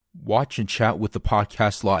Watch and chat with the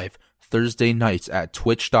podcast live Thursday nights at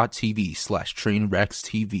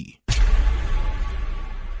twitch.tv/trainwreckstv.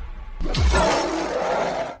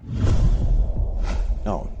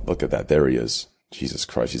 Oh, look at that. There he is. Jesus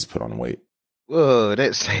Christ, he's put on weight. Whoa,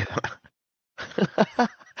 don't say that.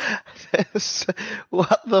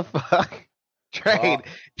 What the fuck? Train,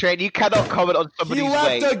 you cannot comment on somebody's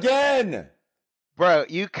weight. He left again! Bro,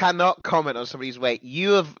 you cannot comment on somebody's weight.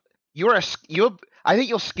 I think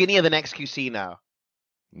you're skinnier than XQC now.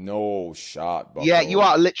 No shot, Bucko. Yeah, you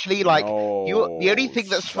are literally like No the only thing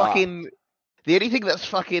that's shot.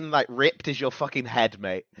 fucking like ripped is your fucking head,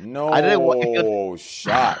 mate. No I don't know what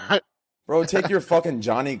shot. Bro, take your fucking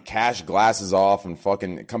Johnny Cash glasses off and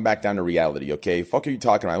fucking come back down to reality, okay? Fuck are you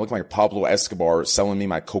talking about? I look like Pablo Escobar selling me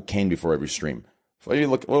my cocaine before every stream. What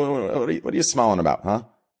are you smiling about, huh?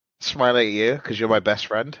 Smiling at you because you're my best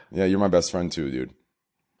friend. Yeah, you're my best friend too, dude.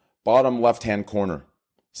 Bottom left-hand corner,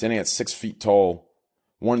 standing at 6 feet tall,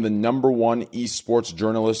 one of the number one esports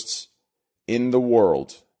journalists in the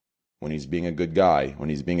world. When he's being a good guy, when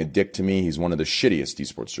he's being a dick to me, he's one of the shittiest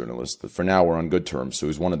esports journalists. But for now, we're on good terms, so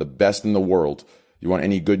he's one of the best in the world. You want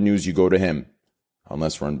any good news, you go to him.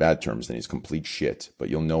 Unless we're on bad terms, then he's complete shit. But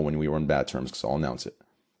you'll know when we were on bad terms because I'll announce it.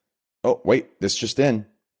 Oh, wait, this just in.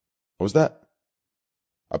 What was that?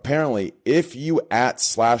 Apparently, if you @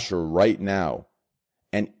 Slasher right now,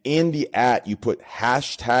 and in the @ you put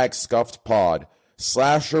hashtag ScuffedPod,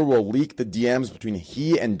 Slasher will leak the DMs between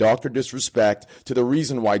he and Dr. Disrespect to the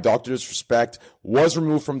reason why Dr. Disrespect was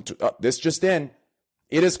removed from this just in.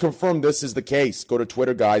 It is confirmed this is the case. Go to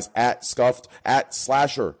Twitter, guys, @Scuffed,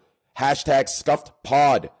 @Slasher, hashtag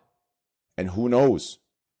ScuffedPod. And who knows?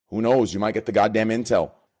 Who knows? You might get the goddamn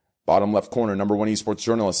intel. Bottom left corner, number one esports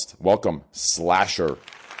journalist. Welcome, Slasher.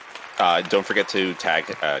 Don't forget to tag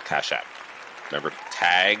Cash App. Remember,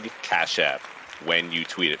 tag Cash App when you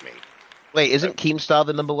tweet at me. Wait, isn't Keemstar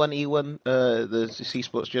the number one E1, the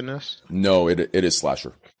esports journalist? No, it is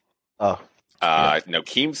Slasher. Oh. No,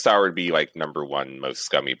 Keemstar would be like number one most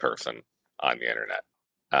scummy person on the internet.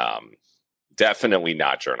 Definitely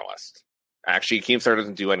not journalist. Actually, Keemstar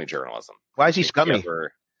doesn't do any journalism. Why is he scummy?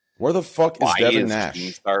 Where the fuck is Devin Nash?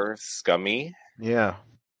 Keemstar scummy? Yeah.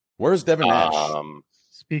 Where's Devin Nash?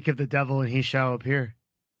 Speak of the devil and he shall appear.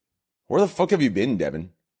 Where the fuck have you been,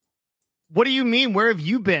 Devin? What do you mean? Where have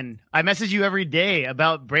you been? I message you every day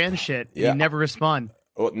about brand shit. Yeah. You never respond.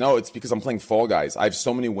 Oh, no, it's because I'm playing Fall Guys. I have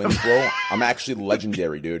so many wins, bro. I'm actually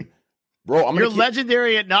legendary, dude. Bro, You're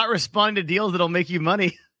legendary at not responding to deals that'll make you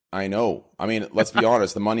money. I know. I mean, let's be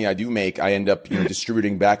honest. The money I do make, I end up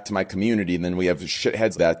distributing back to my community. And then we have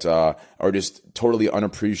shitheads that are just totally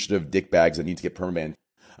unappreciative dickbags that need to get permabanned.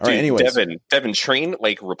 All right, anyways. Devin Train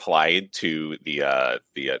replied to the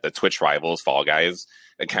Twitch Rivals Fall Guys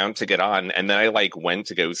account to get on, and then I went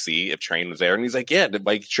to go see if Train was there, and he's like, yeah,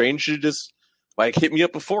 Train should just hit me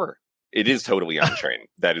up before. It is totally on Train.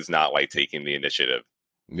 That is not taking the initiative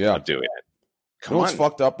of doing it. Come on. What's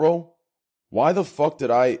fucked up, bro? Why the fuck did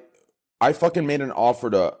I fucking made an offer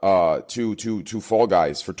to Fall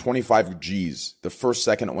Guys for 25 G's the first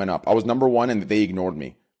second it went up. I was number one and they ignored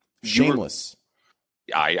me. Shameless.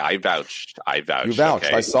 I vouched. You vouched.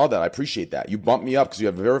 Okay. I saw that. I appreciate that. You bumped me up because you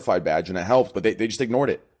have a verified badge and it helped, but they just ignored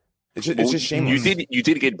it. It's just shameless. You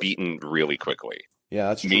did get beaten really quickly. Yeah,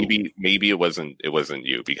 that's true. Maybe it wasn't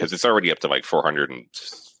you because it's already up to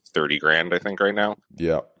 430 grand, I think, right now.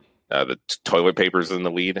 Yeah. The toilet paper's in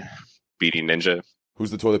the lead, beating Ninja.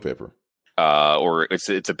 Who's the toilet paper? Or it's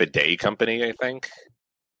a bidet company, I think.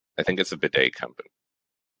 I think it's a bidet company.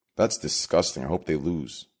 That's disgusting. I hope they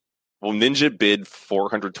lose. Well, Ninja bid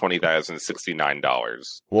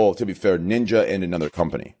 $420,069. Well, to be fair, Ninja and another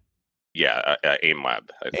company. Yeah, AimLab.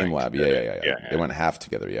 AimLab, yeah. They went half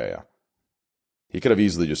together, yeah. He could have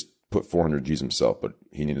easily just put 400 G's himself, but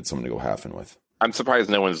he needed someone to go half in with. I'm surprised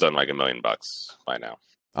no one's done $1 million by now.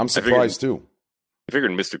 I'm surprised too. I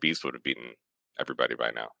figured Mr. Beast would have beaten everybody by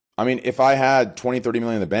now. I mean, if I had 20, 30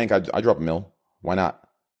 million in the bank, I'd drop $1 million. Why not?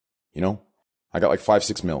 I got 5,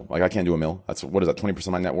 6 mil. I can't do $1 million. What is that, 20% of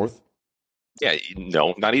my net worth? Yeah,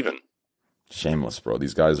 no, not even. Shameless, bro.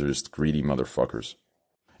 These guys are just greedy motherfuckers.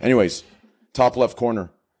 Anyways, top left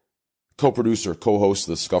corner, co-producer, co-host of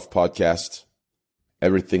the Scuff podcast.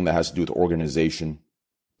 Everything that has to do with organization,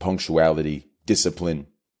 punctuality, discipline,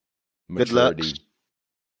 maturity.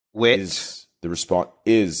 Wit. Is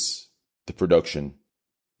the production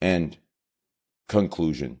and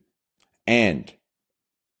conclusion and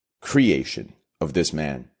creation of this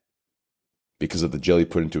man. Because of the jelly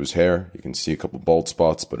put into his hair, you can see a couple bald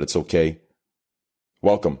spots, but it's okay.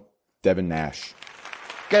 Welcome, Devin Nash.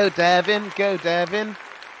 Go, Devin. Go, Devin.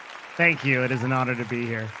 Thank you. It is an honor to be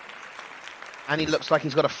here. And he looks like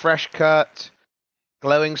he's got a fresh cut,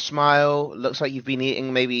 glowing smile. Looks like you've been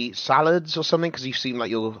eating maybe salads or something because you seem like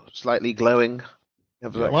you're slightly glowing.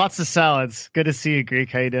 Lots of salads. Good to see you, Greek.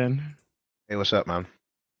 How you doing? Hey, what's up, man?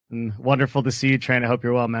 Wonderful to see you, Train. I hope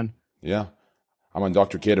you're well, man. Yeah. I'm on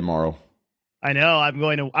Dr. K tomorrow. I know. I'm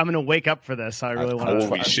going to wake up for this. I really want to.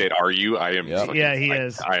 Holy shit, are you? I am. Yep. Yeah, he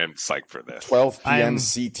is. I am psyched for this. 12 p.m.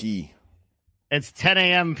 CT. It's 10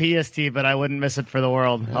 a.m. PST, but I wouldn't miss it for the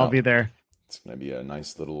world. Yeah. I'll be there. It's going to be a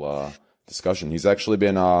nice little discussion. He's actually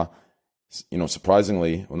been,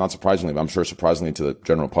 surprisingly, well, not surprisingly, but I'm sure surprisingly to the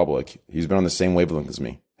general public, he's been on the same wavelength as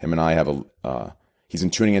me. Him and I have he's been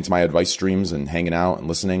tuning into my advice streams and hanging out and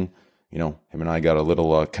listening. You know, him and I got a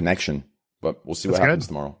little connection, but we'll see what happens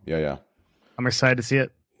tomorrow. Yeah. I'm excited to see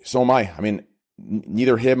it. So am I. I mean,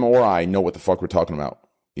 neither him or I know what the fuck we're talking about.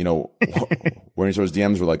 You know, when he starts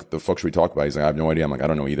DMs, we're like, the fuck should we talk about? He's like, I have no idea. I'm like, I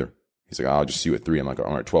don't know either. He's like, I'll just see you at 3. I'm like,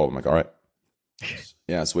 all right, 12. I'm like, all right.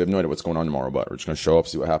 Yeah, so we have no idea what's going on tomorrow, but we're just going to show up,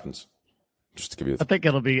 see what happens. Just to give you I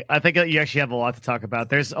think you actually have a lot to talk about.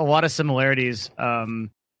 There's a lot of similarities. Kind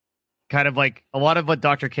of like a lot of what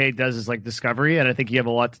Dr. K does is like discovery. And I think you have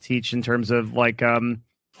a lot to teach in terms of like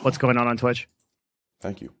what's going on Twitch.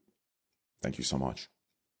 Thank you. Thank you so much.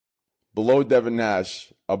 Below Devin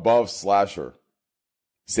Nash, above Slasher.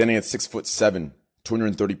 Standing at 6'7",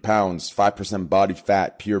 230 pounds, 5% body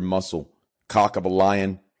fat, pure muscle. Cock of a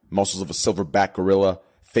lion, muscles of a silverback gorilla,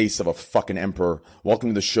 face of a fucking emperor. Welcome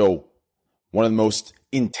to the show. One of the most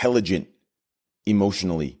intelligent,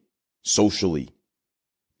 emotionally, socially,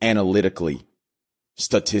 analytically,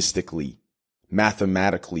 statistically,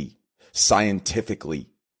 mathematically, scientifically,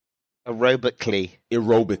 aerobically,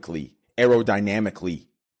 aerodynamically,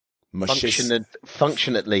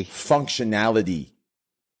 functionality,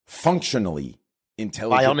 functionally,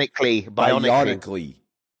 intelligent, bionically,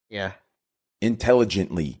 yeah,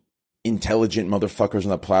 intelligently, intelligent motherfuckers on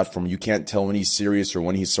the platform. You can't tell when he's serious or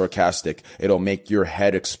when he's sarcastic. It'll make your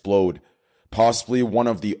head explode. Possibly one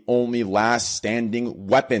of the only last standing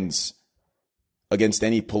weapons against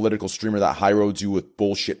any political streamer that high roads you with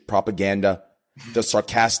bullshit propaganda. The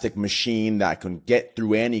sarcastic machine that can get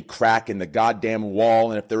through any crack in the goddamn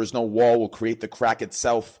wall, and if there is no wall, will create the crack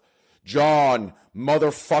itself. John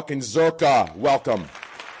motherfucking Zerka, welcome.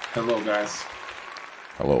 Hello, guys.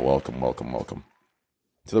 Hello, welcome.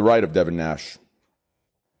 To the right of Devin Nash,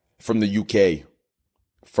 from the UK,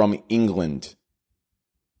 from England,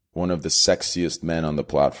 one of the sexiest men on the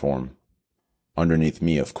platform, underneath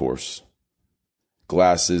me, of course.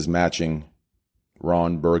 Glasses matching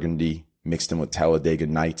Ron Burgundy, mixed in with Talladega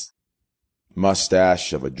Nights.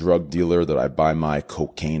 Mustache of a drug dealer that I buy my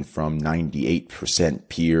cocaine from, 98%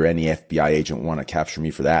 pure. Any FBI agent want to capture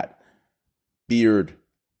me for that. Beard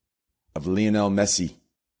of Lionel Messi.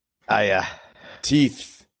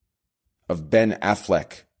 Teeth of Ben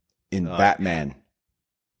Affleck in Batman.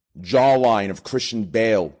 Jawline of Christian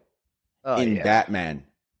Bale in Batman.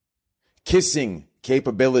 Kissing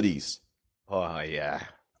capabilities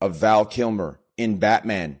of Val Kilmer in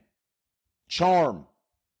Batman. Charm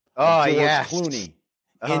of George Clooney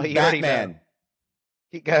in Batman.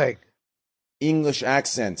 Keep going. English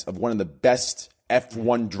accent of one of the best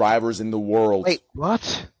F1 drivers in the world. Wait,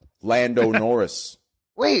 what? Lando Norris.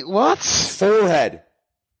 Wait, what? Forehead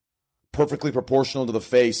perfectly proportional to the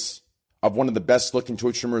face of one of the best looking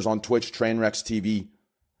Twitch streamers on Twitch, Trainwrecks TV.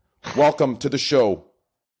 Welcome to the show.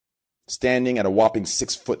 Standing at a whopping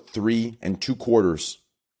 6'3" and 2/4.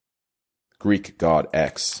 Greek God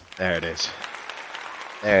X. There it is.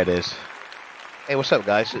 Hey, what's up,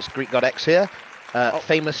 guys? It's Greek God X here.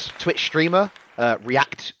 Famous Twitch streamer,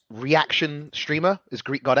 reaction streamer is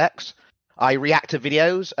Greek God X. I react to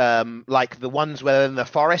videos like the ones where they're in the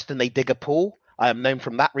forest and they dig a pool. I am known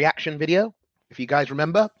from that reaction video, if you guys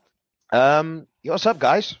remember. What's up,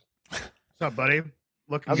 guys? What's up, buddy?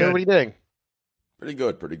 How's everybody doing? Pretty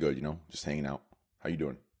good, you know, just hanging out. How you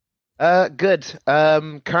doing? Good.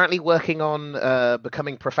 Currently working on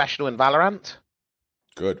becoming professional in Valorant.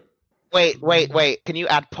 Good. Wait. Can you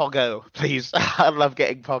add Pogo, please? I love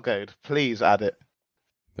getting Pogoed. Please add it.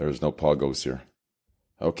 There's no Pogos here.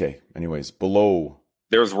 Okay. Anyways, below.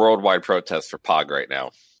 There's worldwide protests for Pog right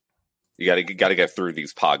now. You got to get through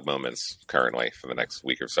these Pog moments currently for the next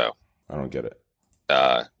week or so. I don't get it.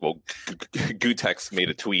 Gutex made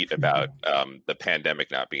a tweet about the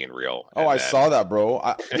pandemic not being real. Oh, I saw that,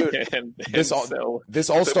 bro. Dude, this all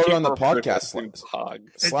started on the podcast.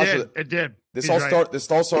 It did. This all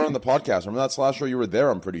started on the podcast. Remember that, Slasher? You were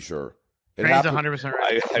there, I'm pretty sure. It happened 100%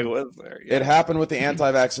 right. I was there. Yeah. It happened with the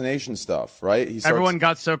anti-vaccination stuff, right? Everyone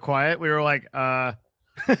got so quiet. We were like,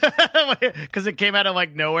 Because it came out of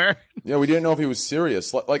like nowhere. Yeah, we didn't know if he was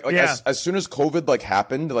serious. Yeah. As soon as COVID like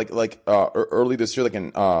happened, early this year, like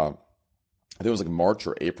in I think it was like March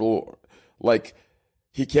or April, like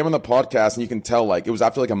he came on the podcast and you can tell like it was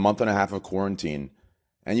after like a month and a half of quarantine,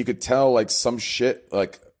 and you could tell like some shit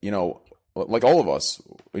like like all of us,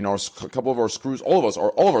 a couple of our screws, all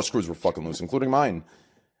of our screws were fucking loose, including mine.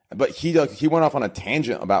 But he went off on a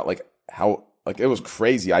tangent about like how. Like, it was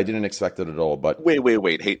crazy. I didn't expect it at all. But wait.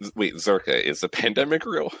 Hey, wait, Zerka, is the pandemic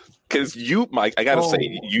real? Because you, Mike, I gotta say,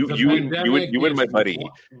 you and my buddy,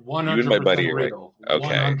 100% real. Okay,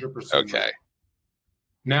 100% okay. Real.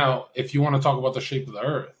 Now, if you want to talk about the shape of the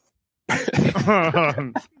Earth,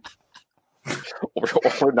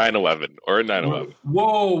 or 9/11, or 9/11.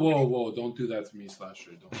 Whoa! Don't do that to me,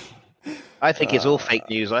 Slasher. Don't. I think it's all fake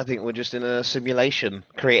news. I think we're just in a simulation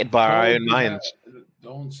created by our own minds.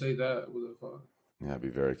 Don't say that. What the fuck? yeah, be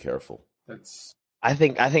very careful. That's. I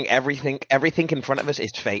think everything in front of us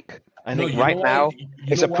is fake. I think you right know now what?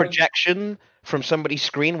 it's a projection from somebody's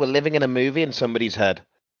screen. We're living in a movie in somebody's head.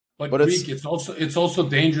 But it's- Greek, it's also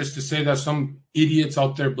dangerous to say that some idiots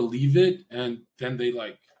out there believe it, and then they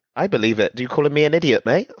like. I believe it. Do you calling me an idiot,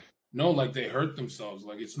 mate? No, like they hurt themselves.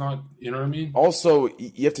 Like it's not. You know what I mean? Also,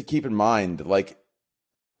 you have to keep in mind, like,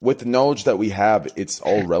 with the knowledge that we have, it's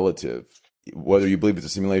all relative. Whether you believe it's a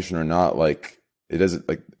simulation or not, like it doesn't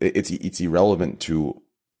like it's irrelevant to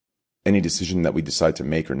any decision that we decide to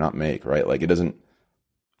make or not make, right? Like it doesn't.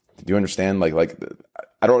 Do you understand? Like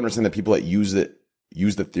I don't understand that people that use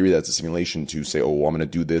the theory that it's a simulation to say, oh, I'm going to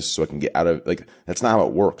do this so I can get out of like that's not how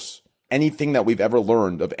it works. Anything that we've ever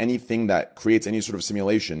learned of anything that creates any sort of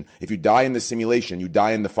simulation, if you die in the simulation, you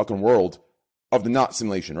die in the fucking world of the not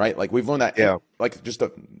simulation, right? Like we've learned that, Yeah. like just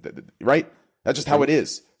right. That's just how it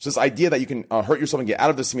is. So this idea that you can hurt yourself and get out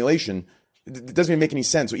of the simulation, it doesn't even make any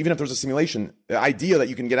sense. So even if there's a simulation, the idea that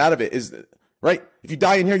you can get out of it is right. If you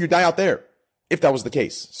die in here, you die out there. If that was the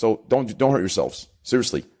case, so don't hurt yourselves.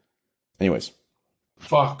 Seriously. Anyways,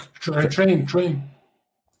 Fuck. Train.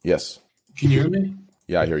 yes, Can you hear me?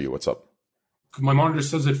 yeah, I hear you. What's up? My monitor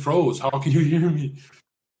says it froze. How can you hear me?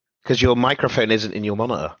 Because your microphone isn't in your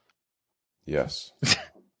monitor. Yes,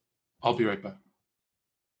 I'll be right back.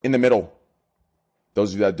 in the middle.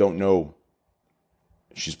 Those of you that don't know,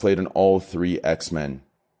 she's played in all 3 X-Men.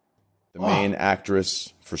 The main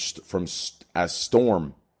actress as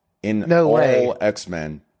Storm in No all way.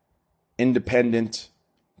 X-Men. Independent,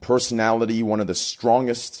 personality, one of the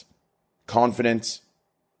strongest, confident,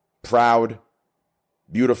 proud,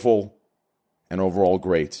 beautiful, and overall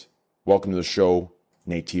great. Welcome to the show,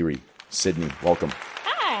 Neytiri. Sydney, welcome.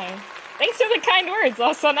 Hi. Thanks for the kind words. That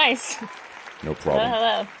was so nice. No problem.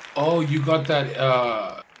 Hello. Oh, you got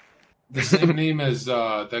that the same name as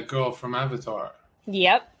that girl from Avatar.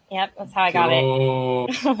 Yep. That's how I got it. Oh,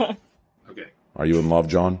 okay. Are you in love,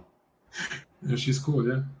 John? Yeah, she's cool.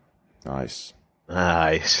 Yeah. Nice.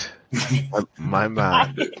 Nice. My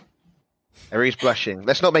man. Everybody's blushing.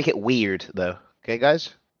 Let's not make it weird, though. Okay, guys?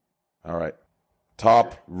 All right.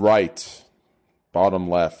 Top right, bottom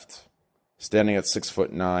left, standing at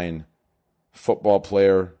 6'9", football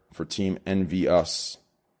player for Team Envy Us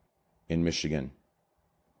in Michigan.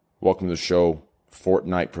 Welcome to the show,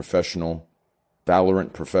 Fortnite professional,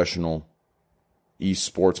 Valorant professional,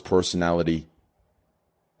 esports personality,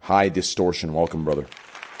 High Distortion. Welcome, brother.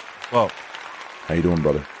 Well, How you doing,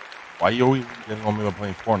 brother? why you always getting on me about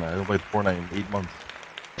playing Fortnite? I haven't played Fortnite in 8 months.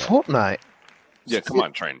 Fortnite. Yeah, come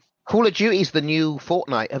on, Train. Call of Duty's the new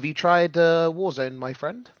Fortnite. Have you tried Warzone, my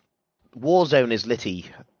friend? Warzone is litty.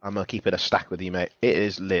 I'm going to keep it a stack with you, mate. It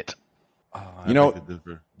is lit. You know- I beg to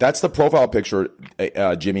differ. That's the profile picture,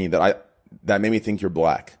 Jimmy, that made me think you're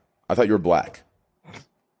black. I thought you were black.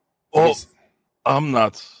 Oh, I'm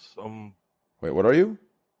not. Wait, what are you?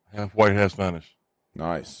 Half white, half Spanish.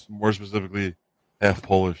 Nice. More specifically, half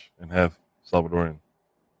Polish and half Salvadorian.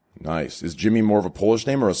 Nice. Is Jimmy more of a Polish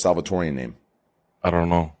name or a Salvatorian name? I don't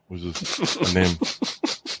know. It was just a name.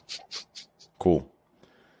 Cool.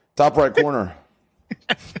 Top right corner.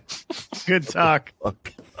 Good talk.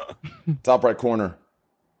 Top right corner.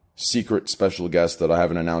 Secret special guest that I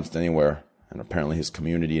haven't announced anywhere. And apparently his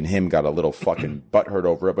community and him got a little fucking butthurt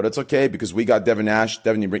over it. But it's okay because we got Devin Nash.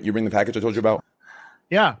 Devin, you bring the package I told you about?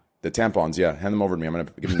 Yeah. The tampons, yeah. Hand them over to me. I'm going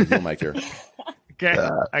to give him the heel mic here. Okay.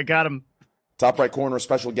 I got him. Top right corner,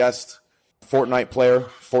 special guest. Fortnite player.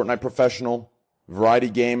 Fortnite professional. Variety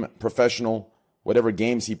game professional. Whatever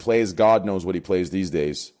games he plays, God knows what he plays these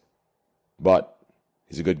days. But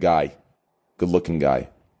he's a good guy. Good looking guy.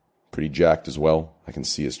 Pretty jacked as well. I can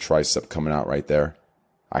see his tricep coming out right there.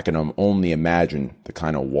 I can only imagine the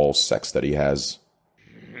kind of wall sex that he has.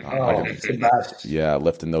 Oh, it's the best. Yeah,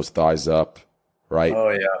 lifting those thighs up, right? Oh,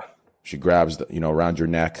 yeah. She grabs, around your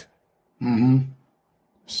neck. Mm-hmm.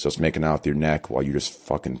 So it's making out with your neck while you just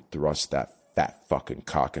fucking thrust that fat fucking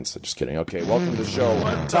cock inside. Just kidding. Okay, welcome to the show.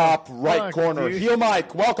 Top right corner. dude? Heel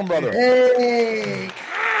Mike, welcome, brother. Hey!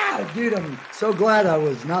 Dude, I'm so glad I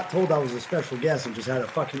was not told I was a special guest and just had to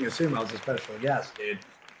fucking assume I was a special guest, dude.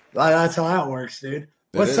 That's how that works, dude.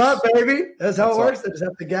 What's up, baby? That's how it works. I just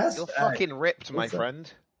have to guess. You're fucking ripped, my What's up?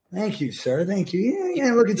 friend. Thank you, sir. Thank you. You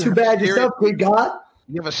ain't looking too bad yourself, good God.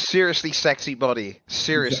 You have a seriously sexy body.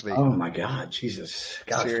 Seriously. Oh my God, Jesus!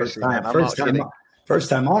 God, Seriously, man, I'm not first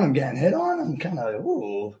time on. I'm getting hit on. I'm kind of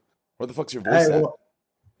ooh. Where the fuck's your voice at?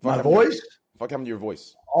 My voice? Fuck happened to your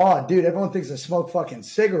voice? Oh, dude, everyone thinks I smoke fucking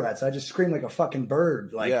cigarettes. I just scream like a fucking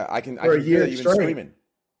bird. Like yeah, I can for a hear year that you've been straight. screaming.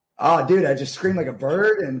 Oh, dude, I just scream like a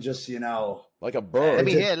bird and just like a bird.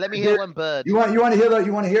 Let me hear one bird. You want to hear that?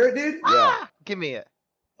 You want to hear it, dude? Yeah. Give me it.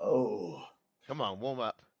 Oh. Come on, warm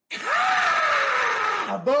up.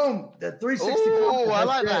 Boom! The 360. Oh, I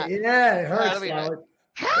like that. Yeah, it hurts.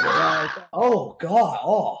 Oh God!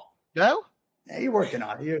 Oh. No? Yeah, you're working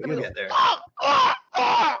on it. You'll get there.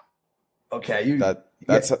 Okay,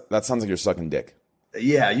 that sounds like you're sucking dick.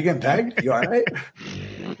 Yeah, you getting pegged? You all right?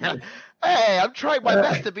 Hey, I'm trying my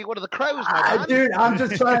best to be one of the crows, my man. Dude, I'm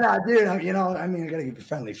just trying to, dude. I gotta give you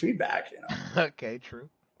friendly feedback. Okay, true.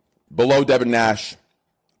 Below Devin Nash,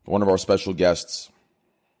 one of our special guests,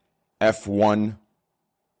 F1,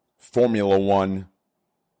 Formula One,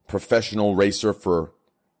 professional racer for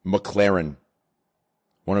McLaren,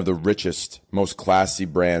 one of the richest, most classy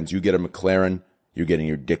brands. You get a McLaren, you're getting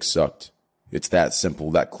your dick sucked. It's that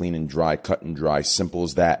simple, that clean and dry, cut and dry, simple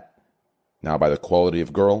as that. Now, by the quality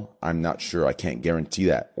of girl, I'm not sure. I can't guarantee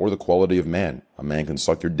that. Or the quality of man. A man can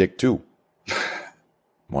suck your dick too.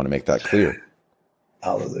 Want to make that clear.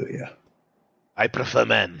 Hallelujah. I prefer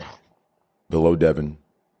men. Below Devin,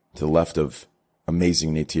 to the left of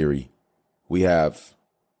amazing Neytiri, we have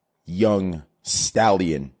young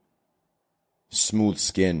stallion, smooth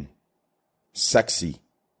skin, sexy,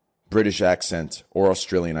 British accent, or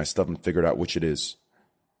Australian. I still haven't figured out which it is.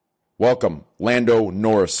 Welcome, Lando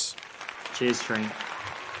Norris. Cheers, Train.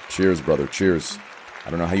 Cheers, brother. Cheers. I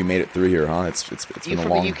don't know how you made it through here, huh? It's been a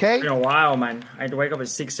long. It's been a while, man. I had to wake up at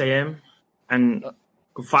 6 a.m. and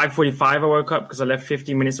 5:45 I woke up because I left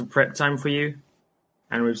 15 minutes of prep time for you,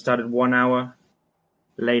 and we've started 1 hour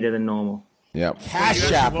later than normal. Yeah.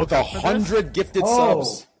 Cash App with 100 gifted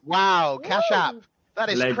subs. Wow, Cash App. That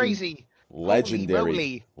is crazy.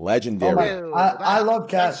 Legendary. Legendary. Oh, I love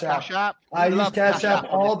Cash App. I use Cash App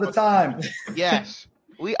all the time. Yes.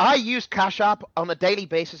 I use Cash App on a daily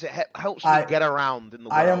basis. It helps me get around in the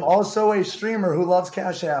world. I am also a streamer who loves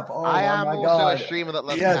Cash App. Oh, I am my also God. a streamer that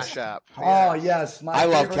loves Cash App. Oh, yes. I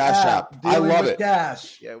love Cash App. I love it.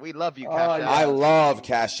 Cash. Yeah, we love you, Cash App. I love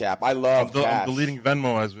Cash App. I love Cash. I'm deleting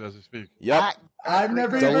Venmo as we speak. Yep. I've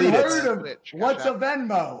never even heard of what's a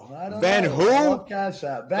Venmo. I don't know. Who? I love Cash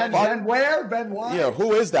App. Ben where? Ben what? Yeah,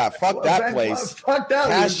 who is that? Fuck that place. Fuck that.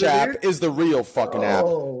 Cash App is the real fucking app.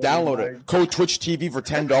 Download it. Code Twitch TV for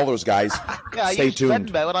 $10, guys. Yeah, I Stay used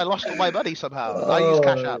tuned. Venmo and I lost all my money somehow. I use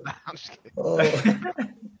Cash App. I'm just kidding.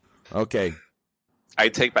 Okay. I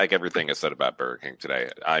take back everything I said about Burger King today.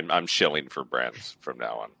 I'm shilling for brands from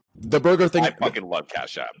now on. The burger thing. I fucking love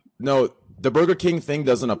Cash App. No, the Burger King thing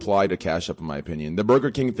doesn't apply to Cash App, in my opinion. The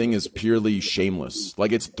Burger King thing is purely shameless.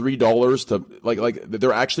 Like, it's $3 to like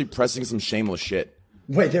they're actually pressing some shameless shit.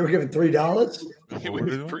 Wait, they were giving $3?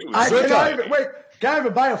 Can I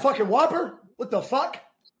even buy a fucking Whopper? What the fuck?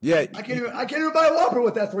 Yeah, I can't even buy a Whopper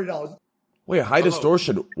with that $3. Wait, high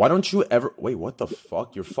distortion. Why don't you ever wait? What the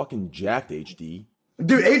fuck? You're fucking jacked, HD.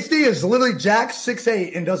 Dude, HD is literally Jack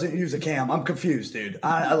 6'8" and doesn't use a cam. I'm confused, dude.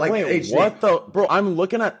 I like Wait, HD. what the bro? I'm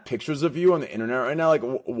looking at pictures of you on the internet right now. Like,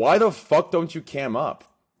 why the fuck don't you cam up?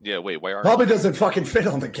 Yeah, wait, why are Probably doesn't fucking fit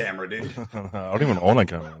on the camera, dude. I don't even own a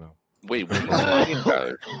camera now. Wait, what are you talking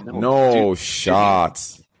about? No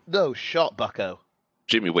shots. No shot, bucko.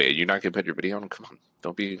 Jimmy, wait, you're not gonna put your video on? Come on,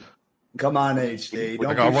 don't be. Come on, HD.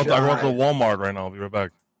 Don't I be want to shy. Walmart right now. I'll be right back.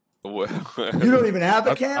 You don't even have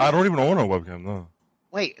a cam? I don't even own a webcam, no.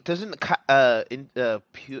 Wait, doesn't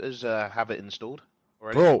computers have it installed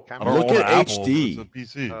already? Bro, look at Apple. HD. It's a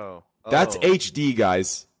PC. Oh. That's HD,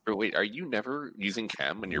 guys. Bro, wait, are you never using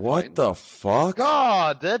cam when you're What playing? the fuck?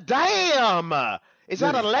 God damn! Is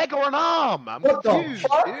that a leg or an arm? I'm What the confused,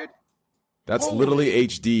 fuck? dude. That's literally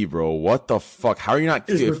HD, bro. What the fuck? How are you not?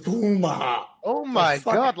 It's with Puma. Oh my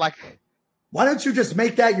fuck? God! Like, Why don't you just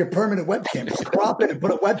make that your permanent webcam? Just crop it and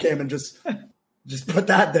put a webcam and just put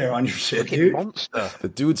that there on your shit, dude. monster. The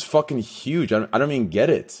dude's fucking huge. I don't even get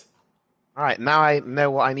it. All right, now I know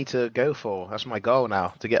what I need to go for. That's my goal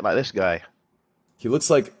now, to get like this guy. He looks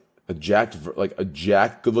like a jacked,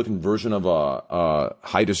 good-looking version of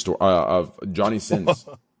of Johnny Sins.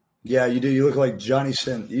 Yeah, you do. You look like Johnny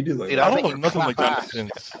Sin. You do look. Dude, I I don't think look you're nothing like Johnny class.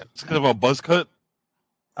 Sins. It's because of a buzz cut.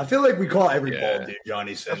 I feel like we call every Yeah. bald dude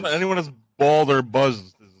Johnny That's Sins. why anyone that's bald or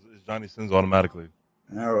buzzed is Johnny Sins automatically,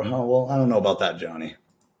 Oh, well, I don't know about that, Johnny.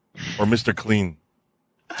 or Mr. Clean.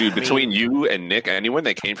 Dude, between you and Nick, anyone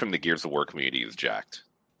that came from the Gears of War community is jacked.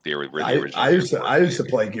 They were the original. I used Gears of to War I used to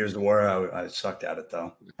community. play Gears of War. I sucked at it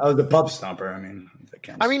though. I was the pub stomper. I mean, that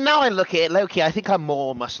counts. I mean, now I look at it, Loki, I think I'm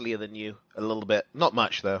more musclier than you. A little bit. Not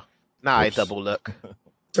much, though. Now I Oops. double look.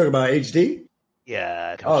 talk about HD.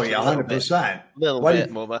 Yeah. Oh just yeah, a little bit- 100%. Little Why do bit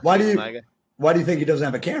you- more. why do you- Snyder. Why do you think he doesn't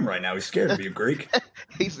have a cam right now? He's scared of you, Greek.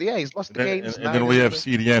 He's lost the game. And then we have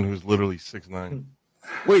CDN, who's literally 6'9".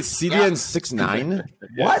 Wait, CDN's 6'9"?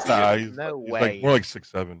 What? Nah, he's No like way. more like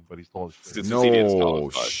 6'7", but he's tall as shit. It's No CDN's tall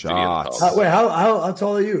as fuck. shots. CDN's tall. Wait, how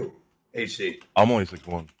tall are you, HD? I'm only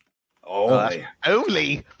 6'1". Oh,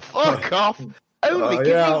 Only? Fuck off. Only? Oh, Give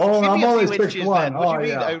yeah. me, Oh, give I'm me a only few inches 6'1". then. What do Oh, you mean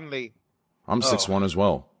yeah. only? I'm 6'1" as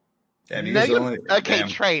well. damn, you No, guys you're... only- Okay, damn.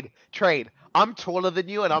 trade. I'm taller than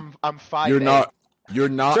you, and I'm 5'8". You're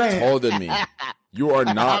not Trey. taller than me. You are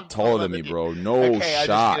I'm not taller than me, you. bro. No Okay, I'm just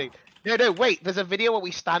shot. kidding. No, wait. There's a video where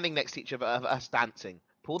we standing next to each other of us dancing.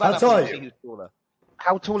 Pull that How up tall and are see you? who's taller.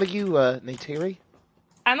 How tall are you, Neytiri?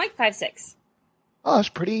 I'm like 5'6". Oh, that's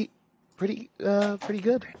pretty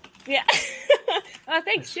good. Yeah. Oh,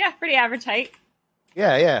 thanks. Yeah, pretty average height.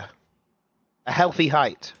 Yeah. A healthy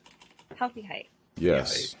height. Healthy height.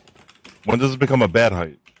 Yes. When does it become a bad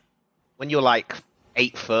height? When you're like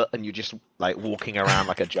 8 foot and you're just like walking around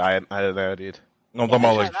like a giant. I don't know, dude. No, I'm talking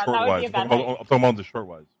about like that short would be wise. a I'm bad talking about the short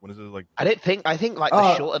wise. When is it like? I think like Uh,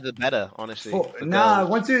 the shorter the better, honestly. for Nah,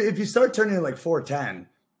 girls. if you start turning like 4'10",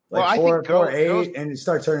 Well, like I think 4'8", girls- and you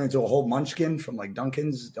start turning into a whole munchkin from like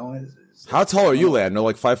Dunkin's Donuts. How tall are you, Land? No,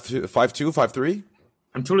 like 5'2", 5'3"?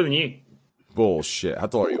 I'm taller than you. Bullshit. How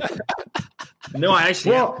tall are you? No, I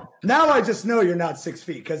actually. Well, now I just know you're not 6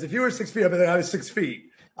 feet because if you were 6 feet, I'd be like, I was 6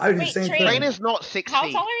 feet. I would do the Wait, same Trey- thing. Train is not 6 How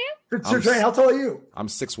feet. tall are you? So, Trey, how tall are you? I'm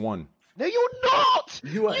 6'1". No, you're not.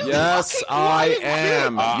 You are. Yes, fucking I lying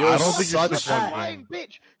am. bitch. You're I don't think you're such 6'1". Lying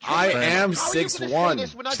bitch. I Train, am how are you gonna say 6'1".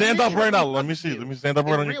 this when I Stand up right literally now. Let fucked me see. you? Let me stand up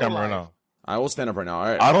right In on your real camera right life. now. I will stand up right now. All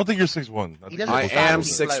right. I don't think you're 6'1". He doesn't I look am bad.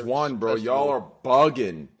 6'1", bro. First of Y'all all. are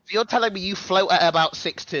bugging. So you're telling me you float at about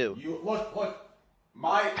 6'2"? You look.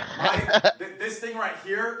 This thing right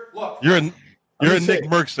here. Look. You're a me Nick see.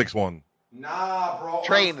 Merck 6'1". Nah, bro.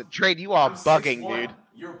 Train, you are I'm bugging, 6'1". dude.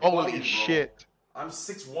 You're Holy bugging, bro. shit. I'm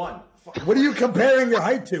 6'1". What are you comparing your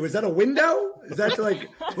height to? Is that a window? Is that like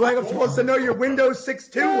I'm supposed to know your window's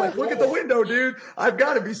 6'2"? Like, look at the window, dude. I've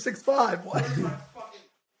got to be 6'5". What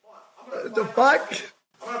the fuck?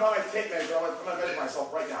 I'm gonna buy my tape measure. I'm gonna measure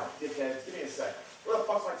myself right now, dickheads. Give me a sec. Where the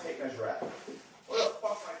fuck's my tape measure at? Where the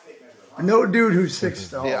fuck's my tape measure? Huh? No dude who's 6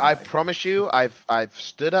 tall. Yeah, I promise you, I've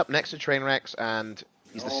stood up next to Trainwreck and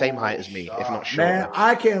he's the same height as me, if not shorter. Man,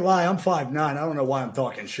 I can't lie. I'm 5'9". I don't know why I'm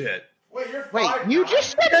talking shit. Wait, you're Wait, 5'9"? you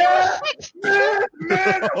just said you were 6'2".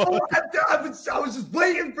 Man, oh, I was just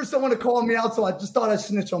waiting for someone to call me out, so I just thought I'd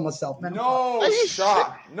snitch on myself, man. No Are you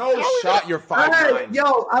shot. No How is shot. that- You're Hey, 5'9".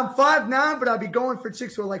 yo, I'm 5'9", but I'd be going for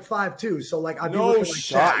chicks who are like 5'2". So like I'd be No looking like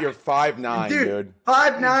shot. Shaq. You're 5'9", dude.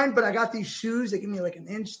 5'9", but I got these shoes. They give me like an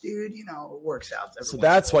inch, dude. You know, it works out. every So once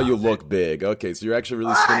that's in a why you while. look big. Okay, so you're actually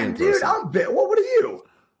really skinny in Dude, person. I'm big. What are you?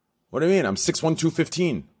 What do you mean? I'm 6'1",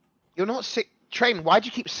 215. You're not sick. Train, why'd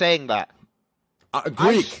you keep saying that?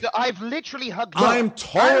 Greek. I've literally hugged you. I'm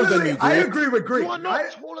taller than you, I Greek. agree with Greek. You are not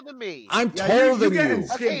taller than me. I'm Yeah, taller you than getting you.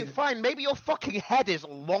 skinny. Okay, fine. Maybe your fucking head is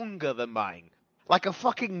longer than mine. Like a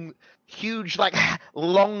fucking huge, like,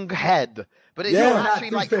 long head. But it's Yeah, not not actually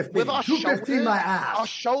like 215. with our 215 shoulders. my ass. Our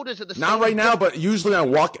shoulders are the same. Not right now, but usually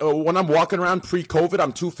when I'm walking around pre-COVID,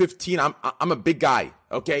 I'm 215. I'm a big guy.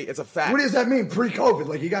 Okay, it's a fact. What does that mean? Pre-COVID?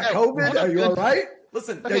 Like you got No, COVID? what Are you good- all right?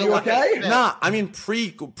 Listen, Are you okay? Nah, I mean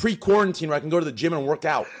pre-quarantine where I can go to the gym and work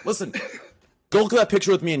out. Listen, go look at that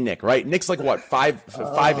picture with me and Nick. Right? Nick's like what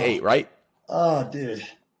 5'8", right? Oh, dude.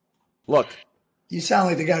 Look, You sound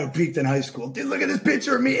like the guy who peaked in high school. Dude, look at this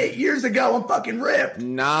picture of me 8 years ago. I'm fucking ripped.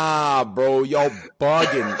 nah, bro, yo,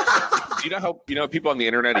 bugging. Do you know people on the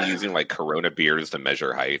internet are using like Corona beers to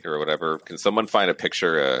measure height or whatever? Can someone find a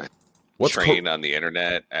picture What's Train on the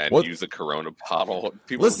internet and What? use a Corona bottle?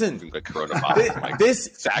 People Listen, using a Corona bottle, like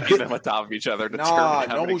stacking them on top of each other to Nah, determine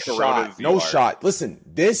how many no Coronas shot. you No are. shot. Listen,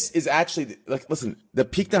 this is actually like, listen, the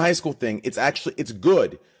peaked in high school thing. It's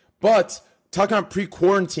good, but talking about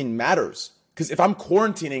pre-quarantine matters Because if I'm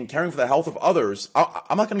quarantining, caring for the health of others,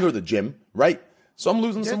 I'm not going to go to the gym, right? So I'm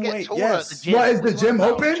losing some weight. Yes. What, is the gym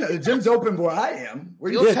open? The gym's open where I am.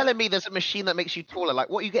 You're telling me there's a machine that makes you taller.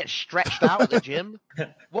 Like, what, you get stretched out at the gym?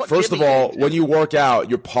 What First gym of all, are you when you work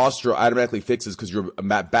out, your posture automatically fixes because your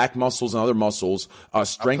back muscles and other muscles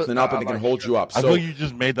strengthen up and they can hold you up. I So feel you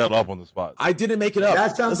just made that up on the spot. I didn't make it up.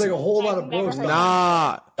 That sounds like a whole lot of bro stuff.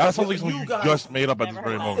 Nah. That sounds like something you just made up at this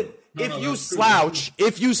very moment. If you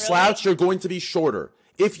slouch, you're going to be shorter.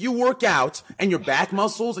 If you work out and your back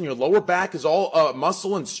muscles and your lower back is all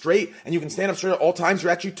muscle and straight and you can stand up straight at all times,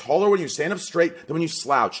 you're actually taller when you stand up straight than when you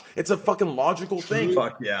slouch. It's a fucking logical thing.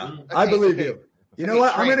 Fuck yeah. I believe you. You know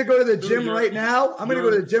what? I'm going to go to the gym right now. I'm going to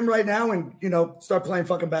go to the gym right now and, start playing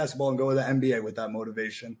fucking basketball and go to the NBA with that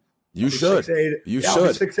motivation. You should. 6'8". You Yeah,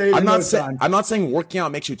 should. 6'8" I'm not saying working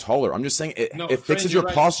out makes you taller. I'm just saying it fixes your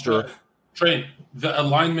posture. Train, the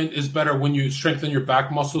alignment is better when you strengthen your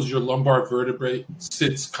back muscles. Your lumbar vertebrae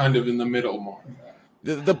sits kind of in the middle more.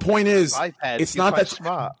 The point is, it's not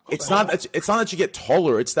that you get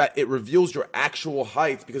taller. It's that it reveals your actual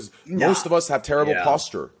height because most of us have terrible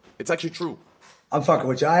posture. It's actually true. I'm fucking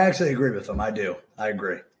with you. I actually agree with him. I do. I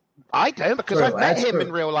agree. I don't, because True, I've met that's him true.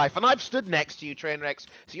 in real life, and I've stood next to you, Trainwreck.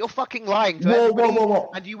 So you're fucking lying to Whoa, everybody,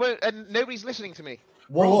 whoa. and you won't, and nobody's listening to me.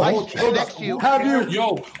 Whoa, I hold stood next to you.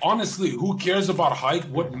 Yo, honestly, who cares about height?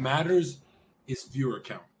 What matters is viewer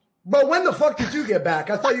count. But when the fuck did you get back?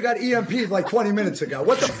 I thought you got EMP'd like 20 minutes ago.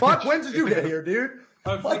 What the fuck? When did you get here, dude?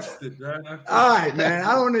 I fixed it, right? All right, man.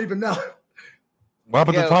 I don't even know. What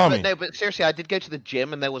happened to Tommy? But seriously, I did go to the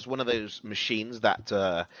gym, and there was one of those machines that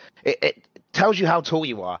it tells you how tall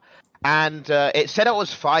you are. And it said I was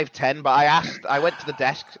 5'10", but I went to the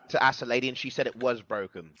desk to ask a lady, and she said it was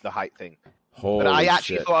broken, the height thing. Holy but I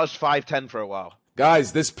actually shit. thought I was 5'10" for a while.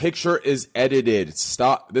 Guys, this picture is edited.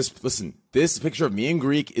 Stop this. Listen, this picture of me and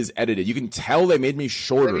Greek is edited. You can tell they made me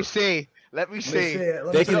shorter. Let me see. Let me see.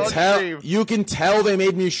 They can tell. You can tell they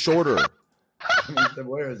made me shorter.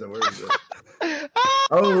 Where is it?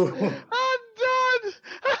 Oh, I'm done.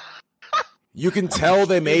 You can tell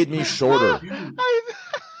they made me shorter.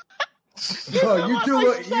 Bro, you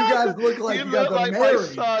guys look like you got look the like Mary. my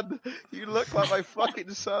son. You look like my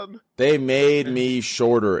fucking son. They made me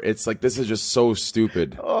shorter. It's like this is just so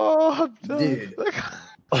stupid. Oh, I'm done. Dude.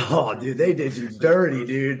 Oh, dude, they did you dirty,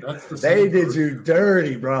 dude. They did you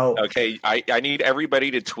dirty, bro. Okay, I need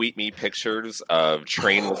everybody to tweet me pictures of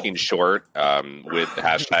Train looking short with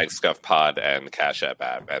hashtag ScuffPod and Cash App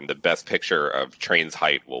app, and the best picture of Train's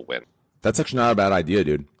height will win. That's actually not a bad idea,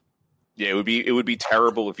 dude. Yeah, it would be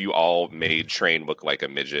terrible if you all made Train look like a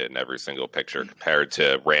midget in every single picture compared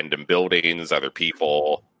to random buildings, other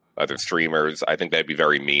people, other streamers. I think that'd be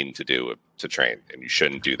very mean to do to Train, and you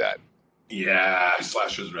shouldn't do that. Yeah,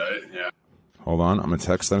 Slash is right. Yeah. Hold on, I'm gonna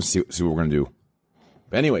text them, see what we're gonna do.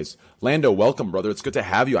 But anyways, Lando, welcome, brother. It's good to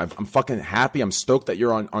have you. I'm fucking happy. I'm stoked that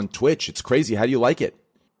you're on Twitch. It's crazy. How do you like it?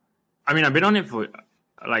 I mean, I've been on it for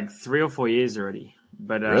like 3 or 4 years already.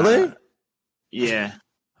 But really? Yeah.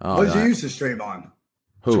 Oh, what did you used to stream on?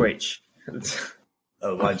 Who? Twitch.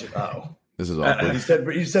 Oh. This is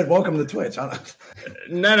awkward. You said welcome to Twitch. Huh?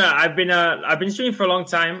 No. I've been streaming for a long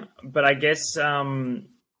time, but I guess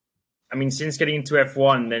I mean, since getting into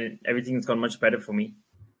F1, then everything's gone much better for me.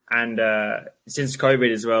 And since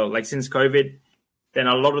COVID as well, then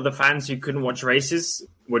a lot of the fans who couldn't watch races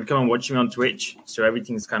would come and watch me on Twitch. So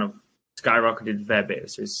everything's kind of skyrocketed a fair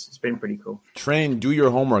bit. So it's been pretty cool. Train, do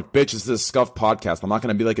your homework. Bitch, this is a Scuff podcast. I'm not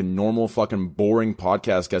going to be like a normal fucking boring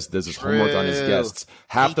podcast guest that does his homework on his guests.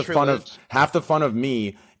 Half the fun of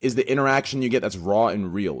me is the interaction you get that's raw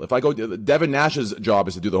and real. If I go, Devin Nash's job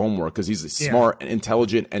is to do the homework because he's smart and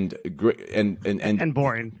intelligent and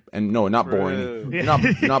boring. And no, not boring. You're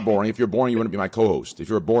not boring. If you're boring, you wouldn't be my co-host. If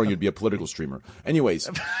you're boring, you'd be a political streamer. Anyways,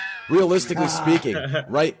 realistically speaking,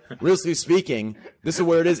 right? Realistically speaking, this is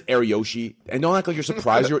where it is, Ariyoshi. And don't act like you're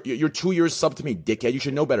surprised. You're 2 years sub to me, dickhead. You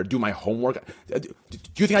should know better. Do my homework. Do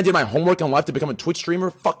you think I did my homework in life to become a Twitch streamer?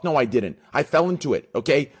 Fuck no, I didn't. I fell into it,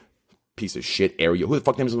 okay? Piece of shit, Ario. Who the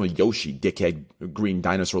fuck names him Yoshi, dickhead, green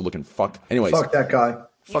dinosaur looking fuck. Anyways. Fuck that guy.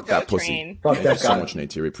 Fuck that pussy. Fuck that guy. So much,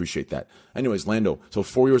 Nate Thierry. Appreciate that. Anyways, Lando. So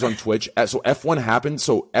 4 years on Twitch. So F1 happened.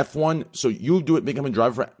 So you do it, become a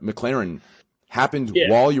driver for McLaren happened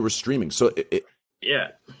while you were streaming. So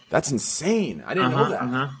that's insane. I didn't know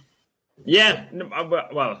that. Yeah.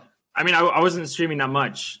 Well, I mean, I wasn't streaming that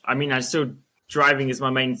much. I mean, driving is my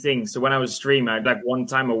main thing. So when I was streaming, I'd like one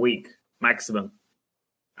time a week maximum.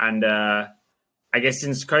 And I guess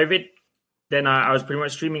since COVID, then I was pretty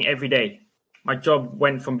much streaming every day. My job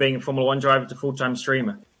went from being a Formula 1 driver to full-time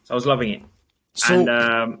streamer. So I was loving it. So,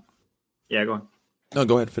 and, yeah, go on. No,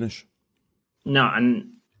 go ahead. Finish. No,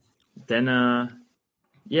 and then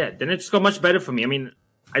then it just got much better for me. I mean,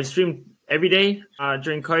 I streamed every day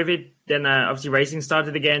during COVID. Then obviously racing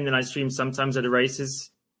started again. Then I streamed sometimes at the races,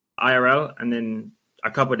 IRL, and then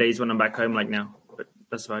a couple of days when I'm back home, like now. But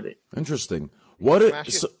that's about it. Interesting.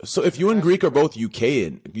 So if you and Greek are both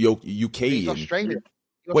UKian, He's Australian.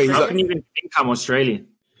 Wait, How can you even think I'm Australian?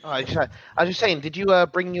 Oh, I was just saying, did you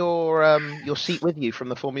bring your seat with you from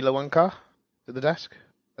the Formula One car to the desk?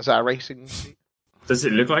 Is that a racing seat? Does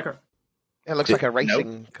it look like a? It looks like a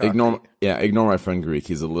racing car. Ignore my friend Greek.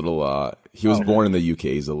 He's a little. He was born in the UK.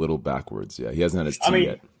 He's a little backwards. Yeah, he hasn't had his tea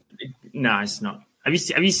yet. No, it's not. Have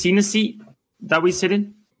you seen the seat that we sit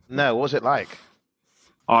in? No, what was it like?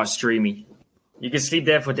 Oh, it's dreamy. You can sleep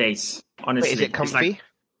there for days. Honestly, Wait, is it comfy?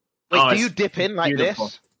 Do you dip in like beautiful.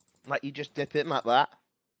 This? Like you just dip in like that,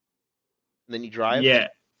 and then you drive? Yeah,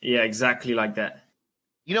 exactly like that.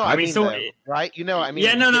 You know what I mean, though, right? You know what I mean?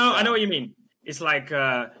 Yeah, no, I know what you mean. It's like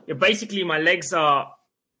basically my legs are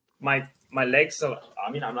my legs are.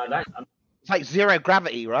 I mean, I'm like that. It's like zero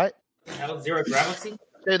gravity, right? Zero gravity.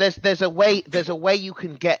 So there's a way you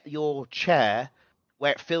can get your chair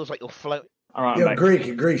where it feels like you're floating. All right, yo,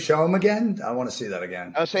 Greek, show him again. I want to see that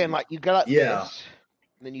again. I was saying, like, you get up this,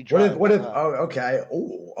 and then you drive. What if? Oh, okay.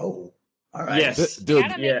 Oh. All right. Yes, dude.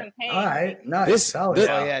 Yeah. All right. Nice. This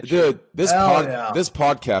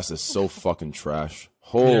podcast is so fucking trash.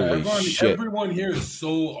 Holy shit! Everyone here is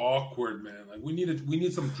so awkward, man. Like we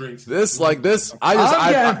need some drinks. I'm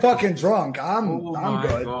getting fucking drunk. I'm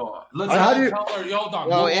good. God. Let's tell her,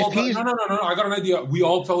 no, I got an idea. We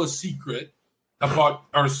all tell a secret about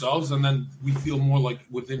ourselves, and then we feel more like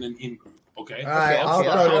within an in-group. Okay. All right.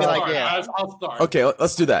 I'll start. Okay,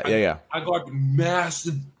 let's do that. Yeah. I got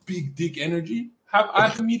massive big dick energy. I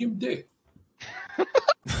have a medium dick.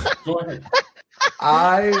 Go ahead.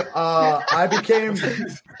 I became.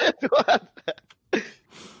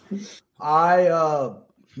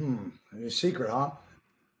 Secret, huh?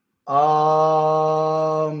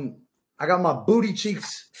 I got my booty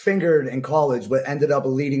cheeks fingered in college, but ended up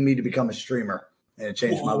leading me to become a streamer, and it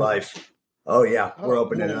changed my life. Oh yeah, we're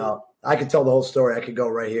opening it up. I could tell the whole story. I could go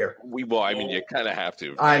right here. I mean, you kind of have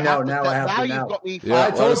to. I know. Now I have to. Now. I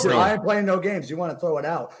told you, I ain't playing no games. You want to throw it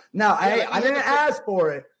out? Now, I didn't ask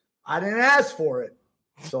for it.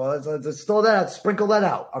 So let's throw that out. Sprinkle that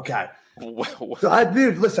out. Okay. So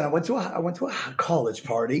dude, listen. I went to a college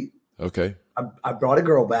party. Okay. I brought a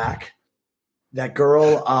girl back. That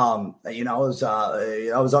girl, I was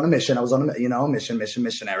on a mission. I was on a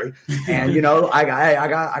missionary, and I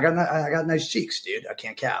got nice cheeks, dude. I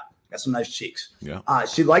can't cap. Got some nice cheeks. Yeah.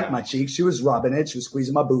 She liked my cheeks. She was rubbing it. She was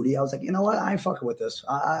squeezing my booty. I was like, you know what? I ain't fucking with this.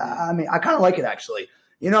 I mean, I kind of like it actually.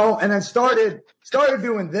 And then started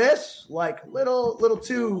doing this, like little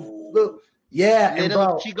too. Yeah, and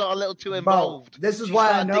bro, she got a little too involved. Bro, this is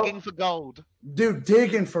why I know. Digging for gold. Dude,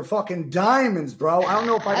 digging for fucking diamonds, bro. I don't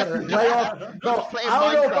know if I gotta lay off. Bro, I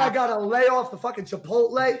don't know if I gotta lay off the fucking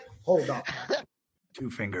Chipotle. Hold up.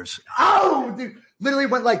 2 fingers. Oh, dude. Literally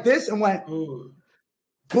went like this and went boom.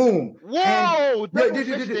 Whoa,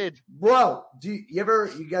 dude. Bro,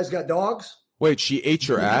 you guys got dogs? Wait, she ate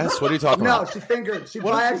your ass? What are you talking about? No, she fingered. She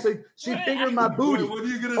fingered my booty. What are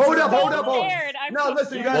you gonna hold say? up. No,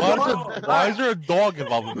 listen, you got a dog. Why is there a dog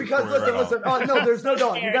involved in this? Because listen. Oh no, there's no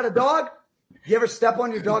dog. You got a dog? You ever step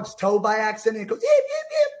on your dog's toe by accident and it goes yip yip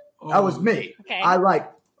yip? That was me. Okay. I like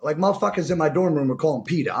motherfuckers in my dorm room were calling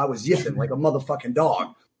Peter. I was yipping like a motherfucking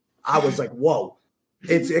dog. I was like, whoa.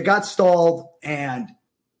 It got stalled and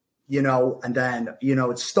then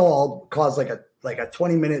it stalled, caused like a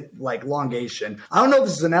 20-minute elongation. I don't know if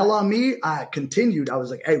this is an L on me. I continued. I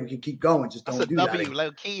was like, hey, we can keep going. Just don't do that.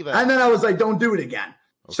 Low key, and then I was like, don't do it again.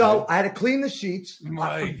 Okay. So I had to clean the sheets.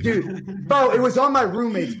 Dude, bro, it was on my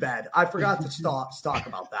roommate's bed. I forgot to talk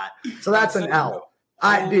about that. So that's an L.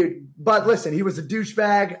 But listen, he was a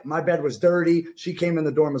douchebag. My bed was dirty. She came in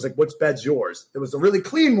the dorm and was like, which bed's yours? There was a really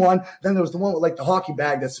clean one. Then there was the one with the hockey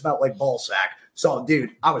bag that smelled like ball sack. So,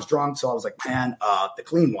 dude, I was drunk. So I was like, man, the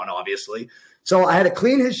clean one, obviously. So I had to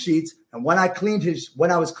clean his sheets. And when I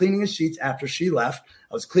was cleaning his sheets after she left,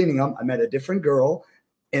 I was cleaning them. I met a different girl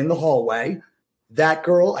in the hallway. That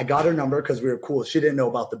girl, I got her number because we were cool. She didn't know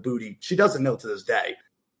about the booty. She doesn't know to this day.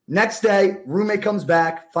 Next day, roommate comes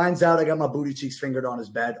back, finds out I got my booty cheeks fingered on his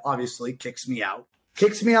bed, obviously kicks me out.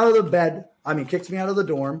 Kicks me out of the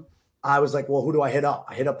dorm. I was like, well, who do I hit up?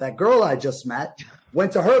 I hit up that girl I just met,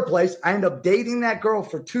 went to her place. I ended up dating that girl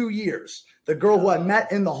for 2 years. The girl who I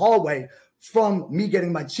met in the hallway from me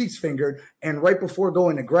getting my cheeks fingered. And right before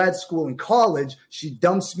going to grad school and college, she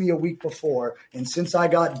dumps me a week before. And since I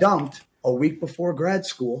got dumped a week before grad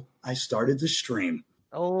school, I started to stream.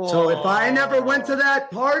 Oh. So if I never went to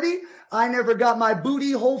that party, I never got my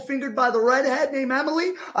booty hole fingered by the redhead named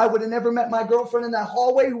Emily, I would have never met my girlfriend in that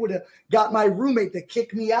hallway who would have got my roommate to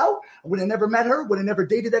kick me out. I would have never met her, would have never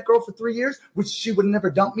dated that girl for 3 years, which she would have never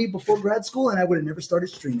dumped me before grad school, and I would have never started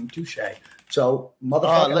streaming. Touche. So,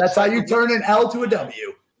 motherfucker, that's how you turn an L to a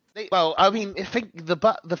W. Well, I mean, I think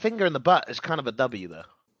the finger in the butt is kind of a W, though.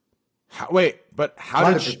 How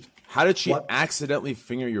did she accidentally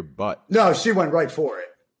finger your butt? No, she went right for it.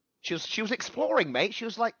 She was exploring, mate. She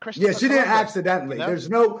was like Christopher. Yeah, she didn't Columbus, accidentally. You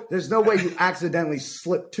know? There's no way you accidentally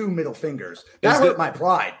slip 2 middle fingers. That hurt my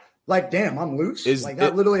pride. Like, damn, I'm loose.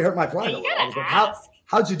 That literally hurt my pride a little. I was like,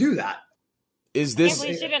 how'd you do that? I can't believe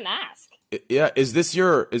she didn't ask. Yeah, is this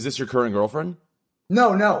your current girlfriend?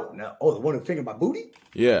 No. Oh, the one who fingered my booty?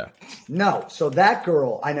 Yeah. No. So that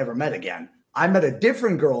girl I never met again. I met a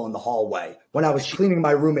different girl in the hallway when I was cleaning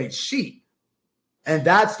my roommate's sheet. And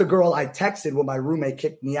that's the girl I texted when my roommate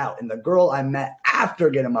kicked me out. And the girl I met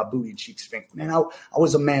after getting my booty cheeks fingered. Man, I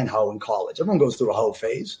was a man hoe in college. Everyone goes through a hoe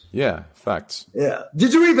phase. Yeah, facts. Yeah.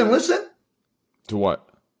 Did you even listen? To what?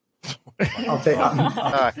 I'll take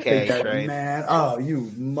okay, that, man. Oh,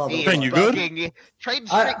 you motherfucker. You good?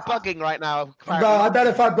 Train's straight bugging right now. Bro, I bet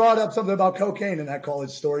if I brought up something about cocaine in that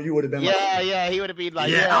college story, you would have been like, yeah, he would have been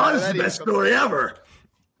like, this is the best story ever.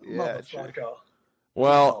 Yeah, motherfucker.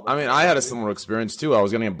 Well, I mean, I had a similar experience too. I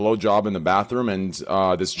was getting a blowjob in the bathroom, and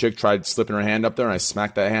this chick tried slipping her hand up there, and I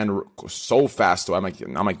smacked that hand so fast. I'm like,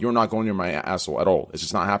 you're not going near my asshole at all. It's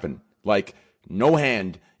just not happening. Like, no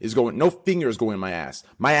finger is going in my ass.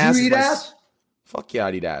 My ass. Do you eat ass? Fuck yeah,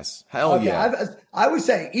 I'd eat ass. Hell yeah. I would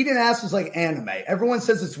say eating ass is like anime. Everyone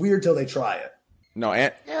says it's weird till they try it. No,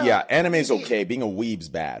 anime's okay. Being a weeb's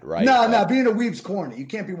bad, right? No, being a weeb's corny. You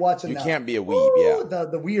can't be watching. You can't be a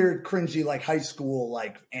weeb, the weird, cringy, like high school,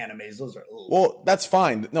 like animes. Those are. Well, that's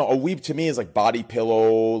fine. No, a weeb to me is like body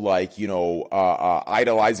pillow, like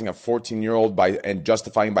idolizing a 14-year-old and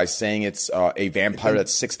justifying by saying it's a vampire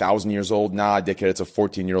that's 6,000 years old. Nah, dickhead, it's a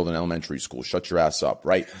 14-year-old in elementary school. Shut your ass up,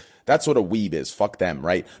 right? That's what a weeb is. Fuck them,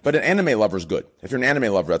 right? But an anime lover is good. If you're an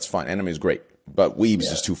anime lover, that's fine. Anime is great, but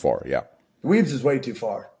weebs is too far. Yeah. Weebs is way too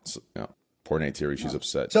far. So, yeah. Poor Nate Thierry, she's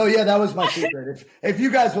upset. So yeah, that was my secret. If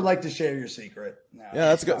you guys would like to share your secret,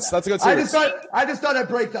 that's a good. That's a good secret. I just thought I'd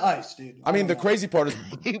break the ice, dude. I mean, the crazy part is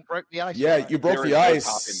you broke the ice. Yeah, you broke the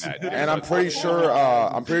ice, and I'm pretty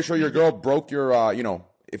sure your girl broke your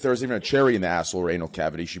if there was even a cherry in the asshole or anal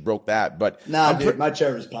cavity, she broke that. But dude, my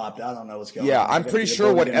cherry's popped. I don't know what's going on. Yeah, I'm pretty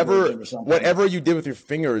sure whatever you did with your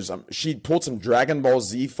fingers, she pulled some Dragon Ball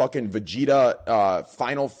Z fucking Vegeta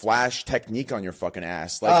Final Flash technique on your fucking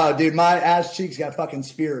ass. Like, dude, my ass cheeks got fucking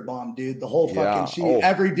spirit bombed, dude. The whole fucking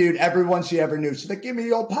everyone she ever knew. She's like, "Give me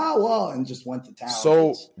your power," and just went to town.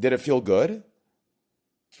 So did it feel good?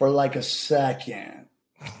 For like a second.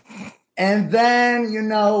 And then,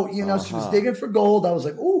 she was digging for gold. I was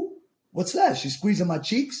like, ooh, what's that? She's squeezing my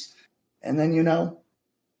cheeks. And then, a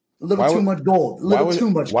little too much gold. Why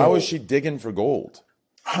was she digging for gold?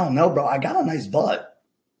 I don't know, bro. I got a nice butt.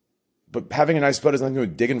 But having a nice butt is nothing to do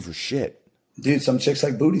with digging for shit. Dude, some chicks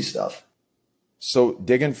like booty stuff. So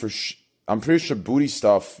digging for I'm pretty sure booty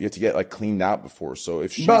stuff you have to get like cleaned out before. So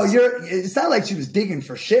if it's not like she was digging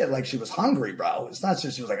for shit like she was hungry, bro. It's not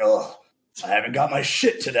just she was like, oh, I haven't got my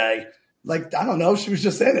shit today. Like, I don't know. She was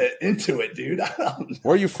just into it, dude. I don't know.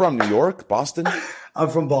 Where are you from? New York? Boston? I'm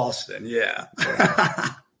from Boston, yeah.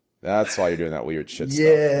 That's why you're doing that weird shit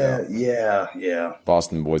stuff. Yeah.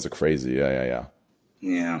 Boston boys are crazy. Yeah.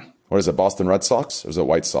 Yeah. What is it, Boston Red Sox? Or is it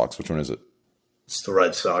White Sox? Which one is it? It's the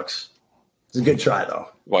Red Sox. It's a good try, though.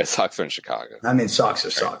 White Sox are in Chicago. I mean, socks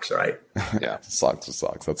are socks, right? Yeah. Socks are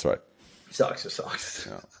socks. That's right. Socks are socks.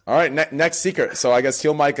 Yeah. All right, next secret. So I guess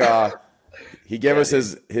Heel Mike... he gave us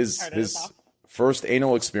his first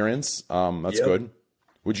anal experience. That's good.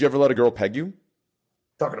 Would you ever let a girl peg you?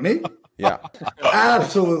 Talking to me? Yeah.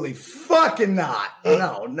 Absolutely fucking not.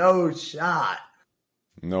 No shot.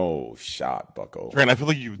 No shot, bucko. Trent, I feel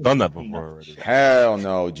like you've done that before already. Hell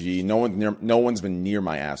no, G. No one's been near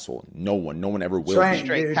my asshole. No one ever will.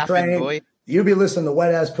 Train, boy. You be listening to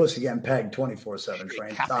wet ass pussy getting pegged 24/7,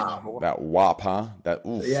 Train. That wop, huh? That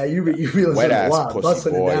oof. Yeah, you be listening wet to ass WAP, pussy,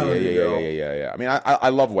 boy. Yeah. I mean, I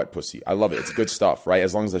love wet pussy. I love it. It's good stuff, right?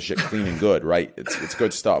 As long as the shit clean and good, right? It's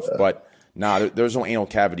good stuff. But there's no anal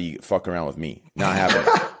cavity fucking around with me. Not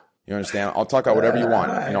happening. You understand? I'll talk about whatever you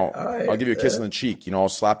want. I'll give you a kiss on the cheek. I'll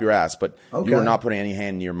slap your ass, but you are not putting any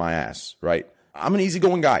hand near my ass, right? I'm an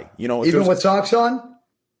easygoing guy. Even with socks on.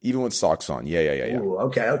 Even with socks on, yeah. Ooh,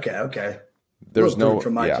 okay. There's no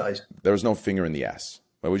finger in the ass.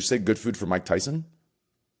 Wait, would you say good food for Mike Tyson?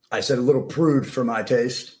 I said a little prude for my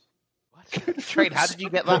taste. What? Train, how did you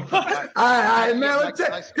get that? All right, man.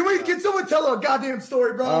 Can someone tell a goddamn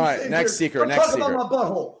story, bro? All right, next secret. Talk about my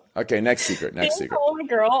butthole. Okay, next secret. Being the only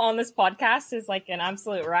girl on this podcast is like an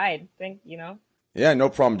absolute ride. Yeah, no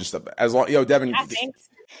problem. Just as long, Devin. Yeah, thanks.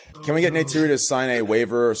 Can we get Nate Siri to sign a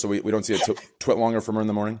waiver so we don't see a twit longer from her in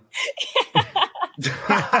the morning?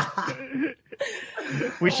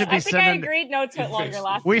 We should be I think I agreed no twit longer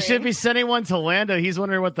last We week. should be sending one to Lando. He's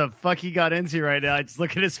wondering what the fuck he got into right now. Just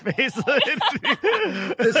look at his face.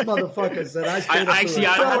 This motherfucker said I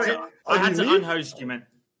had to unhost you, man.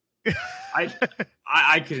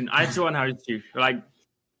 I couldn't. I had to unhost you. I can't.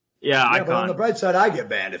 But on the bright side, I get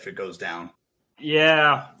banned if it goes down.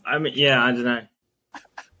 Yeah, I don't know.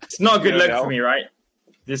 It's not a good look for me, right?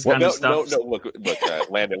 This kind of stuff. No, look,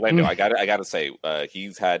 Lando. I gotta say,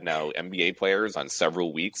 he's had now NBA players on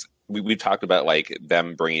several weeks. We've talked about like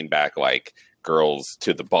them bringing back like girls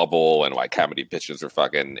to the bubble and like how many bitches are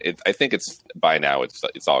fucking. I think it's by now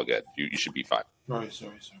it's all good. You should be fine. Sorry.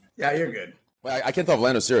 Yeah, you're good. Well, I can't tell if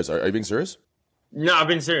Lando's serious. Are you being serious? No, I've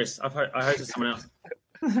been serious. I hosted someone else.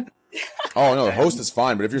 Oh no, the host is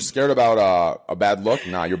fine, but if you're scared about a bad look,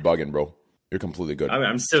 nah, you're bugging, bro. You're completely good.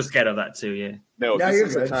 I'm still scared of that too. Yeah. No, you're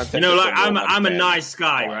good. I'm a nice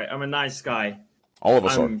guy, right? I'm a nice guy. All of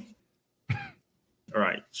us are. All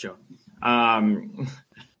right, sure. You'll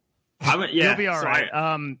be all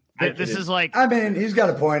right. This is like. I mean, he's got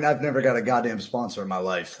a point. I've never got a goddamn sponsor in my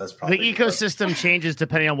life. That's probably the ecosystem changes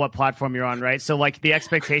depending on what platform you're on, right? So, like, the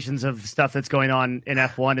expectations of stuff that's going on in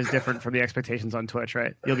F1 is different from the expectations on Twitch,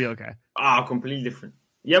 right? You'll be okay. Completely different.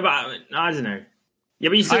 Yeah, but I don't know. Yeah,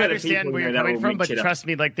 but you still I understand where you're coming from, but trust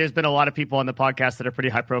me, like, there's been a lot of people on the podcast that are pretty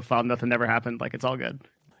high profile. Nothing never happened. Like, it's all good.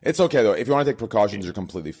 It's okay though. If you want to take precautions, you're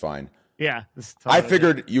completely fine. Yeah, I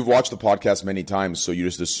figured you've watched the podcast many times, so you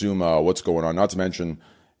just assume what's going on. Not to mention,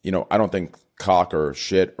 I don't think cock or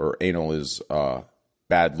shit or anal is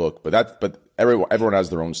bad look, but everyone has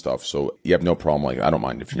their own stuff, so you have no problem. Like, I don't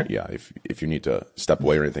mind if you need to step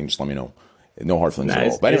away or anything, just let me know. No hard feelings at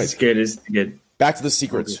all. But anyways, it's good. Back to the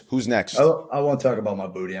secrets. Okay. Who's next? I won't talk about my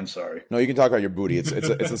booty. I'm sorry. No, you can talk about your booty. It's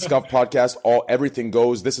a Scuff podcast. Everything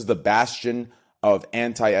goes. This is the bastion of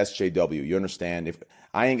anti-SJW. You understand?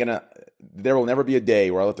 There will never be a day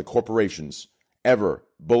where I let the corporations ever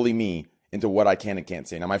bully me into what I can and can't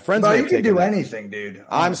say. Now, my friends, you can do anything, dude.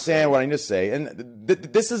 I'm saying what I need to say, and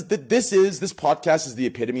this podcast is the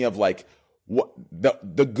epitome of like what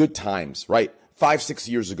the good times, right? 5-6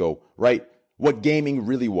 years ago, right? What gaming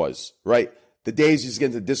really was, right? The days you just get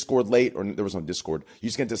into Discord late, or there was no Discord. You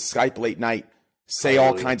just get into Skype late night, say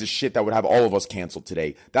all kinds of shit that would have all of us canceled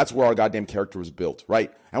today. That's where our goddamn character was built,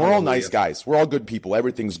 right? And we're all nice guys. We're all good people.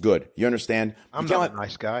 Everything's good. You understand? I'm not a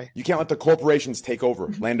nice guy. You can't let the corporations take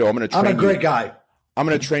over. Lando, I'm going to train you. I'm a great guy. I'm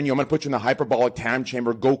going to train you. I'm going to put you in the hyperbolic time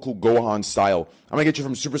chamber, Goku Gohan style. I'm going to get you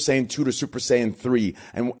from Super Saiyan 2 to Super Saiyan 3.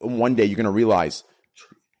 And one day you're going to realize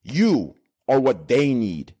you are what they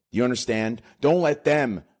need. You understand? Don't let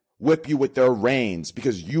them whip you with their reins,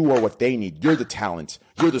 because you are what they need. You're the talent.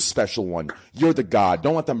 You're the special one. You're the god.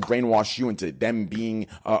 Don't let them brainwash you into them being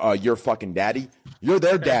your fucking daddy. You're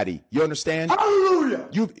their daddy. You understand? Hallelujah.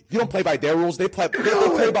 You don't play by their rules. They play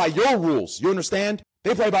by your rules. You understand?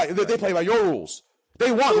 They play by your rules.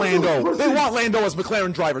 They want Lando. They want Lando as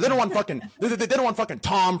McLaren driver. They don't want fucking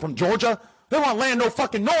Tom from Georgia. They want Lando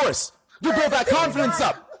fucking Norris. You build that confidence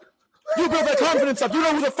up. You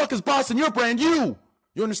know who the fuck is bossing your brand?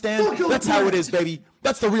 You understand? That's how it is, baby.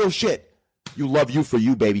 That's the real shit. You love you for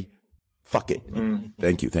you, baby. Fuck it.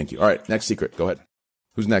 Thank you. All right, next secret. Go ahead.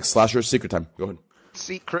 Who's next? Slasher, secret time. Go ahead.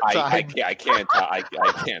 Secret time. I can't top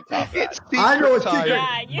that. I know a secret.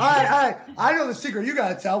 Yeah, I know the secret. You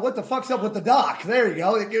gotta tell. What the fuck's up with the doc? There you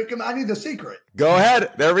go. I need the secret. Go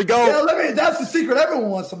ahead. There we go. Yeah, that's the secret. Everyone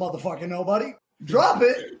wants to motherfucking know, buddy. Drop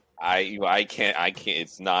it. I can't.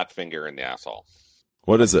 It's not finger in the asshole.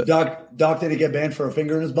 What is it? Doc, did he get banned for a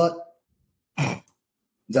finger in his butt? Is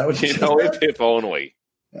that what you said? If only.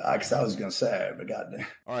 Because I was going to say, but goddamn.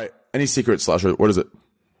 All right. Any secret, Slasher? What is it?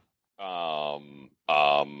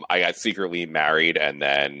 I got secretly married and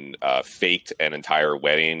then faked an entire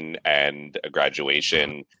wedding and a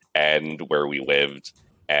graduation and where we lived,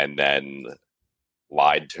 and then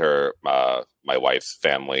lied to my wife's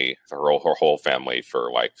family, her whole family,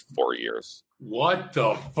 for like 4 years. What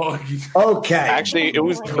the fuck? Okay. Actually, it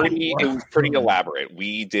was pretty elaborate.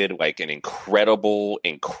 We did like an incredible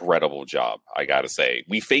job, I gotta say.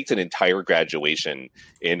 We faked an entire graduation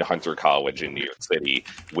in Hunter College in New York City,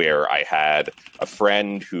 where I had a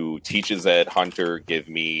friend who teaches at Hunter give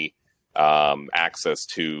me access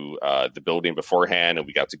to the building beforehand, and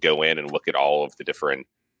we got to go in and look at all of the different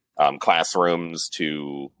classrooms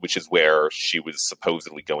which is where she was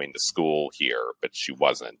supposedly going to school here, but she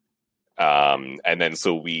wasn't. And then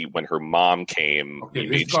when her mom came, we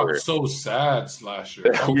made sure. So sad,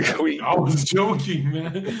 Slasher. I was joking,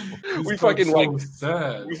 man. We fucking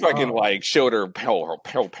showed her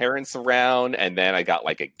parents around, and then I got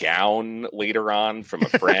like a gown later on from a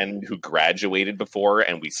friend who graduated before,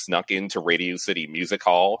 and we snuck into Radio City Music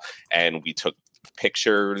Hall, and we took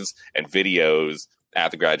pictures and videos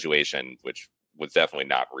at the graduation, which was definitely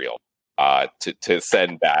not real. To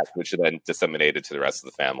send back, which then disseminated to the rest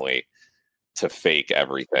of the family to fake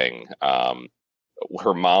everything.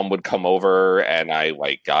 Her mom would come over, and I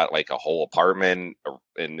got a whole apartment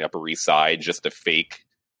in the Upper East Side just to fake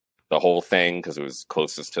the whole thing because it was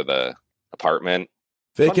closest to the apartment.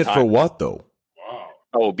 Fake it for what though? Wow.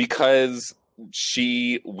 Oh, because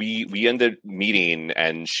we ended meeting,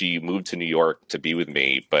 and she moved to New York to be with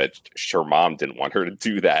me, but her mom didn't want her to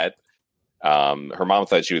do that. Her mom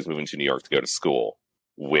thought she was moving to New York to go to school,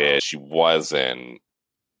 which she wasn't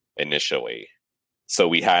initially. So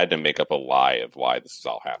we had to make up a lie of why this is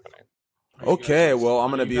all happening. Okay, well,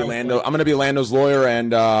 I'm going to be Lando. I'm going to be Lando's lawyer,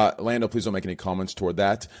 and Lando, please don't make any comments toward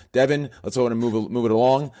that. Devin, let's go ahead and move it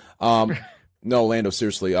along. No, Lando,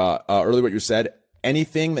 seriously. Earlier what you said,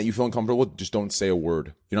 anything that you feel uncomfortable with, just don't say a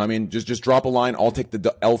word. You know what I mean? Just drop a line. I'll take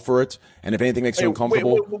the L for it. And if anything makes you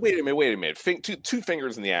uncomfortable, wait a minute. Two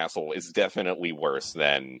fingers in the asshole is definitely worse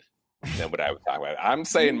than what I was talking about. I'm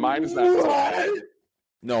saying mine is not so bad.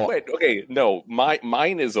 No. Wait, okay, no.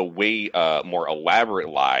 Mine is a way more elaborate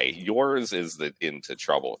lie. Yours is the into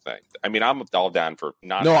trouble thing. I mean, I'm all down for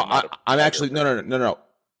not. No, I'm actually no.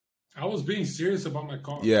 I was being serious about my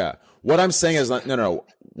car. Yeah, what I'm saying is not no.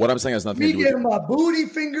 What I'm saying has nothing to do with getting my booty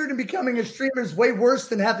fingered and becoming a streamer is way worse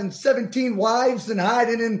than having 17 wives and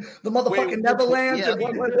hiding in the motherfucking Netherlands. Yeah.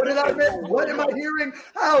 What did I miss? What am I hearing?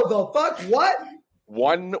 How the fuck? What?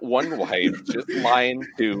 One wife just lying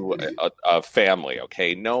to a family.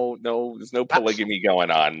 Okay, no, there's no polygamy going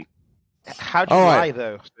on. How do you lie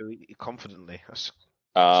though, so confidently?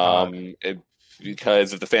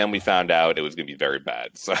 Because if the family found out, it was going to be very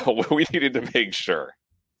bad. So we needed to make sure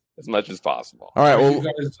as much as possible. All right.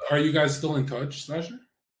 Are you guys still in touch, Slasher?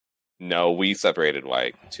 No, we separated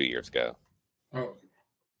 2 years ago. Oh,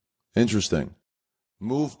 interesting.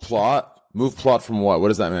 Move plot from what? What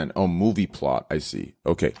does that mean? Oh, movie plot. I see.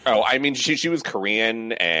 Okay. Oh, I mean, she was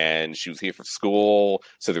Korean and she was here for school,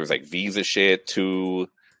 so there was visa shit too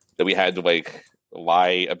that we had to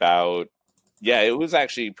lie about. Yeah, it was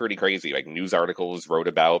actually pretty crazy. News articles wrote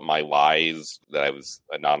about my lies that I was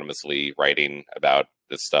anonymously writing about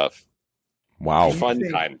this stuff. Wow. Fun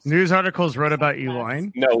times. News articles wrote about you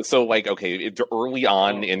lying? No, so early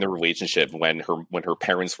on in the relationship when her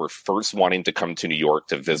parents were first wanting to come to New York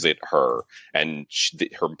to visit her, and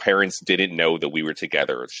her parents didn't know that we were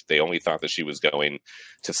together. They only thought that she was going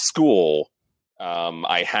to school.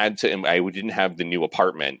 I didn't have the new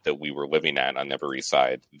apartment that we were living at on the Upper East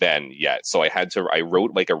Side then yet. So I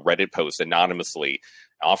wrote a Reddit post anonymously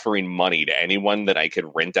offering money to anyone that I could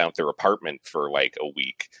rent out their apartment for a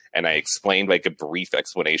week. And I explained a brief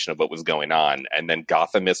explanation of what was going on. And then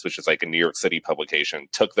Gothamist, which is a New York City publication,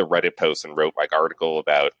 took the Reddit post and wrote article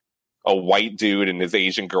about a white dude and his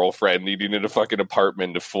Asian girlfriend needing a fucking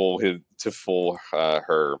apartment to fool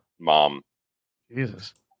her mom.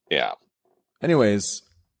 Jesus. Yeah. Anyways,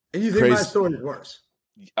 and you think my story is worse?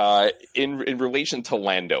 In relation to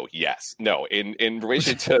Lando, yes. No, in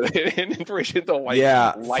relation to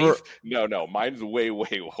life. No, mine's way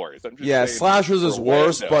worse. I'm just Slasher's is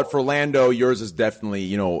worse, but for Lando, yours is definitely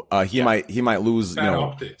he might lose.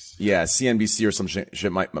 Optics. Yeah, CNBC or some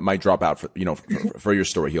shit might drop out for your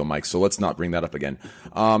story, Heel Mike. So let's not bring that up again.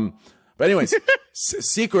 But anyways,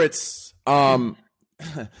 secrets.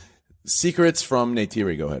 Secrets from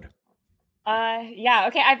Neytiri. Go ahead. Yeah,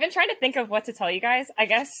 okay. I've been trying to think of what to tell you guys. I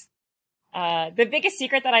guess the biggest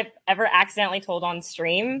secret that I've ever accidentally told on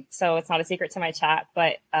stream, so it's not a secret to my chat,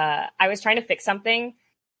 but I was trying to fix something,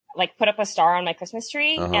 put up a star on my Christmas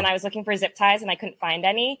tree, and I was looking for zip ties and I couldn't find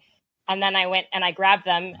any. And then I went and I grabbed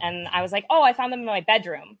them and I was like, oh, I found them in my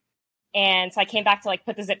bedroom. And so I came back to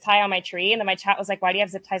put the zip tie on my tree, and then my chat was like, why do you have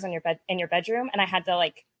zip ties on your in your bedroom? And I had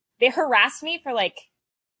to they harassed me for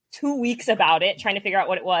 2 weeks about it, trying to figure out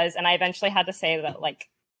what it was, and I eventually had to say that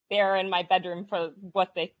they're in my bedroom for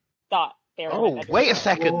what they thought they were. Oh, wait a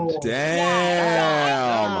second!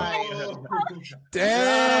 Damn!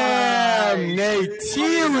 Damn,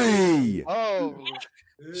 Neytiri! Oh,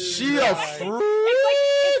 she a freak!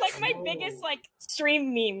 It's my biggest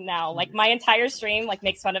stream meme now. My entire stream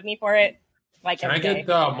makes fun of me for it. Can I get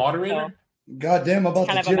the moderator? Goddamn, about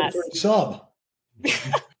to tear for a sub.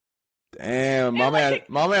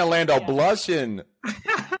 man Lando blushing.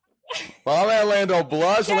 My man Lando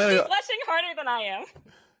blushing. Yeah, he's blushing harder than I am.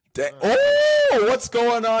 Oh, what's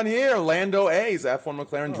going on here? Lando A is F1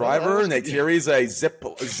 McLaren driver. Nate Thierry's a zip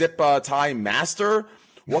tie master.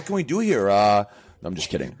 What can we do here? I'm just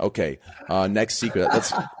kidding. Okay, next secret.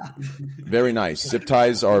 That's very nice. Zip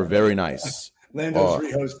ties are very nice. Lando's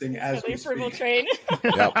rehosting as we speak. Train.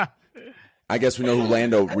 Yep. I guess we know who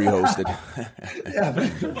Lando rehosted.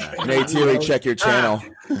 Nate Thierry, check your channel.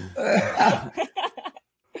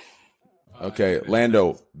 Okay,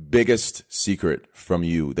 Lando, biggest secret from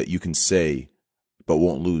you that you can say but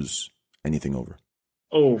won't lose anything over.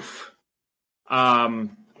 Oof. I've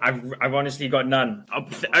honestly got none.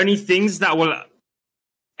 Only things that will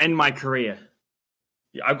end my career.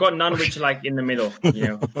 I've got none which are like in the middle, you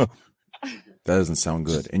know. That doesn't sound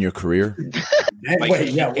good. In your career?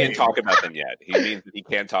 He can't talk about them yet. He means that he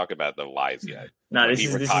can't talk about the lies yet. No, when he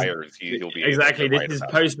retires, he'll be exactly. This is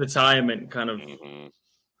post-retirement kind of. Mm-hmm.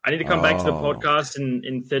 I need to come back to the podcast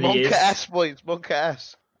in 30 years. Monka S, boys. Monka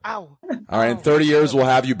S. Ow. All right, in 30 years, we'll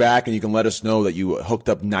have you back, and you can let us know that you hooked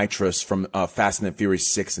up nitrous from Fast and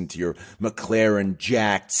Furious 6 into your McLaren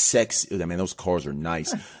jacked, sexy. I mean, those cars are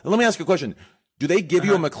nice. Let me ask you a question. Do they give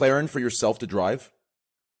you a McLaren for yourself to drive?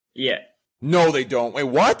 Yeah. No, they don't. Wait,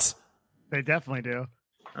 what? They definitely do.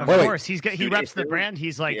 Of course, he reps the brand.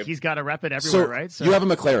 He's got to rep it everywhere, right? So you have a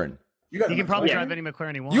McLaren. He can probably drive any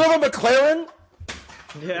McLaren he wants. You have a McLaren?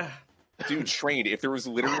 Yeah. Dude, Train, if there was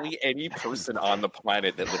literally any person on the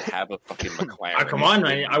planet that would have a fucking McLaren. Oh, come on,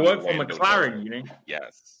 man. I work for McLaren, you know?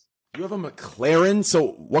 Yes. You have a McLaren? So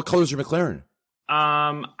what color is your McLaren?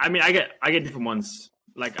 I mean, I get different ones.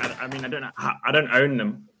 Like, I don't own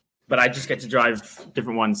them, but I just get to drive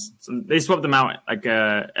different ones. So they swap them out like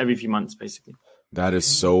every few months, basically. That is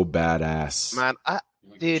so badass. Man,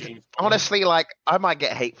 dude, honestly, like, I might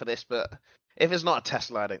get hate for this, but if it's not a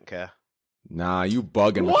Tesla, I don't care. Nah, you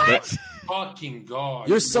bugging. What? Fucking God.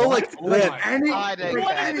 You're so like, man,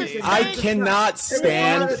 I cannot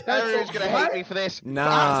stand. Everyone's going to hate me for this.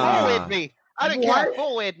 Nah. Forward me. I don't care.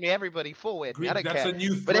 Forward me, everybody. Forward me. I don't care.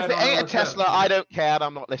 But if it ain't a Tesla, I don't care, and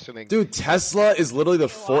I'm not listening. Dude, Tesla is literally the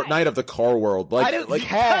Fortnite of the car world. Like, I don't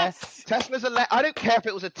care. Tesla's I don't care if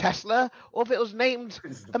it was a Tesla or if it was named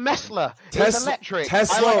a Mesla. It's electric.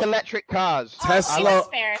 I like electric cars. Tesla. That's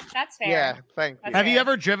fair. That's fair. Yeah, thank you. Have you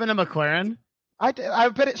ever driven a McLaren? I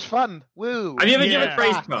bet it's fun. Woo. Have you ever driven a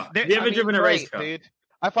race car? Have you ever driven a race car? Dude.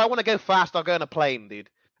 If I want to go fast, I'll go in a plane,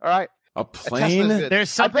 dude. All right? A plane?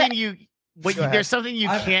 There's something there's something you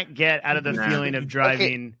can't get out of the feeling of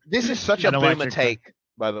driving. Okay. This is such a boomer take,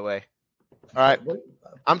 by the way. All right?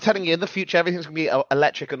 I'm telling you, in the future, everything's going to be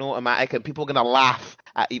electric and automatic, and people are going to laugh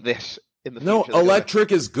at this in the future. No,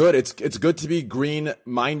 electric is good. It's good to be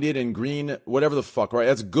green-minded and green, whatever the fuck, right?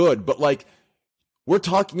 That's good. But, like, we're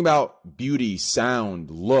talking about beauty,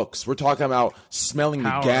 sound, looks. We're talking about smelling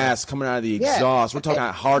the gas coming out of the exhaust. We're talking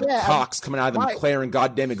about hard cocks coming out of the McLaren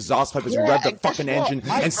goddamn exhaust pipe as you rev the fucking engine,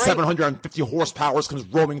 and 750 horsepower comes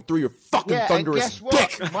roaming through your fucking thunderous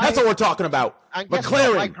dick. That's what we're talking about.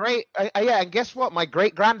 McLaren. And guess what? My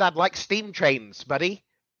great granddad likes steam trains, buddy.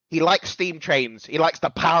 He likes steam trains. He likes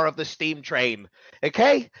the power of the steam train.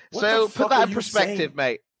 Okay, so put that in perspective,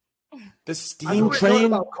 mate. The steam train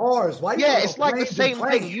about cars. Why? It's like the same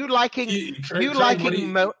thing. You liking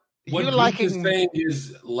What Greek is saying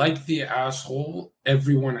is, like the asshole,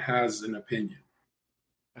 everyone has an opinion.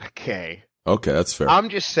 Okay, that's fair. I'm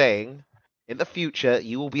just saying, in the future,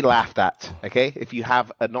 you will be laughed at. Okay, if you have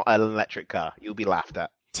not an electric car, you'll be laughed at.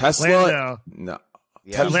 Tesla, Lando. No.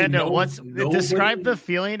 Yeah. Lando, describe the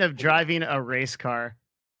feeling of driving a race car.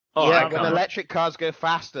 When electric cars go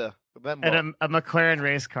faster. And a McLaren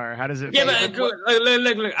race car. How does it? Yeah, but look.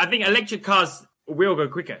 I think electric cars will go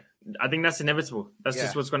quicker. I think that's inevitable. That's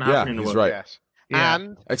just what's going to happen in the world. Right. Yes.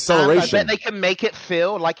 And acceleration. I bet they can make it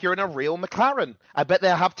feel like you're in a real McLaren. I bet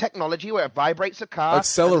they'll have technology where it vibrates a car.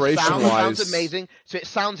 Acceleration-wise, sounds amazing. So it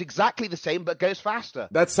sounds exactly the same, but goes faster.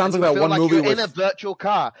 That sounds like that one movie you're in a virtual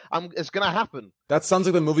car. It's going to happen. That sounds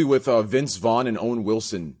like the movie with Vince Vaughn and Owen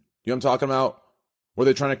Wilson. You know what I'm talking about? Where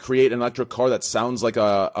they're trying to create an electric car that sounds like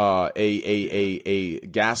a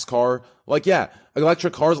gas car. Like,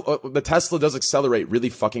 electric cars. The Tesla does accelerate really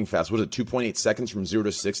fucking fast. What is it? 2.8 seconds from 0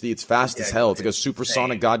 to 60. It's fast as hell. It's like a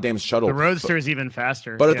supersonic goddamn shuttle. The Roadster is even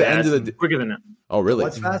faster. But at the end of the quicker than that. Oh, really?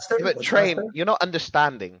 What's faster? But Train, you're not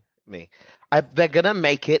understanding me. They're gonna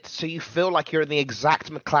make it so you feel like you're in the exact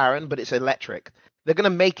McLaren, but it's electric. They're gonna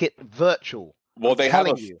make it virtual. Well, they have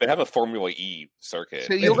a Formula E circuit.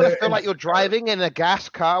 So you're going to feel like you're driving in a gas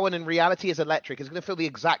car when in reality it's electric. It's going to feel the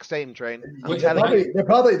exact same, Train. They're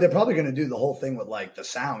probably going to do the whole thing with like the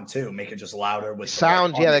sound too, make it just louder with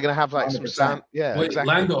sound. Yeah, they're going to have like some sound. Yeah, Wait,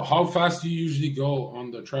 exactly. Lando, how fast do you usually go on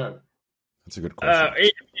the track? That's a good question.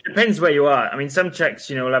 It depends where you are. I mean, some tracks,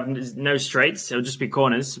 will have no straights. It'll just be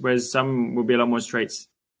corners, whereas some will be a lot more straights.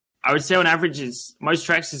 I would say on average, most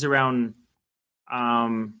tracks is around.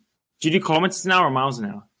 Do you do kilometers an hour or miles an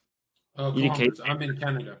hour? Kilometers. I'm in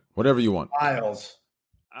Canada. Whatever you want. Miles.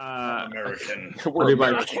 American. We're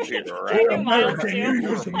American here, right?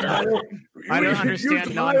 I don't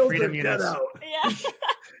understand non-freedom units. Yeah.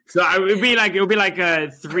 So it would be like a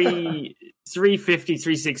 350,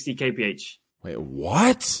 360 kph. Wait,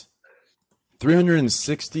 what?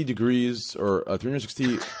 360 degrees or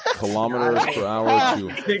 360 kilometers per hour to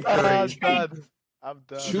I'm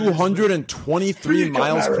done. 223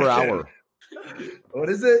 miles per hour. What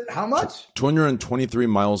is it? How much? 223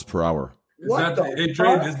 miles per hour. Is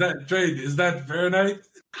that Fahrenheit?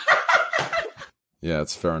 Yeah,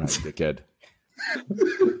 it's Fahrenheit, dickhead.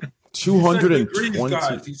 220.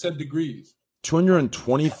 Guys. He said degrees.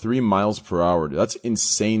 223 miles per hour. Dude. That's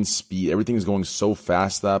insane speed. Everything is going so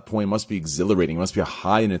fast at that point. It must be exhilarating. It must be a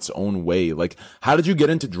high in its own way. Like, how did you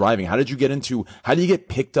get into driving? How do you get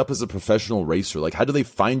picked up as a professional racer? Like, how do they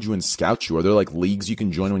find you and scout you? Are there like leagues you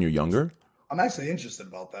can join when you're younger? I'm actually interested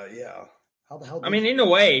about that. Yeah. How the hell? I mean, in a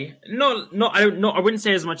way, I wouldn't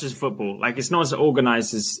say as much as football. Like, it's not as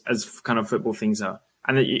organized as kind of football things are.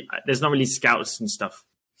 And there's not really scouts and stuff.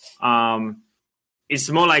 It's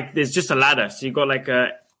more like there's just a ladder. So you've got like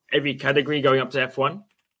every category going up to F1.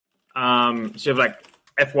 So you have like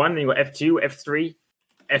F1, then you've got F2, F3,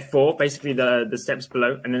 F4, basically the steps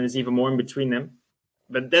below. And then there's even more in between them.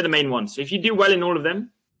 But they're the main ones. So if you do well in all of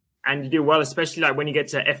them, and you do well, especially like when you get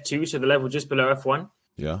to F2, so the level just below F1,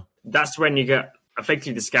 yeah, that's when you get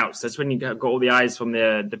effectively the scouts. That's when you got all the eyes from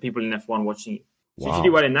the people in F1 watching you. So if you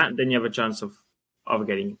do well in that, then you have a chance of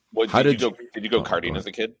getting. Did you go karting as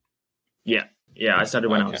a kid? Yeah, I started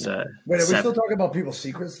when I was. Wait, are we still talking about people's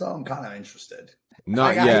secrets though? I'm kind of interested.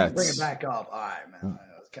 Not yet. Bring it back up. All right, man.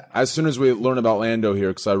 As soon as we learn about Lando here,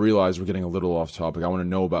 because I realize we're getting a little off topic, I want to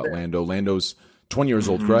know about Lando. Lando's 20 years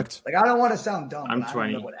old, correct? Like, I don't want to sound dumb. I'm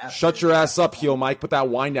 20. Shut your ass up, heel Mike. Put that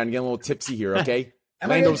wine down. You're getting a little tipsy here, okay?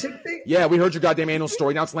 Lando's tipsy? Yeah, we heard your goddamn anal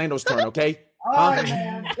story. Now it's Lando's turn, okay? All right,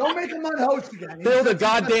 man. Don't make him unhost again. Build a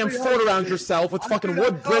goddamn fort around yourself with fucking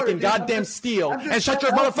wood, brick, and goddamn steel, and shut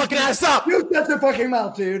your motherfucking ass up. You shut your fucking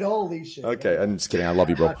mouth, dude. Holy shit. Okay, I'm just kidding. I love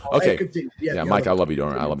you, bro. Okay. Yeah, Mike, I love you,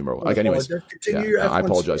 don't I? I love you, bro. Okay, anyways. Yeah, I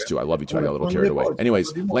apologize, too. I love you, too. I got a little carried away.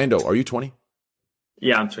 Anyways, Lando, are you 20?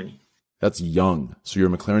 Yeah, I'm 20. That's young. So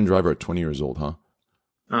you're a McLaren driver at 20 years old, huh?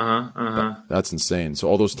 That's insane. So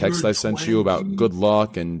all those texts I sent you about good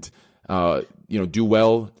luck and, do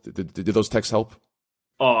well, did those texts help?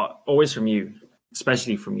 Oh, always from you,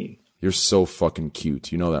 especially from you. You're so fucking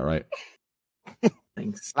cute. You know that, right?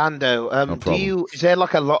 Thanks. Lando, is there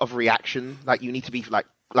like a lot of reaction? Like you need to be like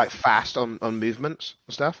fast on movements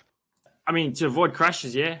and stuff? I mean, to avoid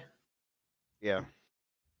crashes, yeah. Yeah.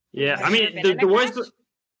 Yeah, I mean, the worst...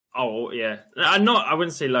 Oh, yeah. I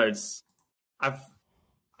wouldn't say loads. I've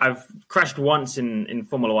crashed once in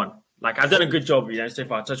Formula One. Like, I've done a good job, so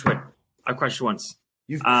far. Touch wood. I've crashed once.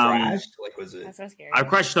 You've crashed? Like, was it? That's so scary. I've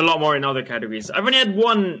crashed a lot more in other categories. I've only had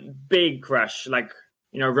one big crash, like,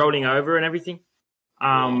 rolling over and everything.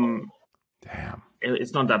 Damn.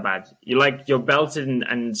 It's not that bad. You're belted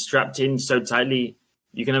and strapped in so tightly,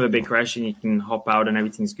 you can have a big crash and you can hop out and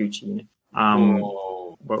everything's Gucci,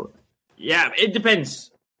 Well, yeah, it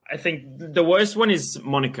depends. I think the worst one is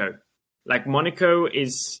Monaco. Like, Monaco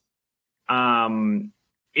is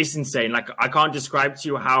insane. Like, I can't describe to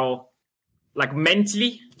you how, like,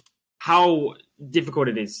 mentally, how difficult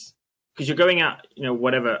it is. Because you're going at,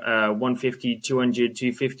 150, 200,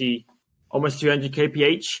 250, almost 200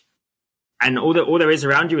 kph. And all there is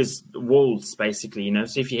around you is walls, basically,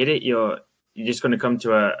 So if you hit it, you're just going to come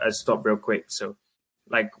to a stop real quick. So,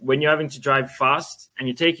 like, when you're having to drive fast and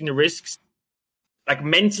you're taking the risks, like,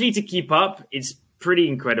 mentally to keep up, it's pretty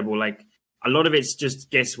incredible. Like, a lot of it's just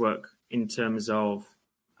guesswork in terms of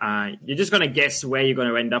you're just going to guess where you're going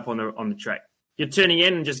to end up on the track. You're turning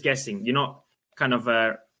in and just guessing. You're not kind of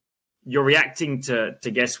you're reacting to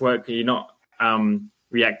guesswork. You're not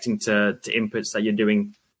reacting to inputs that you're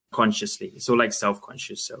doing consciously. It's all like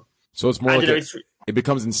self-conscious. So it's more like it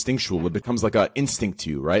becomes instinctual. It becomes like an instinct to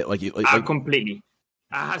you, right? Like completely.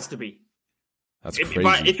 It has to be. That's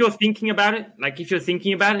crazy. If you're thinking about it,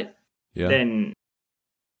 then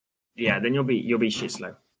you'll be shit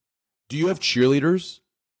slow. Do you have cheerleaders?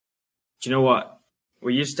 Do you know what?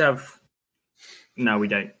 We used to have. No, we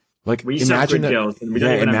don't. Like, we used to have good girls. We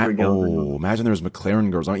don't even have good girls. Oh, imagine there was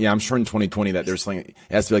McLaren girls. Yeah, I'm sure in 2020 that there's something.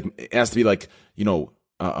 It has to be like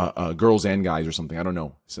girls and guys or something. I don't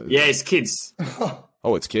know. So, yeah, it's kids.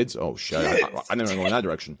 Oh, it's kids. Oh shit! I never go in that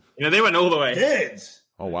direction. They went all the way. Kids.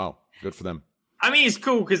 Oh wow, good for them. I mean, it's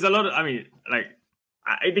cool because a lot of. I mean, like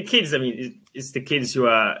the kids. I mean, it's the kids who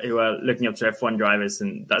are looking up to F1 drivers,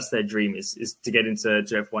 and that's their dream is to get into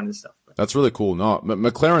F1 and stuff. That's really cool. No,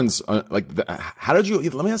 McLaren's how did you?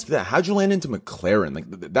 Let me ask you that. How did you land into McLaren? Like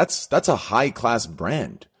that's a high class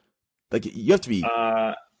brand. Like you have to be.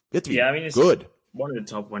 I mean, it's good. One of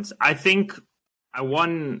the top ones. I think I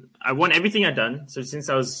won everything I've done. So since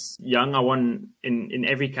I was young, I won in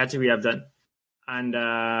every category I've done. And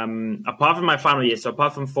apart from my final year, so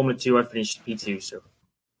apart from Formula 2, I finished P2. So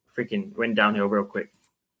freaking went downhill real quick.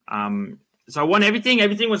 So I won everything.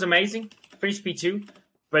 Everything was amazing. Finished P2.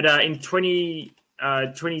 But in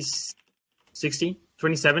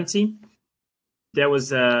 2017,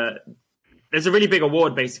 there's a really big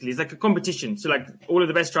award, basically. It's like a competition. So like all of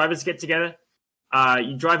the best drivers get together.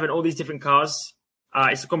 You drive in all these different cars.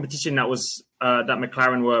 It's a competition that was that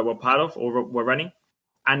McLaren were part of or were running.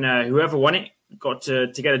 And whoever won it got to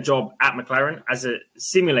get a job at McLaren as a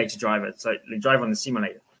simulator driver. So they drive on the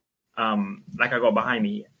simulator, like I got behind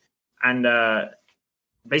me here. And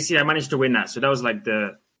basically, I managed to win that. So that was like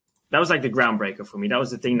the groundbreaker for me. That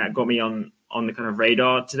was the thing that got me on the kind of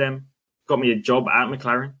radar to them, got me a job at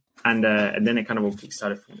McLaren, and then it kind of all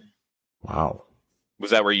kickstarted from there. Wow.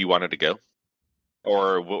 Was that where you wanted to go?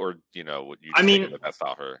 Or would you take the best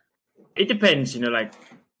offer? It depends, like,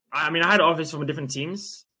 I mean, I had offers from different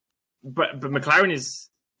teams, but McLaren is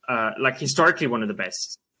like historically one of the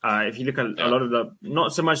best. If you look at a lot of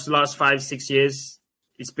not so much the last 5-6 years,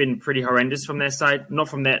 it's been pretty horrendous from their side. Not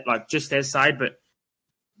from their, like, just their side, but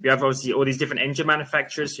you have obviously all these different engine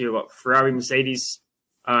manufacturers. So you've got Ferrari, Mercedes,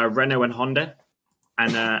 Renault, and Honda.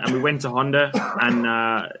 And we went to Honda, and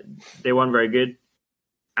they weren't very good.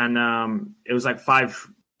 And it was like 5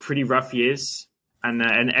 pretty rough years,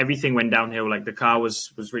 and everything went downhill. Like the car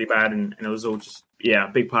was really bad, and it was all just a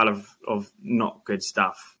big pile of not good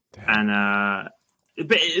stuff. Damn. And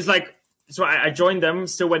it's like, so I joined them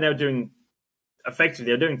still when they were doing effectively,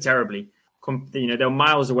 they're doing terribly. They're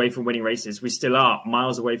miles away from winning races. We still are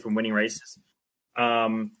miles away from winning races.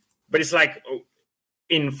 But it's like,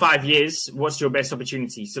 in 5 years, what's your best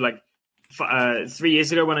opportunity? So like 3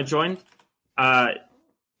 years ago when I joined, I'm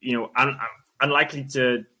unlikely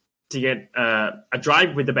to get a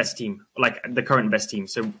drive with the best team, like the current best team,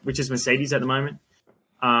 so which is Mercedes at the moment.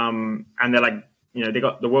 And they're like, they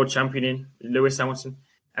got the world champion in Lewis Hamilton,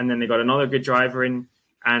 and then they got another good driver in,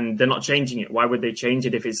 and they're not changing it. Why would they change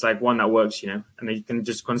it if it's like one that works, and they can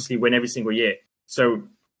just constantly win every single year? So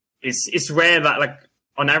it's rare that, like,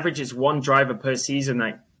 on average, it's one driver per season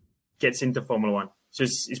that gets into Formula One. So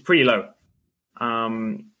it's pretty low.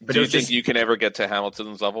 But do you think you can ever get to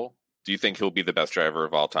Hamilton's level? Do you think he'll be the best driver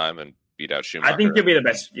of all time and beat out Schumacher? I think he'll be the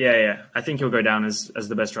best. Yeah. I think he'll go down as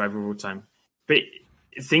the best driver of all time. But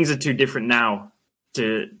things are too different now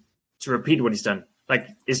to repeat what he's done. Like,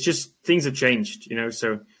 it's just, things have changed,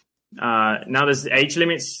 So now there's age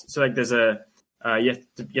limits. So like there's you have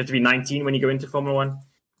to be 19 when you go into Formula One.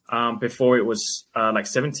 Before it was like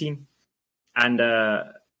 17, and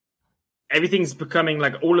everything's becoming,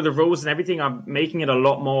 like, all of the rules and everything are making it a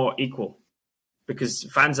lot more equal, because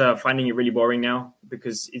fans are finding it really boring now,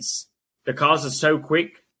 because the cars are so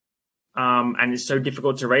quick, and it's so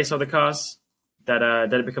difficult to race other cars that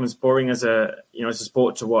it becomes boring as a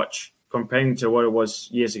sport to watch, comparing to what it was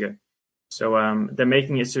years ago. So they're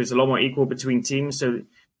making it so it's a lot more equal between teams. So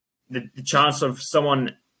the chance of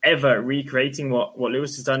someone ever recreating what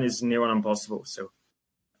Lewis has done is near on impossible. So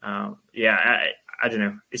I don't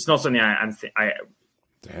know. It's not something I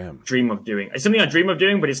dream of doing. It's something I dream of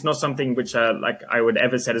doing, but it's not something which I would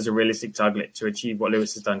ever set as a realistic target to achieve what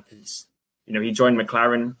Lewis has done. Because he joined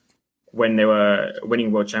McLaren when they were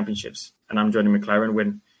winning world championships, and I'm joining McLaren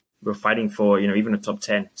when we're fighting for even a top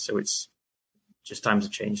 10. So it's just times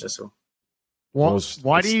have changed. That's all. Well,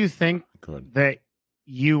 why do you think that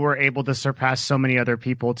you were able to surpass so many other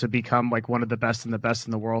people to become like one of the best in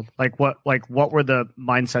the world? Like what were the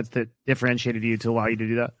mindsets that differentiated you to allow you to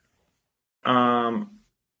do that?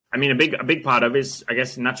 I mean, a big part of it is, I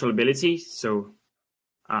guess, natural ability. So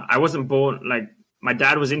I wasn't born, like, my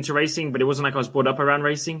dad was into racing, but it wasn't like I was brought up around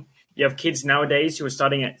racing. You have kids nowadays who are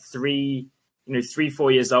starting at 3,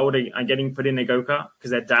 4 years old and getting put in a go-kart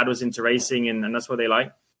because their dad was into racing and that's what they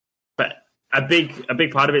like. But a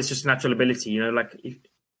big part of it is just natural ability. Like, if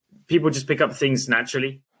people just pick up things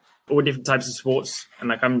naturally. all different types of sports, and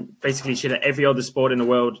like I'm basically shit at every other sport in the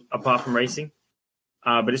world apart from racing.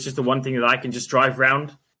 But it's just the one thing that I can just drive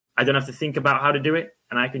around. I don't have to think about how to do it,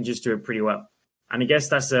 and I can just do it pretty well. And I guess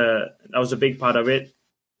that was a big part of it.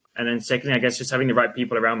 And then secondly, I guess just having the right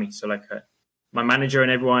people around me. So like my manager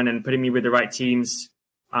and everyone, and putting me with the right teams,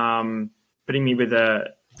 putting me with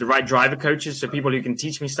the right driver coaches, so people who can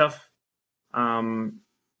teach me stuff. And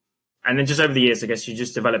then just over the years, I guess you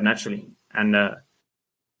just develop naturally. And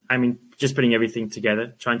I mean, just putting everything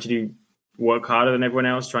together, trying to work harder than everyone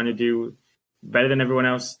else, trying to do better than everyone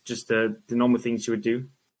else, just the normal things you would do.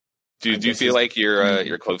 Do you feel like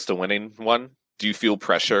you're close to winning one? Do you feel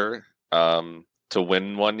pressure to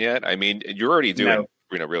win one yet? I mean, you're already doing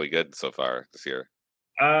really good so far this year.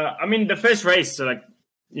 I mean, the first race, so like,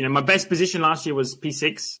 my best position last year was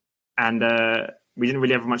P6, and we didn't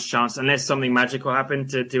really have much chance unless something magical happened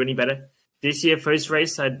to do any better. This year, first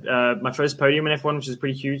race, I had my first podium in F1, which is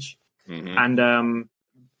pretty huge. Mm-hmm. And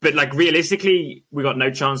but like realistically, we got no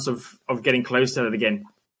chance of getting close to it again.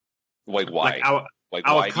 Like why? Like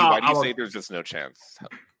why do you say there's just no chance?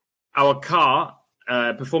 Our car,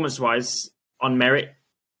 performance-wise, on merit,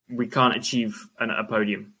 we can't achieve a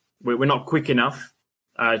podium. We're not quick enough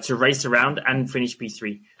to race around and finish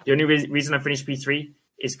P3. The only reason I finished P3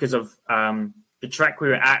 is because of the track we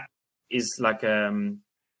were at is like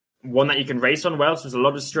one that you can race on well. So there's a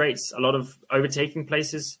lot of straights, a lot of overtaking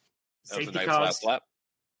places, safety cars. Last lap.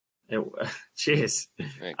 Cheers.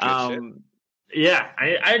 I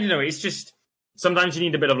don't know. It's just sometimes you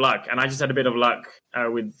need a bit of luck, and I just had a bit of luck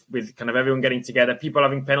with kind of everyone getting together, people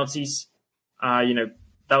having penalties. That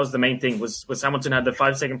was the main thing. Was Hamilton had the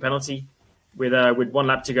 5-second penalty with 1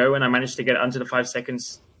 lap to go, and I managed to get under the 5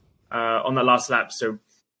 seconds on that last lap. So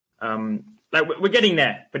we're getting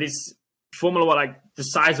there, but it's Formula One, like the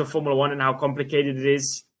size of Formula One and how complicated it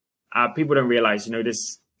is. People don't realize,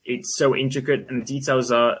 this. It's so intricate, and the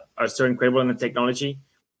details are so incredible in the technology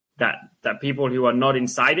that people who are not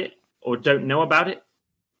inside it or don't know about it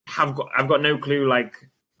I've got no clue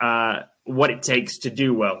what it takes to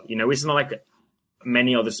do well. It's not like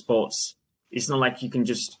many other sports. It's not like you can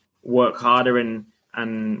just work harder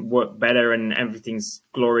and work better and everything's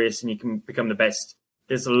glorious and you can become the best.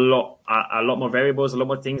 There's a lot more variables, a lot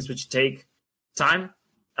more things which take time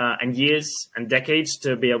and years and decades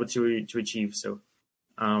to be able to achieve. So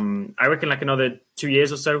I reckon like another 2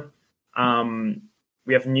 years or so,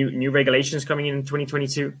 we have new regulations coming in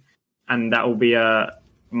 2022, and that will be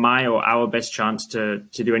my or our best chance to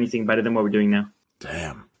do anything better than what we're doing now.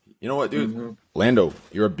 Damn. You know what, dude? Mm-hmm. Lando,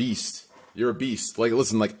 you're a beast. You're a beast. Like,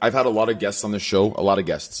 listen, like I've had a lot of guests on this show, a lot of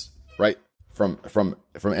guests, right? From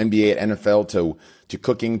NBA and NFL to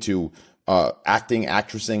cooking to acting,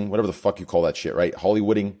 actressing, whatever the fuck you call that shit, right?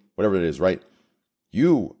 Hollywooding, whatever it is, right?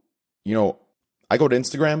 I go to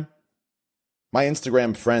Instagram. My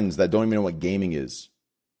Instagram friends that don't even know what gaming is,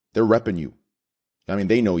 they're repping you. I mean,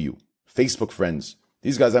 they know you. Facebook friends.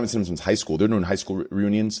 These guys I haven't seen them since high school. They're doing high school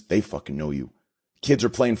reunions. They fucking know you. Kids are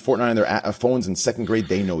playing Fortnite on their phones in 2nd grade.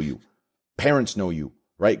 They know you. Parents know you,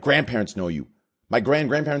 right? Grandparents know you. My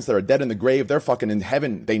grandparents that are dead in the grave, they're fucking in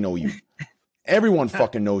heaven. They know you. Everyone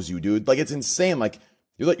fucking knows you, dude. Like, it's insane. Like,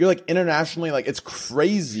 you're like internationally, like, it's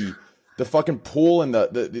crazy. The fucking pool and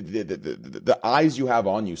the eyes you have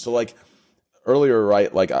on you. So like earlier,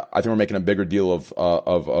 right? Like I think we're making a bigger deal of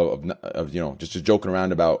just joking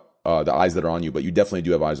around about the eyes that are on you, but you definitely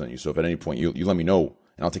do have eyes on you. So if at any point you let me know,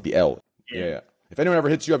 and I'll take the L. Yeah. If anyone ever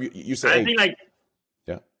hits you up, you say,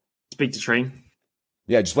 speak to Train.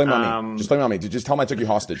 Yeah, just blame it on me. Just blame it on me. Just tell him I took you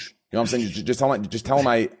hostage. You know what I'm saying? Just tell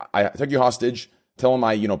him I took you hostage. Tell him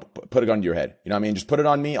I put a gun to your head. You know what I mean? Just put it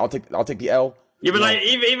on me. I'll take the L. Yeah, but like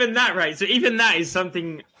even that, right? So even that is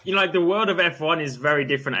something, like the world of F1 is very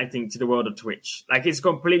different, I think, to the world of Twitch. Like it's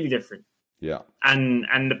completely different. Yeah.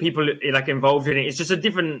 And the people like involved in it, it's just a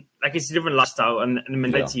different lifestyle and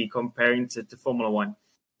mentality comparing to Formula One.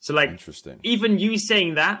 So like, interesting. Even you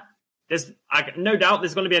saying that, there's no doubt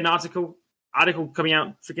there's going to be an article coming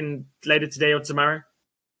out freaking later today or tomorrow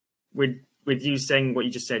with you saying what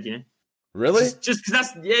you just said. Really? Just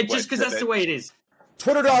because that's the way it is.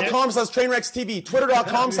 Twitter.com/TrainwrecksTV.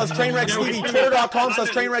 Twitter.com/TrainwrecksTV.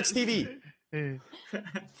 Twitter.com/TrainwrecksTV.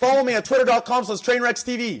 Follow me at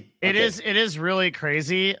Twitter.com/TrainwrecksTV. It is really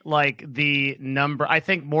crazy. Like the number, I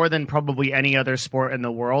think more than probably any other sport in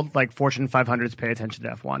the world, like Fortune 500s pay attention to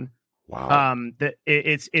F1. Wow.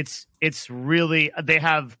 It's really, they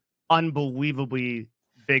have unbelievably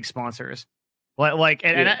big sponsors. And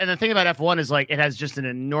the thing about F1 is like, it has just an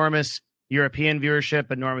enormous European viewership,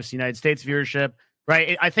 enormous United States viewership.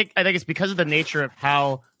 Right. I think it's because of the nature of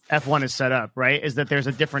how F1 is set up, right? Is that there's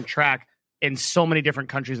a different track in so many different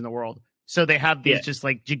countries in the world. So they have these just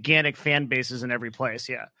like gigantic fan bases in every place.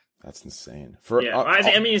 Yeah. That's insane.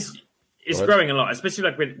 I mean, it's growing a lot, especially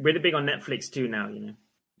like we're big on Netflix too now, you know?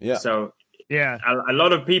 Yeah. So yeah, a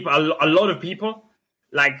lot of people,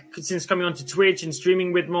 like since coming onto Twitch and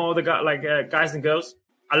streaming with more the guys and girls,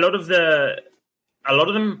 a lot of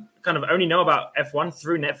them kind of only know about F1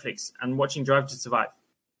 through Netflix and watching Drive to Survive.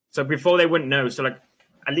 So before they wouldn't know. So like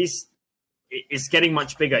at least it's getting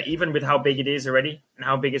much bigger, even with how big it is already and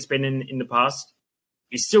how big it's been in the past.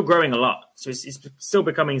 It's still growing a lot. So it's still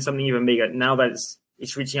becoming something even bigger now that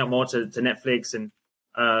it's reaching out more to Netflix and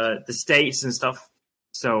the States and stuff.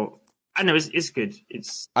 So I know it's good.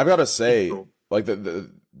 I've got to say, cool. like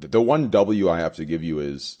the one W I have to give you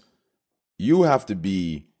is you have to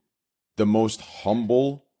be the most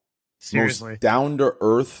humble, seriously, most down to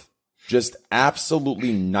earth, just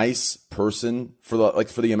absolutely nice person for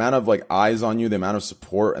the amount of like eyes on you, the amount of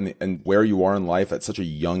support and where you are in life at such a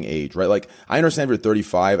young age, right? Like I understand if you're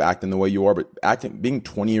 35 acting the way you are, but being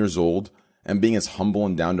 20 years old and being as humble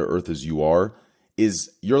and down to earth as you are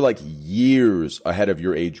you're like years ahead of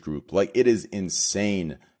your age group. Like it is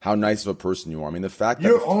insane how nice of a person you are. I mean, the fact that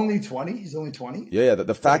you're only 20, he's only 20. Yeah.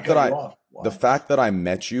 The fact that I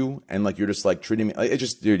met you and like, you're just like treating me, like, it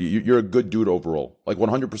just, dude, you're a good dude overall. Like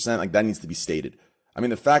 100%, like that needs to be stated. I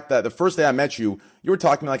mean, the fact that the first day I met you, you were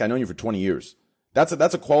talking to me like I know you for 20 years. That's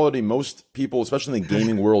a quality most people, especially in the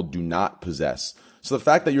gaming world, do not possess. So the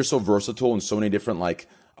fact that you're so versatile in so many different like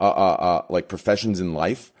professions in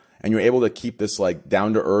life, and you're able to keep this like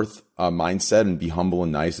down to earth mindset and be humble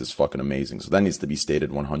and nice is fucking amazing. So that needs to be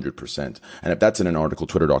stated 100%. And if that's in an article,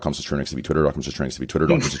 twitter.com/TrainXTV, twitter.com/TrainXTV,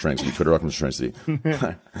 twitter.com/TrainXTV,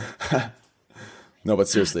 twitter.com/TrainXTV. No, but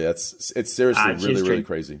seriously, it's seriously really, really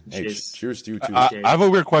crazy. Hey, cheers to you too. I have a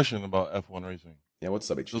weird question about F1 racing. Yeah,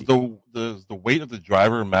 what's up, HT? Does the weight of the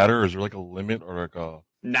driver matter? Is there like a limit or like a?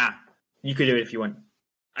 Nah, you could do it if you want.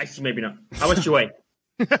 Actually, maybe not. How much do you weigh?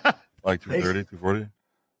 Like 230, 240?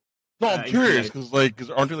 No, I'm curious because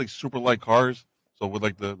aren't they like super light cars? So would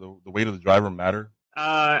like the weight of the driver matter?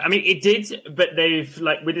 I mean, it did, but they've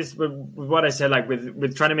like with what I said, like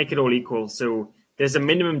with trying to make it all equal. So there's a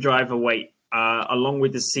minimum driver weight along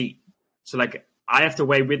with the seat. So like I have to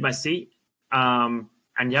weigh with my seat, and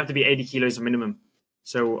you have to be 80 kilos minimum.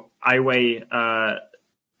 So I weigh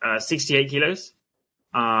 68 kilos,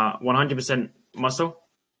 100% muscle,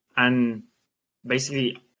 and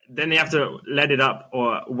basically. Then they have to let it up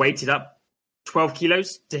or weight it up 12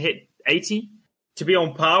 kilos to hit 80 to be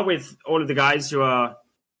on par with all of the guys who are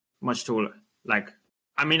much taller. Like,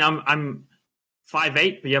 I mean, I'm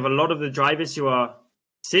 5'8", but you have a lot of the drivers who are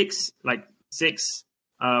 6'6",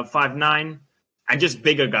 5'9", and just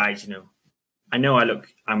bigger guys, you know. I know I look,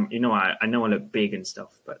 I know I look big and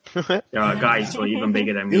stuff, but there are guys who are even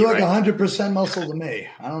bigger than me. You look 100% muscle to me.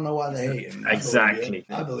 I don't know why they hate you. Exactly.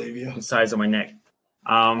 I believe you. The size of my neck.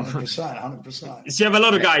 100%. So you have a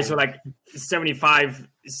lot of guys who are like 75,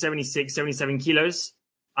 76, 77 kilos,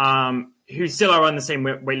 who still are on the same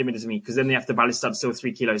weight limit as me, because then they have to ballast up still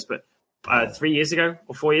 3 kilos. But 3 years ago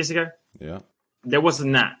or 4 years ago, there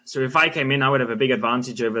wasn't that. So if I came in, I would have a big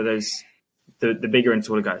advantage over the bigger and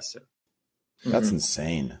taller guys. So. That's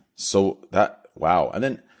insane. So wow. And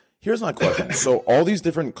then here's my question. So all these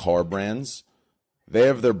different car brands, they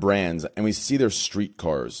have their brands, and we see their street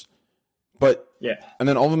cars. But and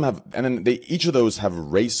then all of them have, and then each of those have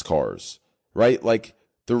race cars, right? Like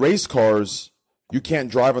the race cars, you can't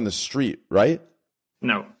drive on the street, right?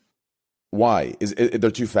 No. Why? They're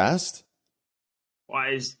too fast?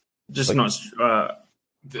 Why is just like, not?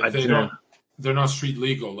 They're not street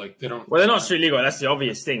legal. Like they don't. Well, they're not street legal. That's the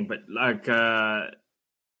obvious thing. But like, I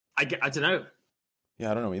don't know. Yeah,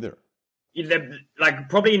 I don't know either. Like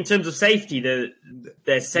probably in terms of safety,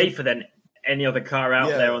 they're safer than any other car out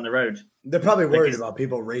there on the road. They're probably worried about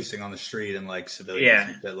people racing on the street and like civilians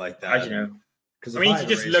and shit like that. I don't know. Because I mean, you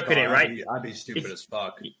just look at it, right? I'd be stupid as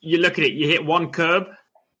fuck. You look at it. You hit one curb,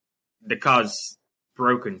 the car's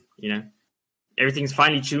broken. You know, everything's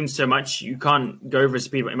finely tuned so much you can't go over a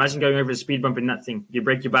speed bump. Imagine going over a speed bump in that thing. You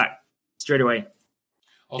break your back straight away.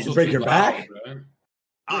 Also, you break your back? Right?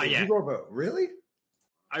 Oh yeah. Really?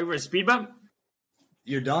 Over a speed bump?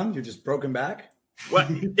 You're done? You're just broken back? Well,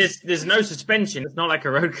 there's no suspension. It's not like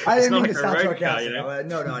a road car. I didn't mean like to sound sarcastic. Car, you know?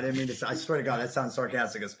 No, I didn't mean to. I swear to God, that sounds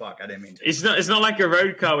sarcastic as fuck. I didn't mean to. It's not like a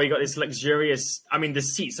road car where you got this luxurious. I mean, the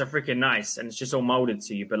seats are freaking nice and it's just all molded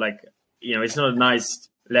to you. But like, you know, it's not a nice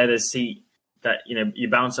leather seat that you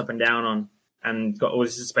bounce up and down on and got all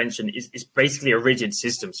the suspension. It's basically a rigid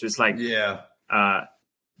system. So it's like, if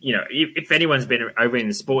anyone's been over in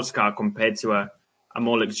a sports car compared to a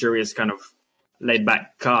more luxurious kind of laid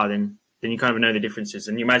back car, then then you kind of know the differences.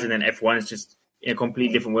 And you imagine then F1 is just in a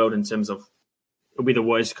completely different world in terms of it'll be the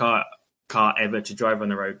worst car ever to drive on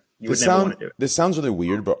the road. You would never want to do it. This sounds really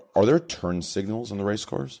weird, but are there turn signals on the race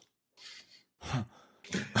cars?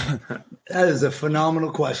 That is a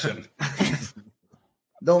phenomenal question.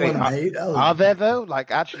 Don't let him hate. Are there though?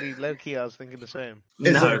 Like actually, low key, I was thinking the same.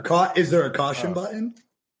 Is there a caution button?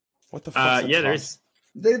 What the fuck? Yeah, there is.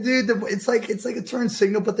 Dude, it's like a turn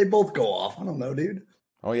signal, but they both go off. I don't know, dude.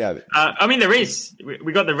 Oh yeah. I mean, there is.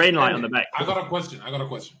 We got the rain light on the back. I got a question.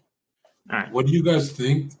 All right. What do you guys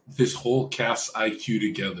think this whole cast IQ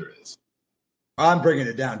together is? I'm bringing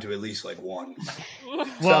it down to at least like 1.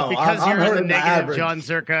 Well, because I'm you're the hurting the negative, average. John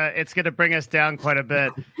Zerka, it's going to bring us down quite a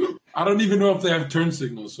bit. I don't even know if they have turn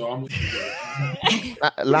signals, so I'm.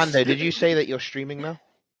 Lando, did you say that you're streaming now?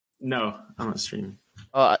 No, I'm not streaming.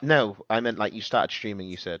 No, I meant like you started streaming.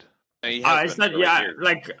 You said. It's not. Yeah,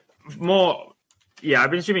 like more. Yeah,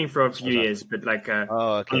 I've been streaming for a few years, but like a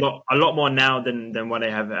lot more now than what I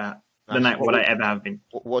have what I ever have been.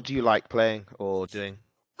 What do you like playing or doing?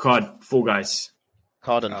 COD, Fall Guys.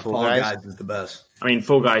 COD and Fall Guys is the best. I mean,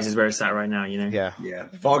 Fall Guys is where it's at right now. You know. Yeah.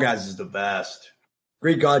 Fall Guys is the best.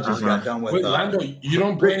 Greek God just got done with. Wait, Lando, you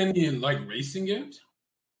don't play any like racing games?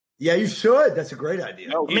 Yeah, you should. That's a great idea.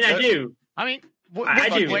 No, I mean, I do. I mean, I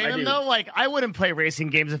do. Blame him though. Like, I wouldn't play racing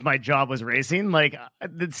games if my job was racing. Like,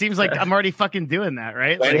 it seems like I'm already fucking doing that,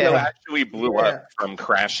 right? Lando actually blew up from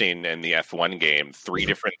crashing in the F1 game 3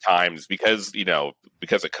 different times because of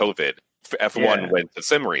COVID. F1 went to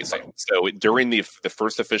sim racing. So during the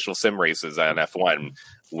first official sim races on F1,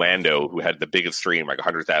 Lando, who had the biggest stream, like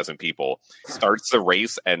 100,000 people, starts the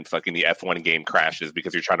race and fucking the F1 game crashes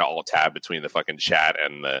because you're trying to alt tab between the fucking chat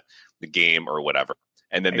and the game or whatever.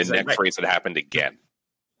 And then the next race it happened again.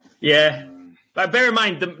 Yeah. But bear in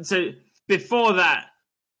mind, so before that,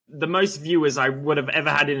 the most viewers I would have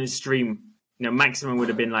ever had in a stream, maximum would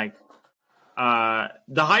have been like,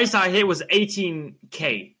 the highest I hit was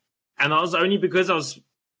 18K. And that was only because I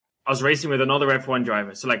was racing with another F1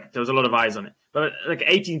 driver. So like there was a lot of eyes on it. But like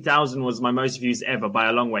 18,000 was my most views ever by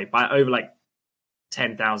a long way, by over like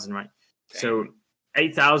 10,000, right? Dang. So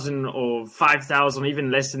 8,000 or 5,000, even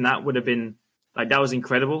less than that would have been like, that was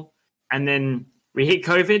incredible. And then we hit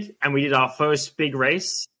COVID and we did our first big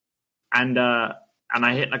race. And I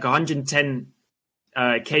hit like 110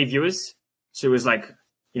 K viewers. So it was like,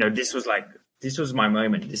 this was my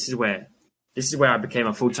moment. This is where I became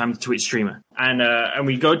a full-time Twitch streamer. And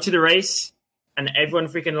we go to the race, and everyone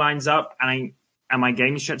freaking lines up, and my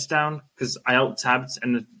game shuts down because I alt-tabbed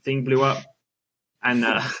and the thing blew up. And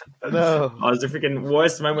no. It was the freaking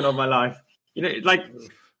worst moment of my life. Like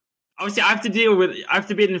obviously I have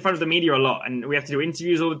to be in front of the media a lot, and we have to do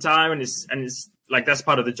interviews all the time, and it's like that's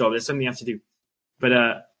part of the job. There's something you have to do.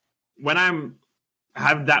 But when I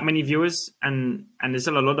have that many viewers and there's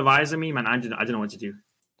still a lot of eyes on me, man, I don't know what to do.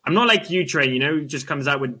 I'm not like you, Trey, who just comes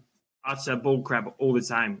out with utter bull crap all the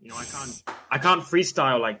time. I can't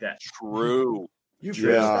freestyle like that. True. You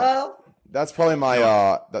freestyle? That's probably my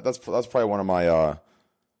that's probably one of my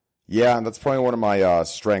that's probably one of my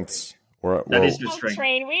strengths. That is your strength.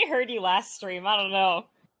 Train, we heard you last stream. I don't know.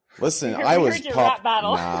 Listen, we I was heard your rap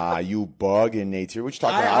battle. Nah, you bugging, Nate. What you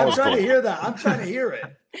talking about? I'm trying to hear that. I'm trying to hear it.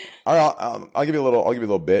 All right, I'll give you a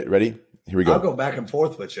little bit. Ready? Here we go. I'll go back and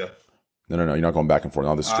forth with you. No, you're not going back and forth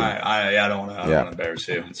on this stream. I don't want to embarrass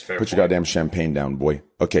you. It's fair. Put your goddamn champagne down, boy.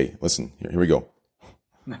 Okay, listen. Here we go.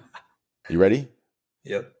 You ready?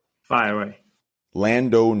 Yep. Fire away.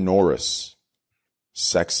 Lando Norris.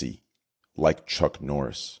 Sexy. Like Chuck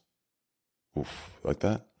Norris. Oof. Like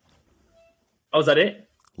that? Oh, is that it?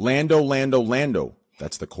 Lando.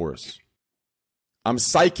 That's the chorus. I'm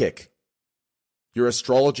psychic. Your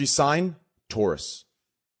astrology sign? Taurus.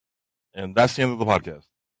 And that's the end of the podcast.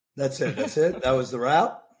 That's it. That was the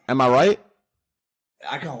rap. Am I right?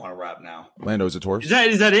 I kind of want to rap now. Lando is a Taurus.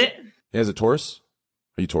 Is that it? He has a Taurus.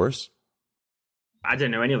 Are you Taurus? I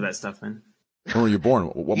don't know any of that stuff, man. When were you born?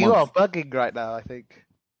 What you month? are bugging right now, I think.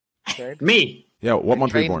 Me? Yeah. What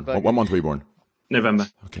month were you born? What month were you born? November.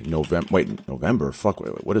 Okay, November. Wait, November. Fuck.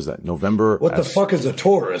 Wait, what is that? November. What the fuck is a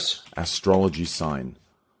Taurus? Astrology sign.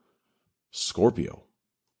 Scorpio.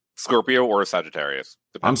 Scorpio or Sagittarius?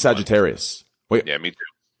 I'm Sagittarius. Wait. Yeah, me too.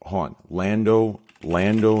 Hold on.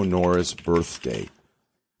 Lando Norris birthday.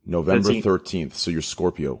 November 13th. So you're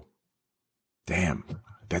Scorpio. Damn.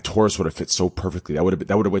 That Taurus would have fit so perfectly. That would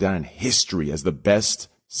have went down in history as the best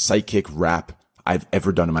psychic rap I've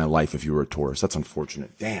ever done in my life if you were a Taurus. That's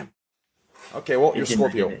unfortunate. Damn. Okay, well, you're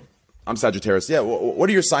Scorpio. I'm Sagittarius. Yeah, what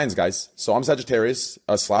are your signs, guys? So I'm Sagittarius,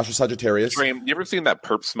 / Sagittarius. Dream, you ever seen that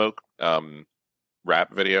Perp Smoke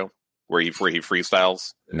rap video where he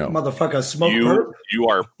freestyles? No. Motherfucker, smoke You perp. you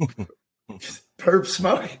are Perp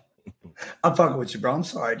smoke. I'm fucking with you, bro. I'm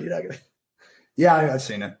sorry, dude. Yeah, I've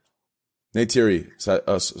seen it. Nate Thierry,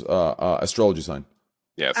 astrology sign.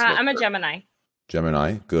 yeah. I'm a Gemini.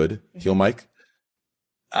 Gemini, good. Heel Mike.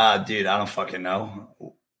 Dude, I don't fucking know.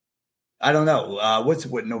 I don't know.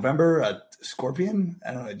 What November? Scorpion?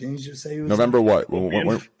 I don't know. Didn't you just say he was November what?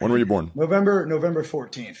 When were you born? November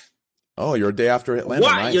 14th. Oh, you're a day after Atlanta.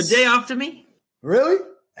 What? Nice. Your day after me? Really?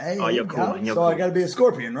 Hey, Oh, you're cool, man. You're so cool. I got to be a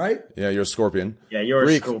Scorpion, right? Yeah, you're a Scorpion. Yeah, you're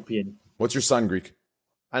Greek. a Scorpion. What's your sign, Greek?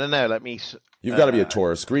 I don't know. Let me. You've got to be a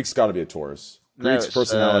Taurus. Greek's got to be a Taurus. No, Greek's it's,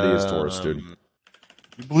 personality is Taurus, dude.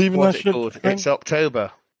 You believe in What's that it shit? called? Frank? It's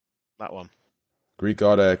October. That one. Greek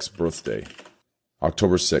God X birthday,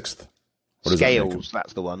 October 6th. What does that make him? Scales.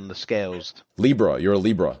 That's the one. The scales. Libra. You're a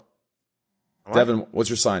Libra. What? Devin, what's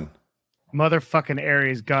your sign? Motherfucking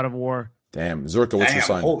Aries, God of War. Damn. Zerka, what's your Damn,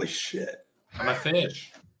 sign? holy shit. I'm a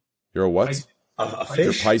fish. You're a what? A You're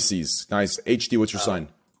fish? Pisces. Nice. HD, what's your sign?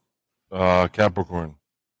 Capricorn.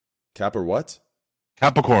 Cap or what?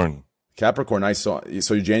 Capricorn. Capricorn. Nice. So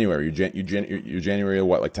you're January. You're January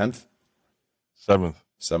what? Like 10th? 7th.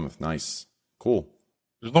 7th. Nice. Cool.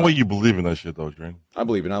 There's no way you believe in that shit, though, Drain. I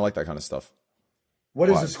believe it. I like that kind of stuff. What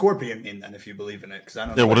does What? a Scorpion mean then, if you believe in it? Because I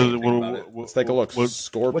don't Yeah, know what is it? anything about it. Let's take a look.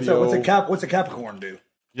 Scorpio. What's a Capricorn do?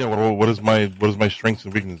 Yeah, what is my strengths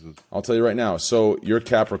and weaknesses? I'll tell you right now. So you're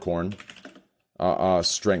Capricorn.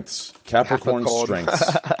 Strengths. Capricorn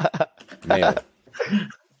strengths. Male.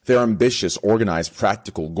 They're ambitious, organized,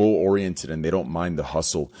 practical, goal-oriented, and they don't mind the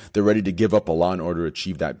hustle. They're ready to give up a lot in order to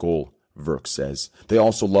achieve that goal, Verk says. They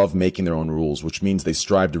also love making their own rules, which means they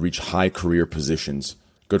strive to reach high career positions.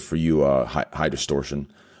 Good for you, high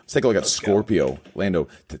distortion. Let's take a look at Scorpio. Lando,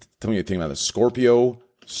 tell me your thing about this. Scorpio,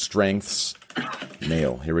 strengths,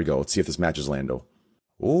 male. Here we go. Let's see if this matches Lando.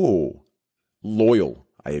 Oh, loyal.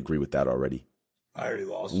 I agree with that already. I already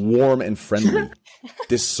lost. Warm and friendly,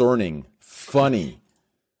 discerning, funny,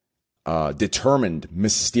 determined,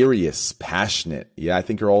 mysterious, passionate. Yeah, I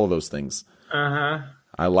think you're all of those things.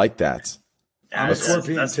 I like that. I'm a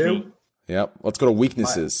Scorpion that's too. me. Yep. Let's go to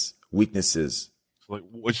weaknesses. Weaknesses. So, like,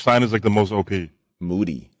 which sign is like the most OP?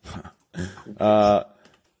 Moody.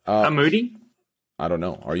 I'm moody. I don't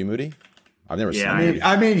know. Are you moody? I've never Yeah, seen you.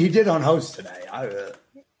 I mean, he did on host today.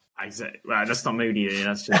 Well, that's not moody.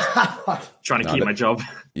 That's just trying to keep my job.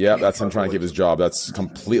 Yeah, that's him trying to keep his job. That's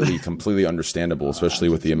completely understandable, especially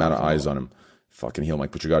with the amount of eyes on him. Fucking heel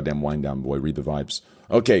Mike, put your goddamn wine down, boy. Read the vibes.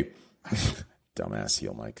 Okay. Dumbass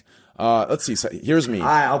heel Mike. Let's see. So here's me. All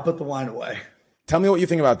right, I'll put the wine away. Tell me what you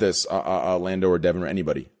think about this, Lando or Devin or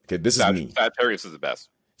anybody. Okay, this is me. Sagittarius is the best.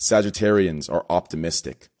 Sagittarians are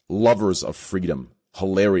optimistic, lovers of freedom,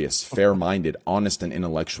 hilarious, fair-minded, honest, and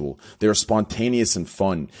intellectual. They are spontaneous and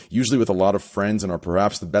fun, usually with a lot of friends, and are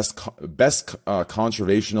perhaps the best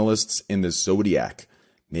conservationists in the zodiac,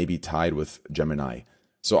 maybe tied with Gemini.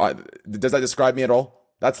 So does that describe me at all?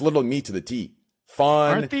 That's little me to the T.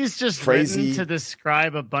 Fun. Aren't these just crazy written to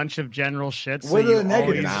describe a bunch of general shit? What are the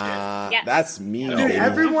negatives? Nah, Yes. that's me. Dude, baby.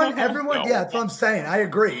 everyone, yeah, that's what I'm saying. I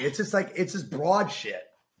agree. It's just broad shit.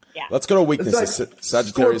 Let's go to weaknesses. It's like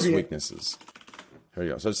Sagittarius Scorpion. weaknesses. Here you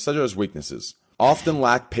go. So Sagittarius weaknesses. Often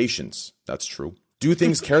lack patience. That's true. Do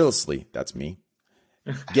things carelessly. That's me.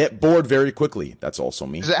 Get bored very quickly. That's also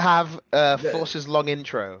me. Does it have Force's long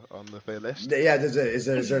intro on the playlist? Yeah, is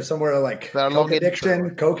there somewhere like There a long intro?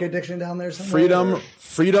 coke addiction down there somewhere?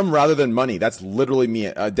 Freedom rather than money. That's literally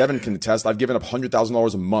me. Devin can attest. I've given up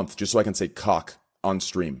 $100,000 a month just so I can say cock on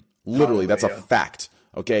stream. Literally, that's a fact.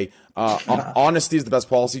 Okay. Honesty is the best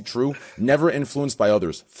policy. True. Never influenced by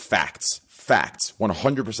others. Facts.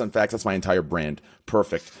 100% facts. That's my entire brand.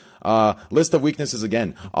 Perfect. List of weaknesses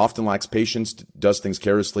again. Often lacks patience. Does things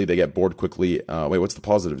carelessly. They get bored quickly. Wait, what's the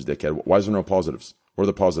positives, dickhead? Why is there no positives? What are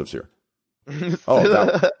the positives here? Those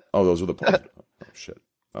are the positives. Oh, shit.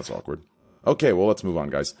 That's awkward. Okay, well, let's move on,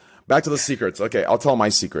 guys. Back to the secrets. Okay, I'll tell my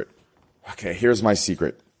secret. Okay, here's my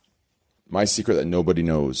secret. My secret that nobody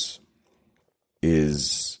knows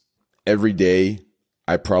is every day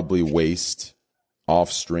I probably waste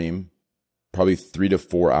off stream probably 3 to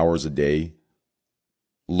 4 hours a day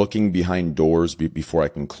looking behind doors before I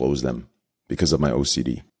can close them because of my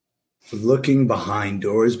OCD. Looking behind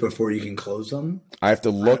doors before you can close them? I have to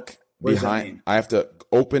look What does that behind. mean? I have to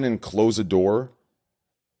open and close a door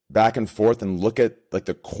back and forth and look at like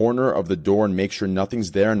the corner of the door and make sure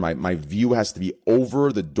nothing's there. And my view has to be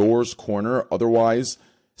over the door's corner. Otherwise,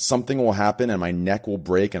 something will happen and my neck will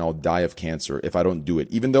break and I'll die of cancer if I don't do it.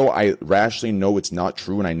 Even though I rationally know it's not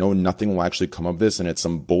true and I know nothing will actually come of this and it's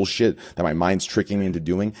some bullshit that my mind's tricking me into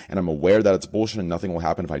doing, and I'm aware that it's bullshit and nothing will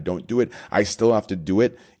happen if I don't do it, I still have to do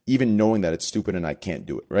it, even knowing that it's stupid and I can't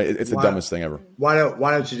do it, right? It's the dumbest thing ever. Why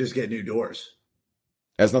don't you just get new doors?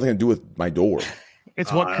 It has nothing to do with my door.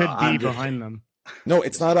 It's what could be behind them. No,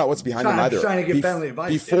 it's not about what's behind them either. I'm trying to get family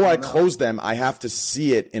advice. Before I close them, I have to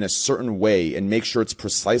see it in a certain way and make sure it's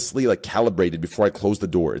precisely like calibrated before I close the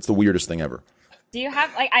door. It's the weirdest thing ever. Do you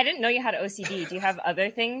have I didn't know you had OCD. Do you have other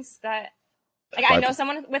things that I know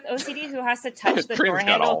someone with OCD who has to touch the door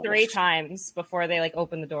handle 3 times before they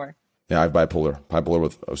open the door. Yeah, I have bipolar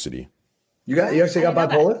with OCD. You actually got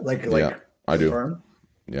bipolar? Yeah, I do. Confirmed?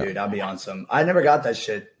 Yeah. Dude, I'll be on some. I never got that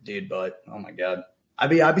shit, dude. But oh my god, I'd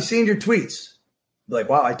be seeing your tweets. Like,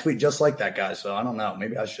 wow, I tweet just like that guy. So I don't know.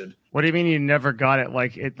 Maybe I should. What do you mean you never got it?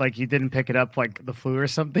 Like you didn't pick it up like the flu or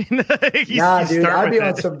something? Dude, I'd be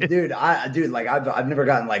on some dude. I've never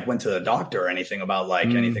gotten went to the doctor or anything about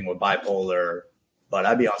anything with bipolar, but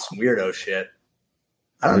I'd be on some weirdo shit.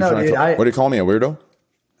 I don't know, dude. What do you call me, a weirdo?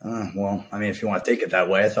 Well, I mean, if you want to take it that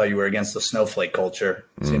way, I thought you were against the snowflake culture.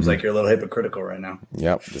 Seems like you're a little hypocritical right now.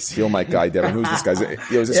 Yep, this heel mic guy, Devin. Who's this guy?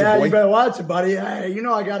 Is this your boy? You better watch it, buddy. Hey,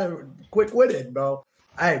 I got to quick-witted, bro.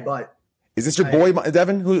 Hey, but is this your boy,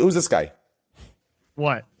 Devin? Who's this guy?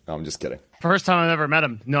 What? No, I'm just kidding. First time I've ever met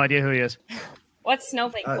him. No idea who he is. What's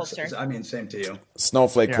snowflake culture? I mean, same to you.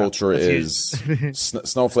 Snowflake culture is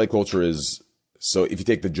snowflake culture is. So if you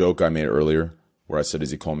take the joke I made earlier, where I said, "Does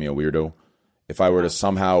he call me a weirdo?" If I were to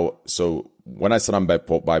somehow, so when I said I'm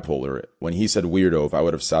bipolar, when he said weirdo, if I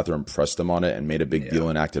would have sat there and pressed him on it and made a big deal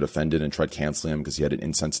and acted offended and tried canceling him because he had an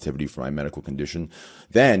insensitivity for my medical condition,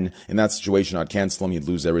 then in that situation, I'd cancel him, he'd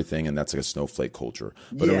lose everything, and that's like a snowflake culture.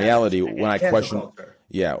 But in reality, when I questioned,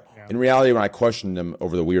 in reality, when I questioned him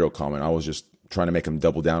over the weirdo comment, I was just trying to make him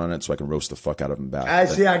double down on it so I can roast the fuck out of him back.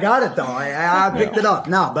 I got it though. I picked it up.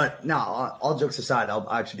 All jokes aside, I'll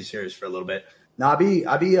actually be serious for a little bit. No, I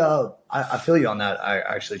feel you on that. I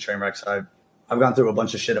actually, Trainwrecks, I've gone through a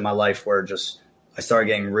bunch of shit in my life where I started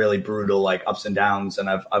getting really brutal, ups and downs. And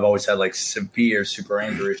I've always had severe super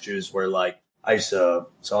anger issues where I used to,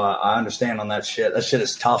 so I understand on that shit. That shit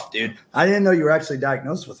is tough, dude. I didn't know you were actually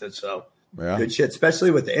diagnosed with it. So good shit, especially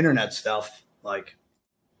with the internet stuff. I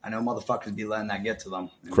know motherfuckers be letting that get to them.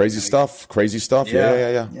 Crazy stuff.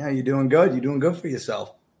 Yeah. Yeah, you're doing good. You're doing good for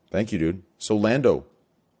yourself. Thank you, dude. So Lando.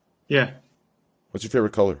 Yeah. What's your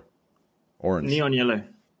favorite color? Orange. Neon yellow.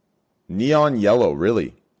 Neon yellow,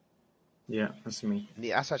 really? Yeah, that's me.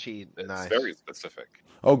 Yeah, that's actually nice. It's very specific.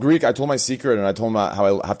 Oh, Greek, I told my secret, and I told him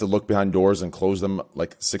how I have to look behind doors and close them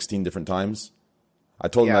 16 different times. I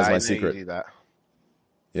told him that's my secret. You do that.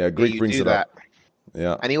 Yeah, Greek brings it up.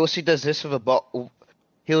 Yeah. And he also does this with a bottle.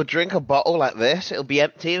 He'll drink a bottle like this. It'll be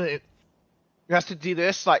empty. He has to do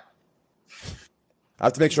this I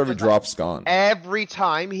have to make sure every drop's gone. Every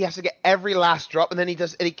time he has to get every last drop, and then he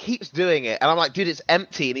keeps doing it. And I'm like, dude, it's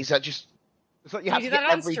empty. And he's like, it's like you have to get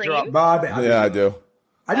every drop. I do.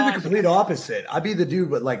 I do the complete opposite. I'd be the dude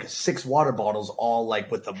with 6 water bottles, all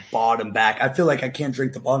with the bottom back. I feel like I can't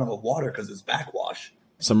drink the bottom of water because it's backwash.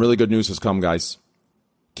 Some really good news has come, guys.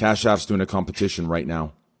 Cash App's doing a competition right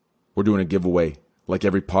now. We're doing a giveaway. Like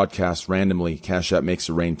every podcast, randomly, Cash App makes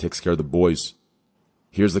it rain, takes care of the boys.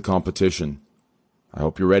 Here's the competition. I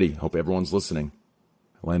hope you're ready. Hope everyone's listening.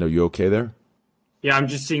 Lando, you okay there? Yeah, I'm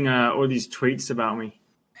just seeing all these tweets about me.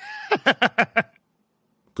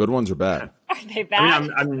 Good ones or bad? Are they bad?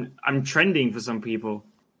 I mean, I'm trending for some people.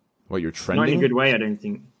 What, you're trending? Not in a good way, I don't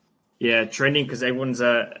think. Yeah, trending because everyone's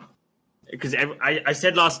because I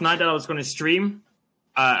said last night that I was going to stream.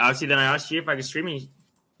 Obviously, then I asked you if I could stream, and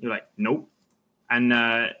you're like, nope. And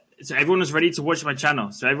so everyone was ready to watch my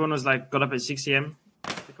channel. So everyone was got up at 6 a.m.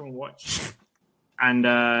 to come and watch. And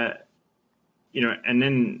and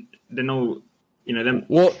then all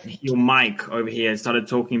your Mike over here started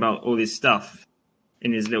talking about all this stuff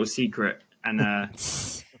in his little secret, and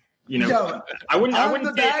Yo, I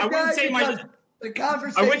wouldn't say my. The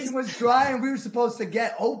conversation was dry, and we were supposed to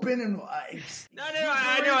get open. And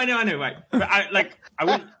I know. Right, but I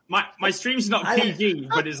wouldn't. My stream's not PG,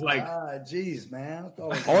 but it's jeez, man.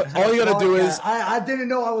 All you gotta do is I didn't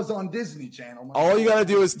know I was on Disney Channel. All you gotta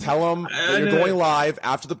do is tell them that you're going live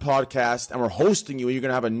after the podcast, and we're hosting you. And you're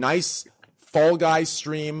gonna have a nice Fall Guys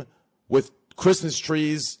stream with Christmas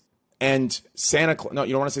trees and Santa Claus. No,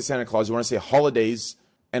 you don't want to say Santa Claus. You want to say holidays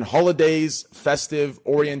and festive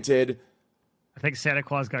oriented. I think Santa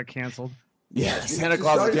Claus got canceled. Yeah, Santa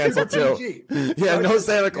Claus is canceled too. Yeah, no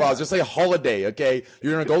Santa Claus. Just say holiday, okay?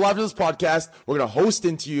 You're going to go live to this podcast. We're going to host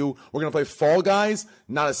into you. We're going to play Fall Guys.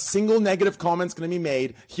 Not a single negative comment's going to be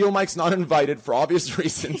made. Heel Mike's not invited for obvious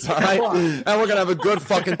reasons, all right? And we're going to have a good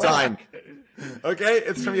fucking time. Okay?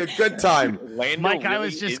 It's going to be a good time. Mike, I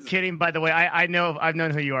was just kidding, by the way. I've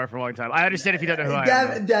known who you are for a long time. I understand if you don't know who I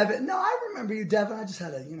am. Devin. No, I remember you, Devin. I just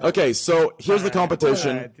had a, Okay, so here's the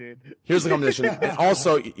competition. Here's the competition. And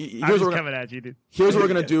also, here's what we're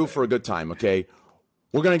going to do for a good time, okay?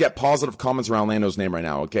 We're going to get positive comments around Lando's name right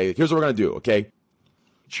now, okay? Here's what we're going to do, okay?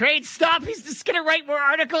 Trade, stop. He's just going to write more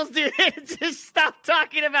articles, dude. Just stop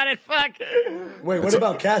talking about it. Fuck. Wait, what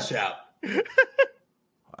about Cash App?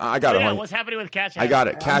 I got it. What's happening with Cash App? I got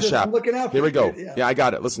it. Cash App. I'm looking out for Here we go. Yeah, I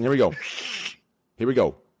got it. Listen, here we go. Here we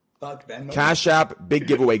go. Fuck, man. Cash App, big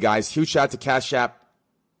giveaway, guys. Huge shout out to Cash App.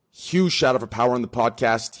 Huge shout out for powering the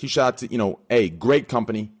podcast. Huge shout out to, great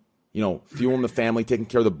company. Fueling the family, taking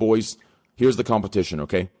care of the boys. Here's the competition,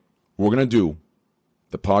 okay? We're going to do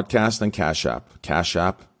the podcast and Cash App. Cash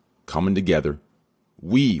App coming together.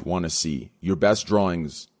 We want to see your best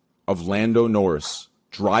drawings of Lando Norris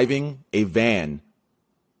driving a van,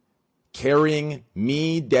 carrying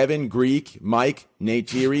me, Devin, Greek, Mike,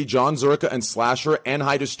 Neytiri, John Zerka, and Slasher, and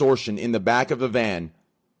High Distortion in the back of the van.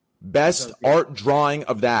 Best art drawing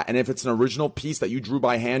of that. And if it's an original piece that you drew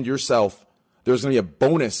by hand yourself, there's going to be a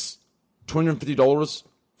bonus $250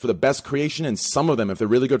 for the best creation, and some of them, if they're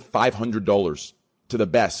really good, $500 to the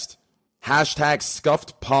best. Hashtag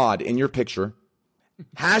Scuffed Pod in your picture.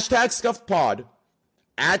 Hashtag Scuffed Pod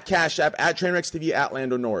at Cash App, at Trainwrecks TV, at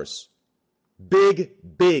Lando Norris. Big,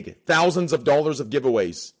 thousands of dollars of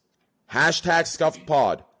giveaways. Hashtag Scuffed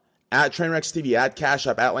Pod at Trainwrecks TV, at Cash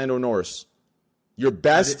App, at Lando Norris. Your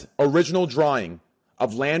best original drawing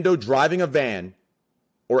of Lando driving a van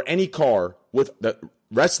or any car with the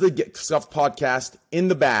rest of the Scuffed podcast in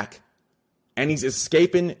the back, and he's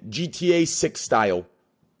escaping GTA 6 style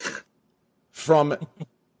from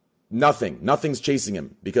nothing. Nothing's chasing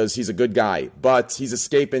him because he's a good guy, but he's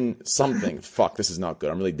escaping something. Fuck, this is not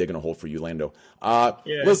good. I'm really digging a hole for you, Lando.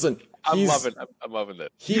 Listen, I'm loving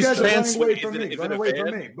it. You guys are running away from me. Run away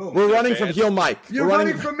from me. Boom. We're running from Heel Mike. You're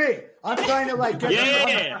running from me. I'm trying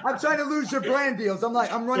to I'm trying to lose your brand deals.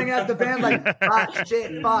 I'm running at the van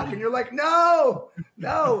shit, fuck, and you're like, no.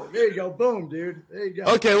 There you go, boom, dude. There you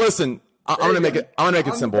go. Okay, listen. I'm gonna make it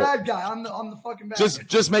simple. I'm the bad guy. I'm the fucking bad guy.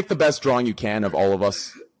 Just make the best drawing you can of all of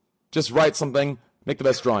us. Just write something. Make the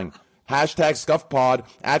best drawing. Hashtag Scuffed Pod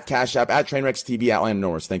at Cash App, at Trainwrecks TV, at Lando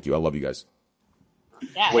Norris. Thank you. I love you guys.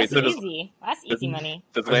 Yeah, that's easy. That's easy money.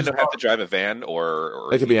 Does Lando have to drive a van or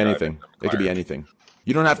it could be anything. It could be anything.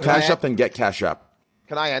 You don't have Cash App, then get Cash App.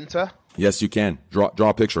 Can I enter? Yes, you can. Draw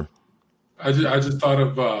a picture. I just thought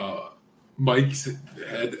of Mike's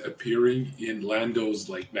head appearing in Lando's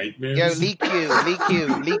nightmares. Yo, leak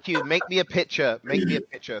you. Make me a picture.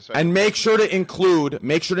 And make sure to include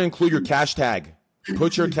your cash tag.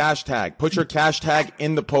 Put your cash tag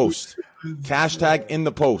in the post. Cash tag in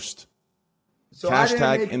the post. So I'm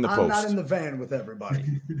not in the van with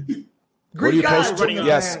everybody. Where do you post?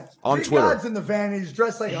 Yes, on Greek Twitter. God's in the van. He's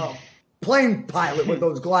dressed like a plane pilot with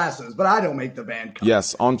those glasses, but I don't make the van come.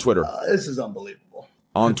 Yes, on Twitter. This is unbelievable.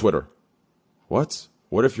 On Twitter. What?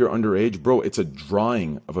 What if you're underage? Bro, it's a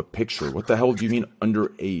drawing of a picture. What the hell do you mean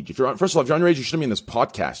underage? First of all, if you're underage, you shouldn't be in this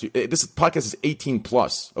podcast. This podcast is 18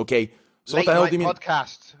 plus, okay? So what the hell do you mean?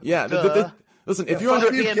 Podcast. Yeah. Listen, if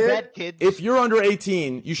you're under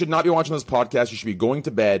 18, you should not be watching this podcast. You should be going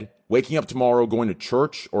to bed, waking up tomorrow, going to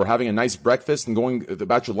church, or having a nice breakfast and going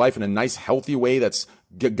about your life in a nice, healthy way that's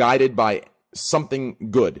guided by something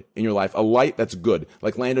good in your life, a light that's good,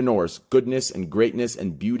 like Lando Norris, goodness and greatness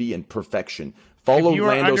and beauty and perfection. Follow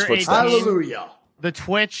Lando's footsteps. Hallelujah. The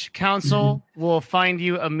Twitch council will find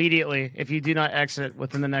you immediately if you do not exit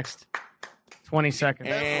within the next 20 seconds.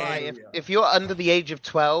 Don't lie. If you're under the age of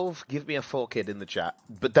 12, give me a 4-kid in the chat,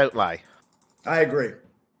 but don't lie. I agree.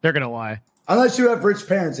 They're going to lie. Unless you have rich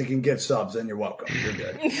parents that can give subs, then you're welcome. You're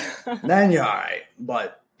good. Then you're all right,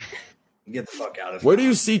 but get the fuck out of here. Where do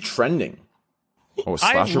you see trending? Oh,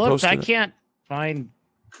 Slasher posted I can't find.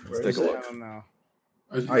 Let's take a look. I don't know.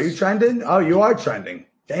 Are you trending? Oh, you are trending.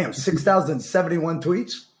 Damn, 6,071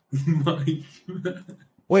 tweets.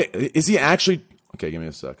 Wait, is he actually? Okay, give me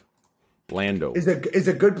a sec. Lando. Is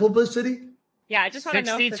it good publicity? Yeah, I just want to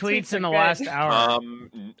know. 60 tweets in the last hour.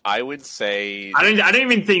 I would say. I don't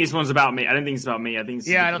even think this one's about me. I don't think it's about me. I think. It's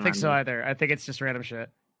I don't think so either. I think it's just random shit.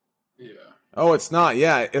 Yeah. Oh, it's not.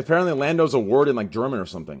 Yeah, apparently Lando's a word in German or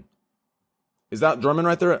something. Is that German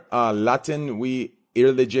right there? Latin wie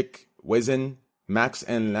ehrlich Wesen Max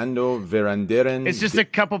and Lando Veranderen. It's just a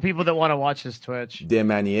couple people that want to watch his Twitch. De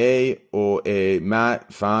Manier och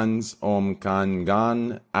Matt fans om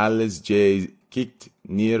Kangan Alice J kicked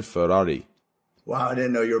near Ferrari. Wow, I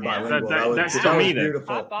didn't know you were bilingual. That's that still was me then.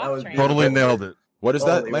 beautiful. That was Totally nailed it. What is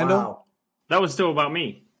that, Holy Lando? wow. That was still about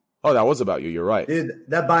me. Oh, that was about you. You're right. Dude,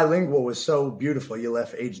 that bilingual was so beautiful. You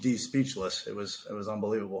left HD speechless. It was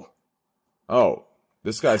unbelievable. Oh,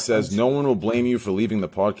 this guy says no one will blame you for leaving the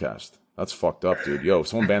podcast. That's fucked up, dude. Yo,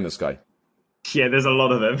 someone ban this guy. Yeah, there's a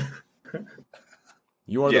lot of them.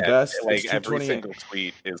 You are the best. Like It's every 2:28. single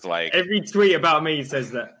tweet is like Every tweet about me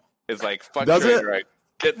says that. is like fuck. Does it? Right?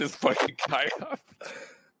 Get this fucking guy up.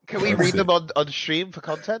 Can we read them on stream for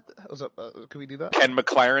content? Can we do that? Can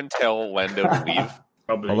McLaren tell Lando to leave?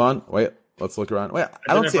 Probably. Hold on. Wait. Let's look around. Wait.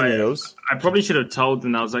 I don't know see if any of those. I probably should have told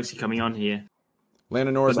them I was actually coming on here.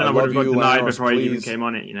 Lando But Norris, then I I would love have got you. denied Lando Norris, before I even please. came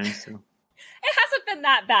on it, you know. So. It hasn't been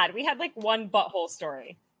that bad. We had like one butthole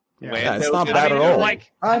story. Yeah, it's Lando not did bad it. at all.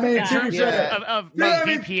 Like I mean, Yeah. to be fair, of Yeah, I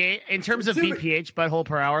mean- BPH in terms of BPH butthole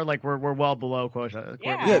per hour, like we're well below quota.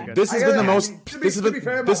 Yeah. Yeah, Good. this has been the most. This is to be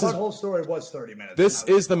fair, this my is whole story was 30 minutes. this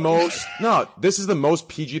is the most. No, this is the most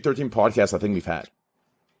PG-13 podcast I think we've had.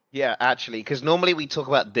 Yeah, actually, because normally we talk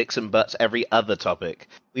about dicks and butts every other topic.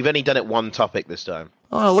 We've only done it one topic this time.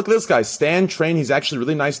 Oh, look at this guy, Stan Train. He's actually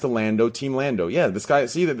really nice to Lando, Team Lando. Yeah, this guy.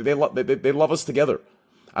 See, they love us together.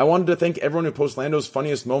 I wanted to thank everyone who posted Lando's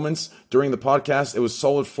funniest moments during the podcast. It was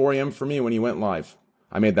solid 4 a.m. for me when he went live.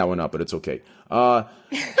 I made that one up, but it's okay.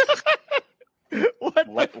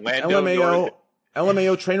 What? Lando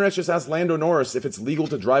LMAO Trainwreck just asked Lando Norris if it's legal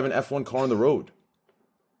to drive an F1 car on the road.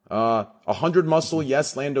 100 muscle,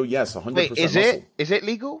 yes. Lando, yes. 100% Wait, is muscle. it? Is it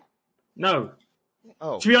legal? No.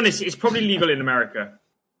 Oh, To be honest, it's probably legal in America.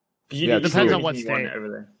 'Cause you Yeah, need to depends do on what anything you want state. over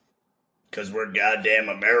there. because we're goddamn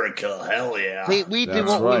America. Hell yeah. we do That's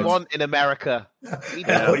what right. we want in America. We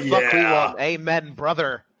do Hell what the fuck we yeah. want. Amen,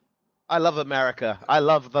 brother. I love America. I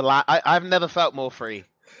love the I've never felt more free.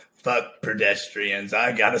 Fuck pedestrians.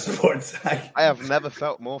 I got a sports. I have never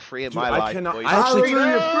felt more free in Dude, my I life. cannot- boys. I actually-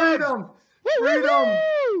 Hallelujah.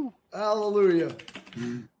 Freedom. Hallelujah.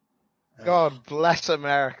 God bless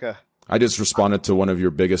America. I just responded to one of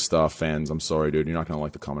your biggest fans. I'm sorry, dude. You're not going to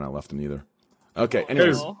like the comment I left him either. Okay,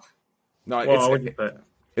 anyways. Oh. No, Well, I it's, wouldn't put-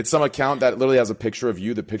 it's some account that literally has a picture of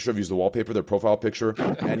you. The picture of you is the wallpaper, their profile picture.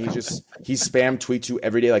 And he spam tweets you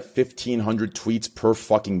every day, like 1,500 tweets per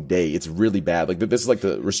fucking day. It's really bad. Like, this is like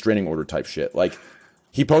the restraining order type shit. Like,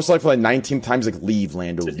 he posted like for like 19 times, like, leave,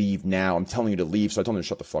 Lando, leave now. I'm telling you to leave. So I told him to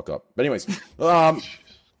shut the fuck up. But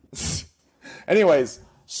anyways,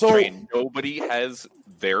 so. Train, nobody has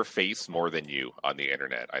their face more than you on the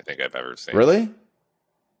internet. I think I've ever seen. Really?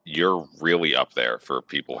 You're really up there for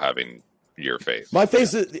people having your face. My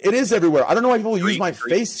face, it is everywhere. I don't know why people use my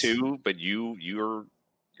Greek face. too, but you're.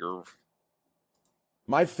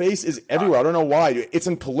 My face is everywhere. I don't know why. It's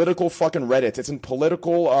in political fucking Reddit. It's in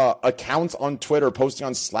political accounts on Twitter, posting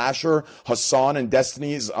on Slasher, Hassan, and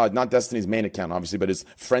Destiny's, not Destiny's main account, obviously, but his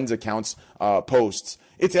friends' accounts posts.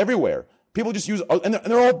 It's everywhere. People just use, and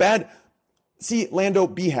they're all bad. See, Lando,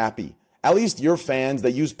 be happy. At least your fans,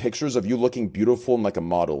 they use pictures of you looking beautiful and like a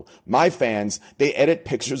model. My fans, they edit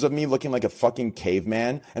pictures of me looking like a fucking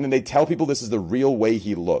caveman, and then they tell people this is the real way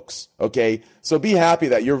he looks, okay? So be happy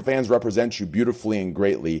that your fans represent you beautifully and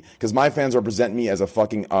greatly, because my fans represent me as a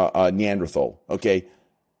fucking Neanderthal, okay?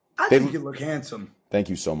 I think you look handsome. Thank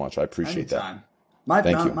you so much. I appreciate Anytime.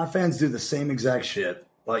 that. My fans do the same exact shit.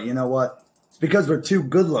 But you know what? It's because we're too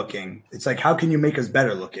good looking. It's like, how can you make us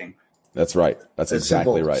better looking? That's right. That's It's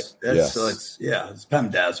exactly simple. right. It's, Yes. it's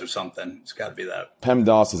PEMDAS or something. It's got to be that.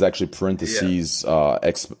 PEMDAS is actually parentheses,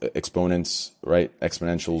 exponents, right?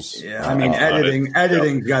 Exponentials. Yeah, I mean,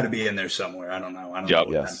 editing's got to be in there somewhere. I don't know. Yep.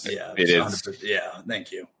 know. Yes. Yeah, It it's is. 100%. Yeah,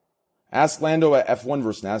 thank you. Ask Lando at F1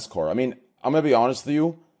 versus NASCAR. I mean, I'm going to be honest with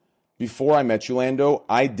you. Before I met you, Lando,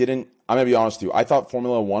 I'm going to be honest with you. I thought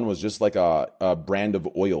Formula One was just like a brand of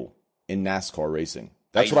oil in NASCAR racing.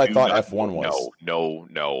 That's what I thought F1 was. No.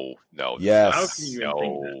 Yes. How can you even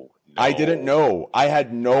think that? I didn't know. I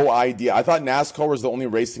had no idea. I thought NASCAR was the only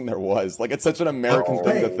racing there was. Like, it's such an American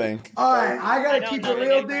thing to think. All right, I got I to don't keep know it the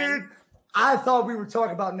real, difference. dude. I thought we were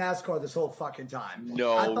talking about NASCAR this whole fucking time.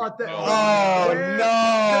 No, I thought that. no. Oh,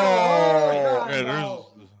 no. Yeah, no.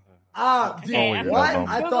 Dude, Okay, I'm what? Googling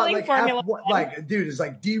I thought like Formula F1, like, dude, it's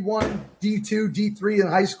like D1, D2, D3 in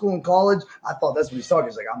high school and college. I thought that's what he's talking.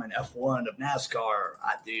 He's like, I'm in F1 of NASCAR.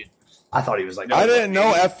 Dude, I thought he was like, I didn't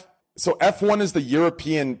know So F1 is the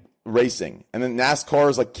European racing, and then NASCAR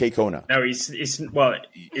is like Kona. No, it's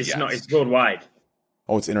not. It's worldwide.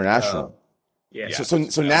 Oh, it's international. Yeah. So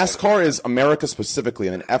NASCAR is America specifically,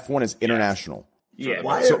 and then F1 is international. Yeah.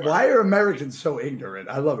 Why are Americans so ignorant?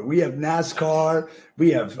 I love it. We have NASCAR.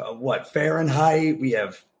 We have Fahrenheit. We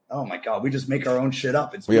have, oh my God, we just make our own shit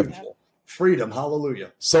up. It's beautiful. Freedom.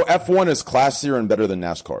 Hallelujah. So F1 is classier and better than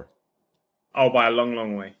NASCAR. Oh, by a long,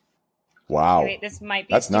 long way. Wow. Wait, this might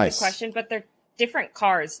be That's a stupid nice. question, but they're different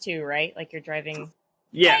cars too, right? Like you're driving.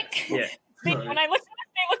 Yeah. Yeah. When I look at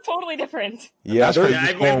it, they look totally different. Yeah, NASCAR Yeah,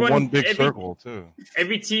 just go in everyone- one big every- circle too.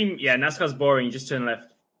 Every team, NASCAR's boring. You just turn left.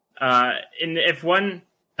 In the F1,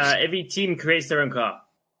 every team creates their own car.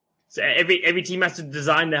 So every team has to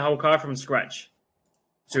design their whole car from scratch.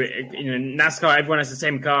 So in NASCAR, everyone has the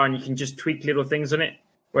same car, and you can just tweak little things on it.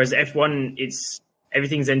 Whereas F1,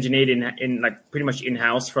 everything's engineered in like pretty much in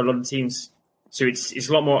house for a lot of teams. So it's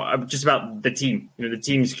a lot more just about the team. The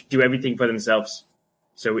teams do everything for themselves.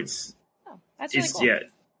 So That's really cool. yeah.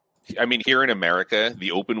 I mean, here in America,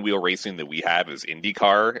 the open wheel racing that we have is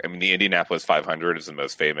IndyCar. I mean, the Indianapolis 500 is the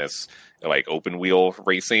most famous, like, open wheel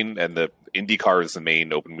racing, and the IndyCar is the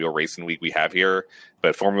main open wheel racing week we have here.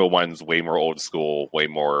 But Formula One's way more old school, way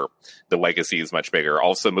more. The legacy is much bigger.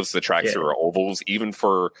 Also, most of the tracks are ovals, even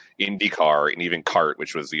for IndyCar and even CART,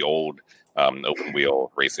 which was the old open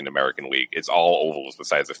wheel racing American week. It's all ovals,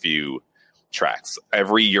 besides a few tracks.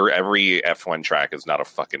 Every year, every F1 track is not a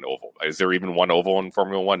fucking oval. Is there even one oval in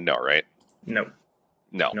Formula One? No, right? No.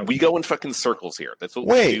 We go in fucking circles here. That's what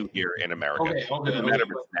we do here in America. Okay. Doesn't matter if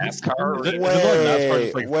it's NASCAR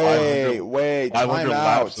or Wait.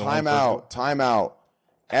 Time out.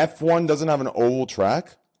 F1 doesn't have an oval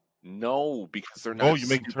track? No, because they're not. Oh, you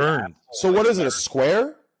make turns. So what is it, a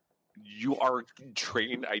square? You are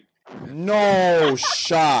trained. No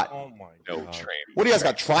shot. Oh my No God. train. What do you guys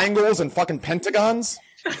got, triangles and fucking pentagons?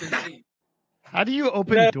 How do you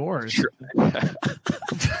open doors?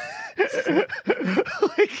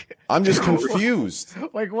 I'm just confused.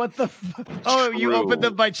 Like what the? You open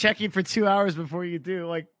them by checking for 2 hours before you do.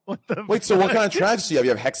 Like what the? Wait, so what kind of tracks do you have?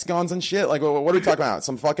 You have hexagons and shit? Like, what are we talking about?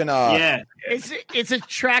 Some fucking It's a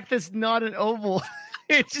track that's not an oval.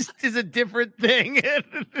 It just is a different thing.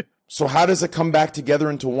 So how does it come back together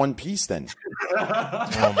into one piece then?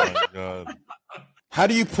 Oh my God. How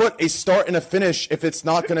do you put a start and a finish if it's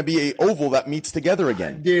not going to be a oval that meets together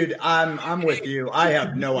again? Dude, I'm with you. I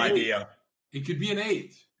have no idea. It could be an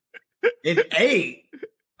 8. An 8?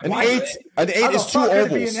 An 8 is two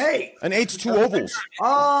ovals. An 8's two ovals.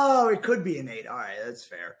 Oh, it could be an 8. All right, that's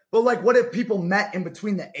fair. But like, what if people met in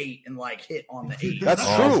between the 8 and like hit on the 8? That's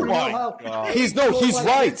true. He's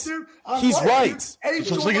right. He's right.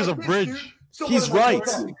 Just like it's a bridge. So he's right.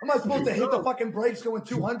 Am I supposed to hit the fucking brakes going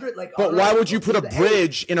 200? Like, but why would you put a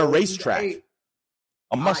bridge in a racetrack?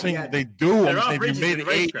 I'm not saying they do. I'm saying if you made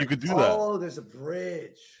 8, you could do that. Oh, there's a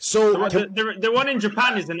bridge. So the one in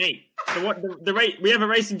Japan is an 8. The rate we have a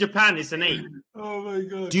race in Japan is an 8. Oh my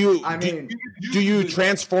God. Do you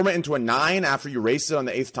transform it into a 9 after you race it on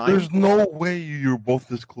the 8th time? There's no way you're both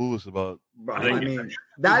this clueless about. I mean,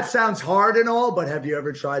 that sounds hard and all, but have you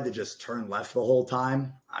ever tried to just turn left the whole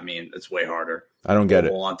time? I mean, it's way harder. I don't get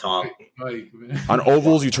it. On top. On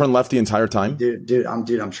ovals, you turn left the entire time? Dude,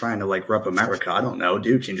 I'm trying to like rep America. I don't know,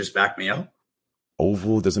 dude. Can you just back me up?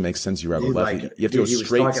 Oval doesn't make sense. You have Dude, left. like, you have to go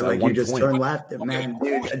straight to like one you just point. turn left, man.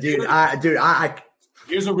 Dude,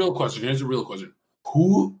 Here's a real question.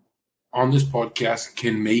 Who on this podcast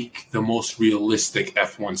can make the most realistic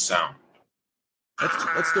F1 sound?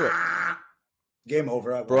 Let's do it. Game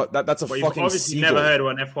over, bro. That's a Well, fucking. You've obviously seagull. never heard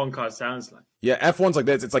what an F1 car sounds like. Yeah, F1's like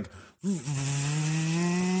this. It's like.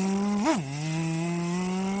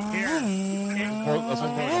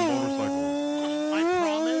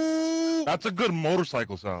 That's a good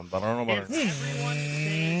motorcycle sound, but I don't know about it.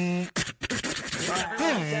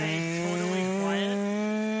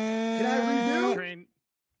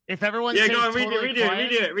 If everyone go stays on, totally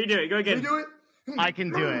redo it. Go again. I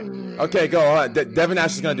can do it. Okay, go. All right. Devin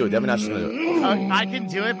Nash is gonna do it. Devin Nash is gonna do it. I can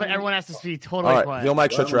do it, but everyone has to be totally All right, quiet. Heel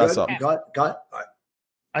Mike, shut your ass up. Got.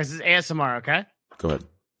 This is ASMR, okay? Go ahead.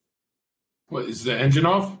 What, is the engine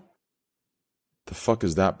off? The fuck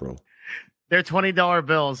is that, bro? They're $20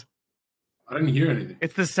 bills. I didn't hear anything.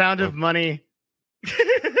 It's the sound of money.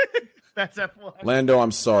 That's F1. Lando,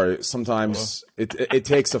 I'm sorry. Sometimes it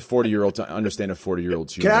takes a 40-year-old to understand a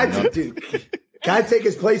 40-year-old's humor. Can I take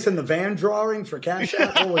his place in the van drawing for Cash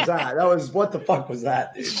App? What was that? What the fuck was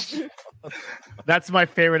that, dude? That's my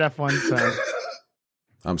favorite F1 song.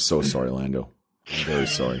 I'm so sorry, Lando. I'm very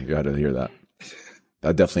sorry. You got to hear that.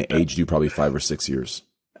 That definitely aged you probably 5 or 6 years.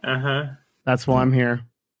 That's why I'm here.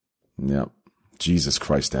 Yep. Jesus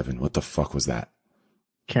Christ, Evan. What the fuck was that?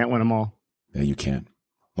 Can't win them all. Yeah, you can.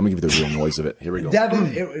 Let me give you the real noise of it. Here we go.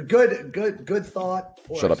 Devin, good thought.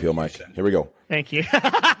 Shut up, Heel Mike. Here we go. Thank you.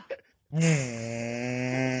 Not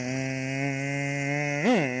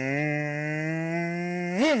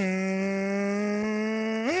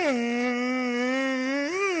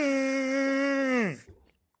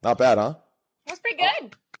bad, huh? That was pretty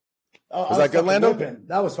good. Was that good, Lando?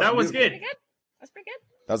 That was good. Pretty good. That's pretty good.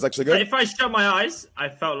 That was actually good. If I shut my eyes, I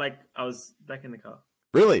felt like I was back in the car.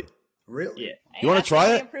 Really? Really? Yeah. You want to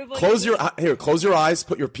try it? Close your eyes.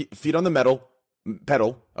 Put your feet on the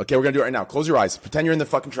pedal. Okay, we're gonna do it right now. Close your eyes. Pretend you're in the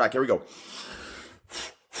fucking track. Here we go.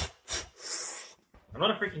 I'm not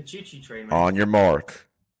a freaking choo-choo train, man. On your mark,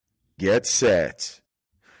 get set.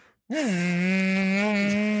 We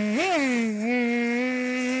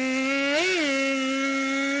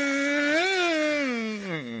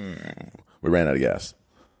ran out of gas.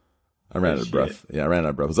 I ran out of breath. Yeah, I ran out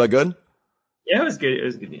of breath. Was that good? Yeah, it was good. It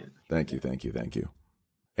was good, yeah. Thank you.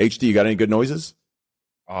 HD, you got any good noises?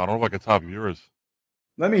 I don't know if I can top yours.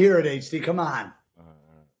 Let me hear it, HD. Come on.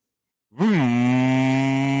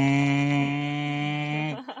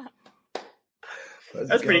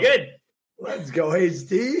 That's pretty good. Let's go,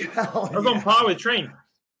 HD. I was on par with Train.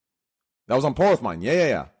 That was on par with mine.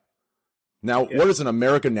 Yeah. Now, what does an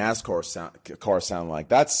American NASCAR car sound like?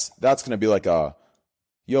 That's going to be like a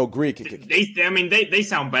Greek. They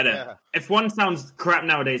sound better. Yeah. F1 sounds crap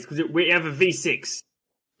nowadays because we have a V6.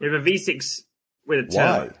 We have a V6 with a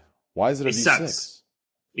turbo. Why is it a V6?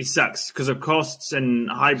 It sucks because of costs and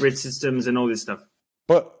hybrid systems and all this stuff.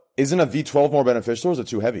 But isn't a V12 more beneficial, or is it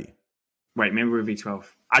too heavy? Wait, maybe we're a V12.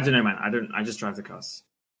 I don't know, man. I just drive the cars.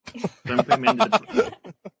 Don't put me under the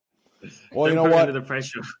Well, you know what? Under the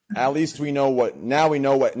pressure. At least we know what. Now you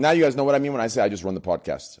guys know what I mean when I say I just run the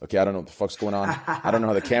podcast. Okay, I don't know what the fuck's going on. I don't know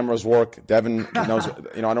how the cameras work. Devin knows. I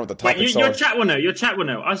don't know what the topics are. Your chat will know. Your chat will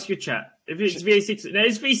know. Ask your chat. If it's V6, no,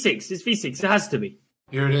 it's V6. It's V6. It has to be.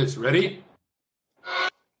 Here it is. Ready?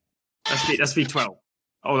 That's V12.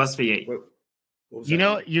 Oh, that's V8.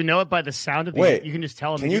 You know it by the sound of the. Wait, you can just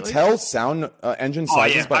tell. Can you tell sound engine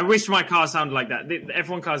sizes? I wish my car sounded like that. The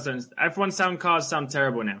F1 cars don't. F1 sound cars sound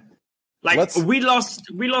terrible now. Like we lost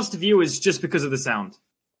viewers just because of the sound.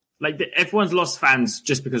 Like the F1's lost fans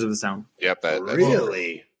just because of the sound. Yep. That's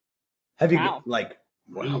really? Have you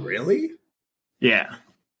really? Yeah,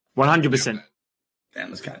 100%. Damn,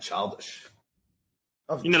 that's kind of childish.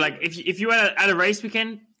 You know, like if you were at a race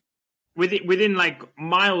weekend, within like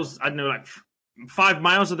miles, I don't know, like 5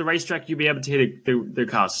 miles of the racetrack, you'd be able to hear the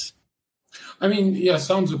cars. I mean, yeah,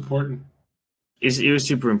 sounds important. It was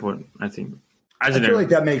super important, I think. I feel like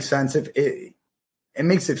that makes sense. If it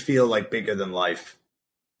makes it feel like bigger than life,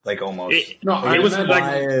 like almost.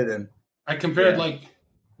 I compared like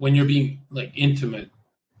when you're being like intimate.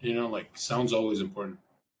 You know, like sound's always important.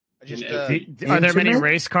 Are there many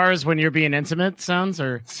race cars when you're being intimate? Sounds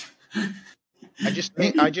or? I just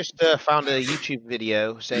found a YouTube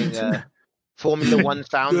video saying Formula One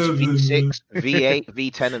sounds V6, V8,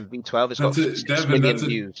 V10, and V12. It's got 6 million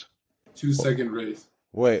views. 2-second race.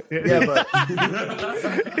 Wait. Yeah, but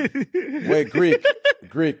wait, Greek.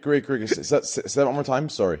 Say that one more time.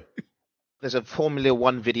 Sorry. There's a Formula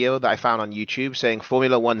One video that I found on YouTube saying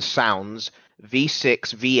Formula One sounds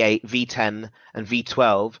V6, V8, V10, and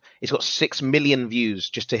V12. It's got 6 million views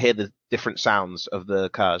just to hear the different sounds of the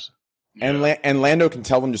cars. And Lando can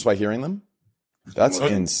tell them just by hearing them? That's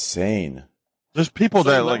insane. There's people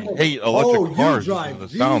that like hate electric cars. You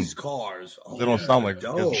drive these cars. They don't sound like.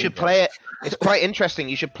 You should play it. It's quite interesting.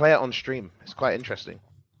 You should play it on stream. It's quite interesting.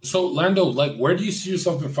 So Lando, like, where do you see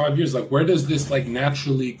yourself in 5 years? Like, where does this like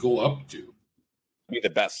naturally go up to? Be the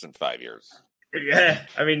best in 5 years. Yeah,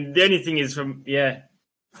 I mean, the only thing is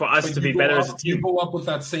for us to be better as a team. You go up with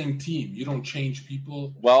that same team. You don't change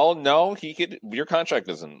people. Well, no, he could. Your contract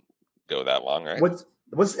doesn't go that long, right?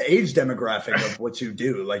 What's the age demographic of what you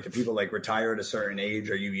do? Like, do people like retire at a certain age?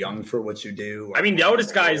 Are you young for what you do? I mean, the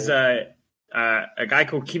oldest guy is a guy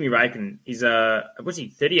called Kimi Räikkönen. He's what's he?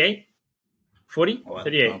 38, 40,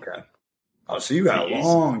 38. Okay. Oh, so you got a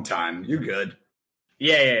long time. You're good.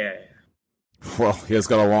 Yeah. Well, he has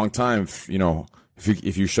got a long time. You know,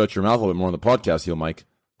 if you shut your mouth a little bit more on the podcast, he'll Mike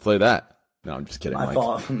play that. No, I'm just kidding, Mike.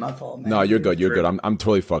 My fault, man. No, you're good. You're good. I'm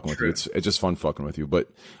totally fucking with you. It's just fun fucking with you. But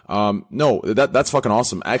no, that's fucking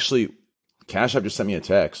awesome. Actually, Cash App just sent me a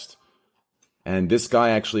text, and this guy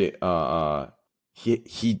actually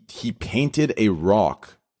he painted a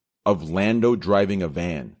rock of Lando driving a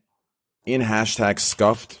van in hashtag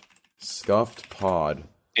scuffed pod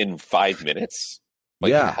in 5 minutes. Like,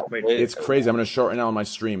 yeah, it's crazy. I'm gonna show it right now on my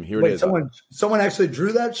stream. Here it is. Someone actually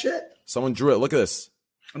drew that shit. Someone drew it. Look at this.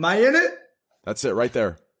 Am I in it? That's it right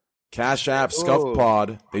there. Cash App, Scuffed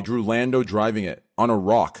Pod. They drew Lando driving it on a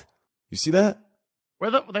rock. You see that? Where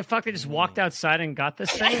the fuck they just walked outside and got this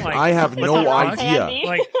thing? Like, I have no idea.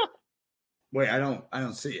 Like, wait, I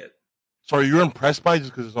don't see it. Sorry, you're impressed by it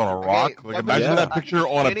just because it's on a rock? Like, imagine that picture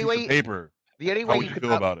on a piece of paper. The only How way would you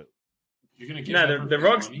feel about it? You're gonna get No, the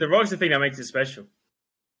rock's the thing that makes it special.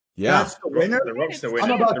 Yeah, that's the winner. The rock's the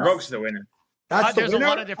winner. The rock's the winner. That's the there's winner. a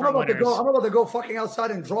lot of different winners. I'm about to go fucking outside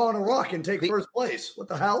and draw on a rock and take first place. What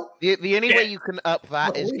the hell? The only way you can up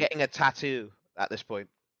that is getting a tattoo at this point.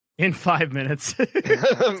 in 5 minutes.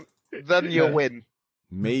 Then you'll win.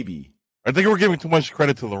 Maybe. I think we're giving too much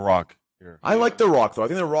credit to The Rock here. I like The Rock, though. I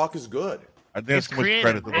think The Rock is good. I think that's too much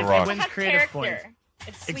credit to The Rock. It wins creative points.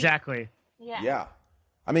 Exactly. Yeah.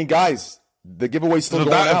 I mean, guys, the giveaway's still going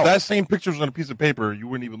If out. that same picture was on a piece of paper, you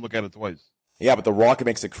wouldn't even look at it twice. Yeah, but The Rock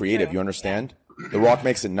makes it creative. You understand? The Rock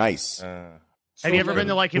makes it nice. Have you ever been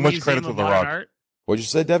to like a Too much museum credit of to The modern Rock. art? What'd you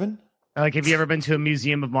say, Devin? Like, have you ever been to a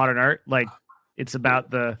museum of modern art? Like, it's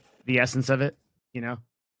about the essence of it, you know?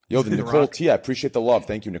 Yo, the Nicole T, I appreciate the love.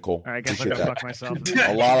 Thank you, Nicole. All right, I guess I'll appreciate go that. fuck myself.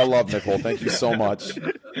 A lot of love, Nicole. Thank you so much.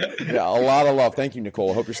 Yeah, a lot of love. Thank you,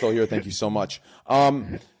 Nicole. I hope you're still here. Thank you so much.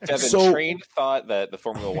 Devin, Train thought that the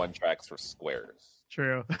Formula One tracks were squares.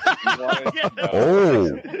 True.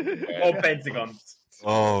 Oh. Or pentagons.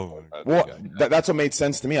 Oh. Well, that's what made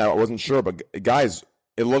sense to me. I wasn't sure, but guys,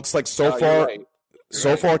 it looks like so far,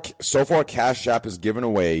 Cash App has given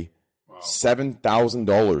away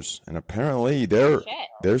 $7,000, and apparently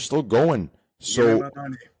they're still going. So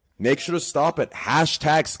make sure to stop it.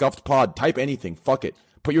 Hashtag Scuffed Pod. Type anything. Fuck it.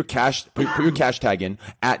 Put your cash tag in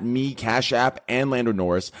at me, Cash App, and Lando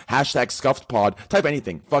Norris. Hashtag Scuffed Pod. Type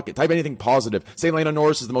anything. Fuck it. Type anything positive. Say Lando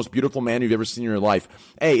Norris is the most beautiful man you've ever seen in your life.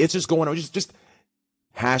 Hey, it's just going on. Just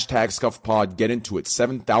hashtag Scuffed Pod. Get into it.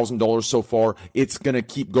 $7,000 so far. It's gonna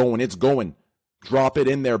keep going. It's going. Drop it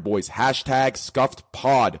in there, boys. Hashtag Scuffed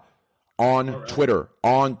Pod on Twitter.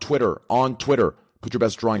 Put your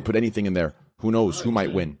best drawing. Put anything in there. Who knows? Who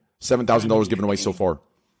might win? $7,000 given away so far.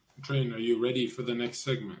 Train, are you ready for the next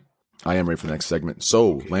segment? I am ready for the next segment.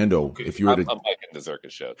 So, Lando, if you were to... I'm liking the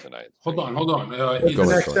Zerka show tonight. Hold on.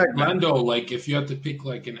 Go ahead. Lando, like, if you had to pick,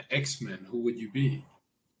 like, an X-Men, who would you be?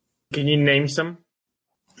 Can you name some?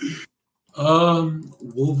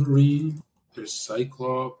 Wolverine. There's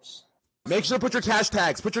Cyclops. Make sure to put your cash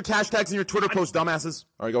tags. Put your cash tags in your Twitter post, dumbasses.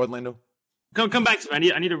 All right, go ahead, Lando. Come back to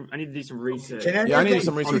me. I need to do some research. I need to do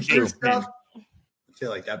some research too. I feel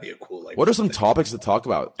like that'd be a cool. What are some topics to talk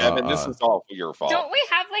about? Evan, this is all your fault. Don't we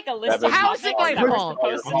have like a list Evan, of how is it my fault?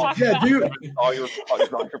 All your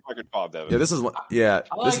fucking fault, Devin. Yeah, this is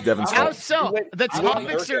Devin's How fault. so? The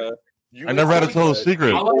topics are. I never had to tell a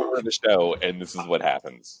secret. Over the show, and this is what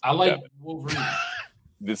happens. I like Devin. Wolverine.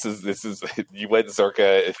 This is you let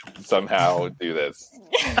Zerka somehow do this.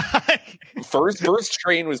 First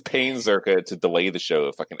Train was paying Zerka to delay the show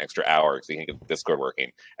a fucking extra hour because he can't get Discord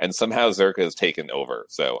working, and somehow Zerka has taken over.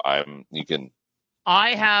 So I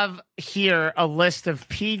have here a list of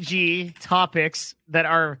PG topics that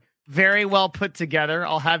are very well put together.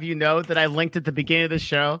 I'll have you know that I linked at the beginning of the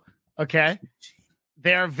show. Okay,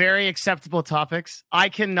 they are very acceptable topics. I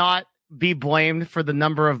cannot be blamed for the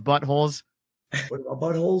number of buttholes. What about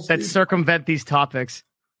buttholes that circumvent these topics?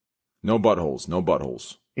 No buttholes.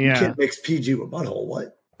 Yeah. You can't mix PG with butthole.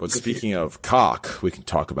 What? But speaking of cock, we can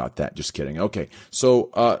talk about that. Just kidding. Okay.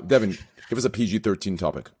 So, Devin, give us a PG-13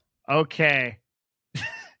 topic. Okay.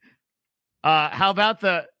 How about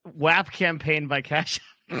the WAP campaign by Cash?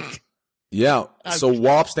 Yeah. So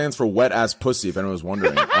WAP stands for wet ass pussy, if anyone was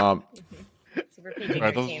wondering. Right,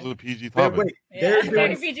 those are the PG topics.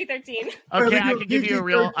 Very PG-13. Okay, I can give you a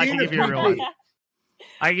real one. I can give you a real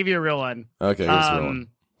one. Okay, here's the real one.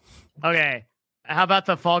 Okay. How about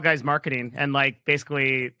the Fall Guys marketing and like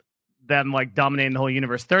basically them like dominating the whole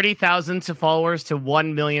universe? 30,000 followers to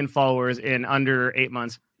 1 million followers in under 8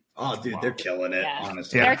 months. Oh, dude, they're killing it.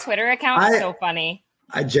 Honestly, Their Twitter account is so funny.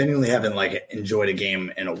 I genuinely haven't like enjoyed a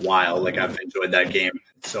game in a while. Like I've enjoyed that game.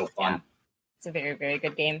 It's so fun. Yeah. It's a very, very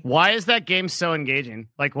good game. Why is that game so engaging?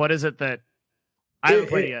 Like, what is it that I haven't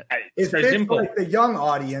played it yet? It fits like the young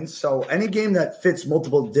audience. So any game that fits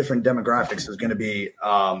multiple different demographics is going to be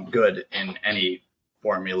good in any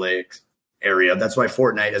formulaic area. That's why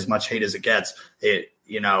Fortnite, as much hate as it gets,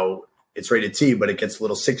 it's rated T, but it gets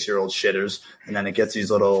little 6-year-old shitters, and then it gets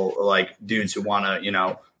these little like dudes who want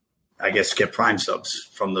to, I guess get Prime subs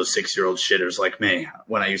from those 6-year-old shitters like me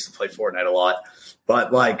when I used to play Fortnite a lot.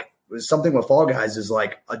 But like something with Fall Guys is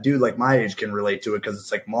like a dude like my age can relate to it because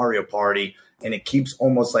it's like Mario Party, and it keeps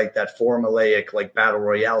almost like that formulaic like battle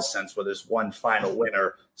royale sense where there's one final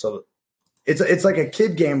winner. So it's like a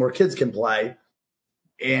kid game where kids can play,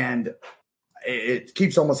 and it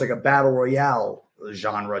keeps almost like a battle royale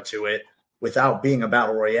genre to it. without being a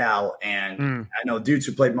battle royale. And I know dudes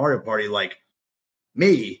who played Mario Party like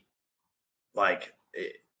me, right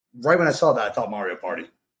when I saw that, I thought Mario Party.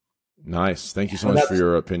 Nice. Thank you so much for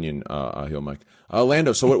your opinion, Heel Mike.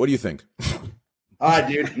 Lando, so what do you think? All right,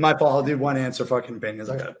 dude. My fault. I'll do one answer fucking opinions.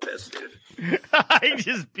 I got piss, dude. He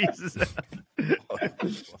just pieces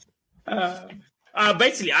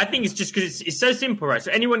basically, I think it's just because it's so simple, right?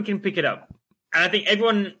 So anyone can pick it up. And I think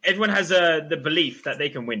everyone has the belief that they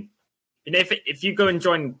can win. You know, if you go and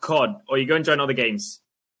join COD or you go and join other games,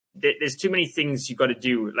 there's too many things you got to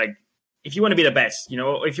do. Like, if you want to be the best, you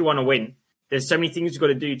know, or if you want to win, there's so many things you got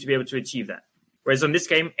to do to be able to achieve that. Whereas on this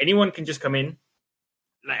game, anyone can just come in,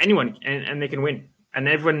 like anyone, and they can win. And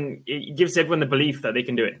it gives everyone the belief that they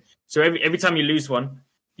can do it. So every time you lose one,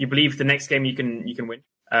 you believe the next game you can win.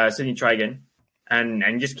 So then you try again,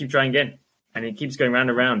 and just keep trying again, and it keeps going round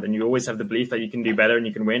and round. And you always have the belief that you can do better and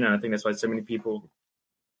you can win. And I think that's why so many people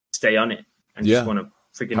stay on it and just want to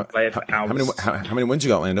freaking play it for hours. How many wins you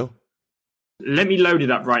got, Lando? Let me load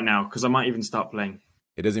it up right now because I might even start playing.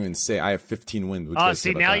 It doesn't even say. I have 15 wins.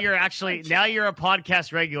 See, now you're a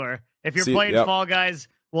podcast regular. If you're playing Fall Guys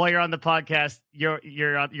while you're on the podcast, you're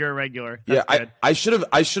a regular. That's good. I should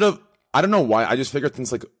have. I don't know why. I just figured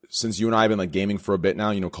since you and I have been like gaming for a bit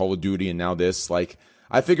now, you know, Call of Duty and now this, like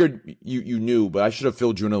I figured you knew, but I should have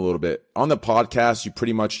filled you in a little bit. On the podcast, you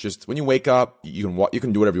pretty much just when you wake up, you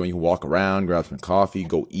can do whatever you want. You can walk around, grab some coffee,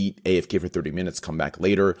 go eat, AFK for 30 minutes, come back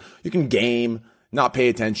later. You can game, not pay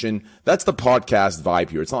attention. That's the podcast vibe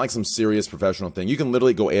here. It's not like some serious professional thing. You can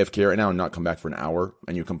literally go AFK right now and not come back for an hour,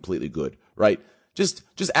 and you're completely good, right? Just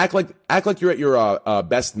act like you're at your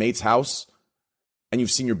best mate's house, and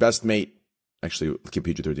you've seen your best mate. Actually, keep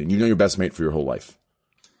PG-13. You know your best mate for your whole life.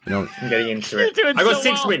 You know, I'm getting into it. I got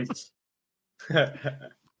 6 wins.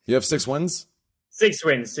 You have 6 wins? 6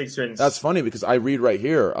 wins. 6 wins. That's funny because I read right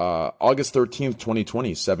here, August 13th,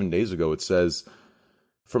 2020, 7 days ago. It says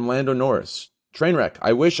from Lando Norris, Trainwreck.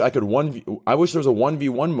 I wish there was a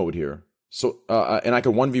 1v1 mode here, so and I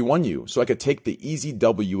could 1v1 you, so I could take the easy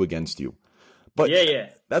W against you. But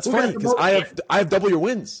that's funny because I have double your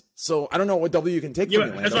wins, so I don't know what W you can take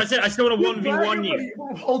from me. That's what I said. I still want to 1v1 you.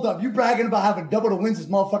 Hold up, you bragging about having double the wins is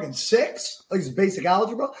motherfucking 6? Like it's basic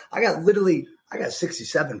algebra. I got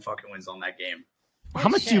 67 fucking wins on that game. How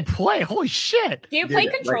much do you play? Holy shit! Do you play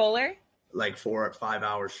controller? Like 4 or 5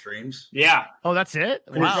 hour streams. Yeah. Oh, that's it.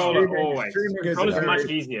 Wow. Controller's much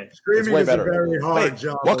easier. Streaming is better. a very hard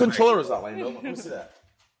job. What controller is that, Lando? Let me see that.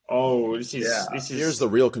 Oh, this is. Here's the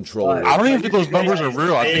real controller. I don't even think those numbers are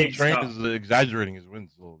real. I think Train is exaggerating his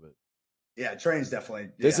wins a little bit. Yeah, Train's definitely.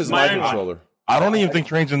 This is my controller. I don't even think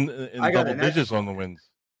Train's in double digits on the wins.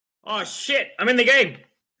 Oh shit! I'm in the game.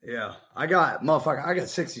 Yeah, I got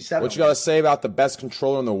 67. What you gotta say about the best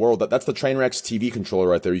controller in the world? That's the Trainwreck's TV controller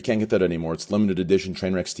right there. You can't get that anymore. It's limited edition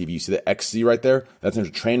Trainwreck's TV. You see the XZ right there? That's a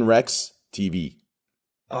Trainwreck's TV.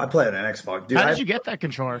 Oh, I play it on Xbox. Dude, how did you get that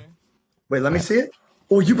controller? Wait, let me see it.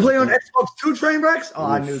 Oh, you play on Xbox 2 Trainwrecks? Oh,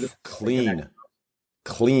 I knew that.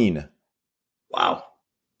 Clean. Wow.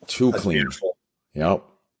 Too That's clean. Beautiful. Yep.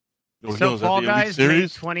 So Fall Guys made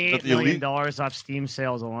 $28 million off Steam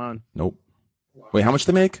sales alone. Nope. Wait, how much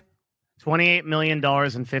they make? $28 million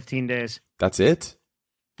in 15 days. That's it?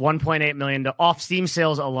 $1.8 million off Steam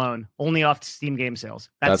sales alone. Only off Steam game sales.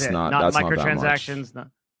 That's it. Not microtransactions.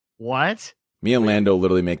 What? Me and Lando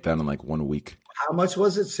literally make that in like 1 week. How much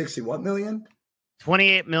was it? 61 million?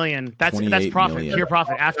 28 million. That's profit. Million. Pure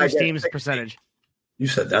profit after Steam's percentage. You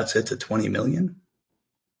said that's it to 20 million?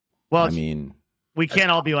 Well, I mean, we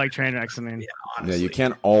can't all be like Trainwrecks. I mean, yeah, you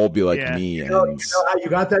can't all be like me. You know how you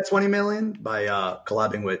got that 20 million? By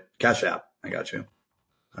collabing with Cash App. I got you.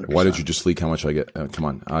 100%. Why did you just leak how much I get? Come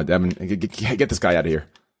on, Devin, get this guy out of here.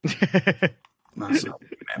 My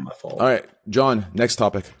fault. All right, John, next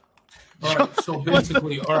topic. All right, so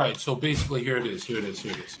basically, here it is.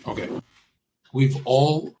 Okay. We've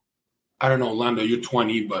all, I don't know, Lando, you're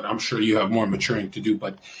 20, but I'm sure you have more maturing to do,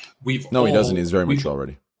 but he doesn't. He's very mature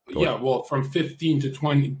already. Well, from 15 to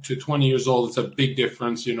 20 years old, it's a big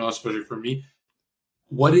difference, especially for me.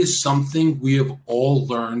 What is something we have all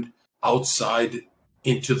learned outside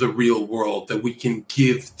into the real world that we can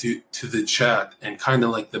give to the chat and kind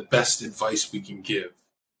of like the best advice we can give?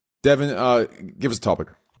 Devin, give us a topic.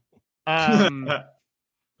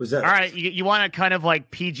 Was that? All right, you want to kind of like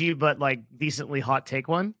PG but like decently hot take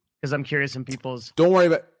one? Because I'm curious in people's. Don't worry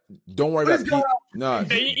about. No,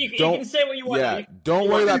 you can say what you want. Yeah, don't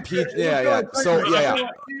worry about PG. Yeah. So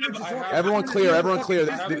Everyone clear.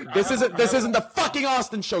 This isn't the fucking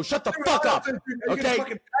Austin show. Shut the fuck up. Okay.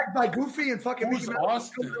 Fucking tagged by Goofy and fucking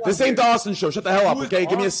Austin? This ain't the Austin show. Shut the hell up. Okay.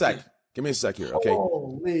 Give me a sec. Give me a sec here. Okay.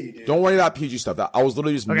 Don't worry about PG stuff. I was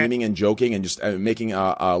literally just memeing and joking and just making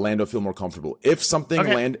Lando feel more comfortable. If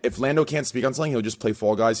if Lando can't speak on something, he'll just play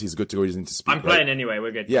Fall Guys. He's good to go. He doesn't need to speak. I'm playing anyway.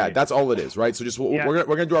 We're good. Yeah, that's all it is, right? So just we're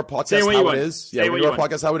gonna do our podcast how it is. Yeah, we're gonna do our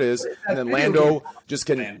podcast how it is, and then Lando just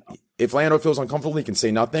can. If Lando feels uncomfortable, he can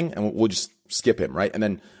say nothing, and we'll just skip him, right? And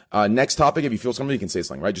then next topic, if he feels comfortable, he can say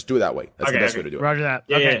something, right? Just do it that way. That's the best way to do it. Roger that.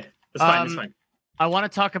 Yeah, okay. yeah. That's fine. I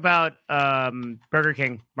want to talk about Burger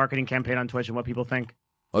King marketing campaign on Twitch and what people think.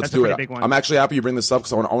 Let's That's do a it. pretty big one. I'm actually happy you bring this up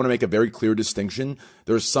because I want to make a very clear distinction.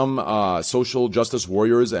 There's some social justice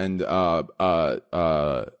warriors and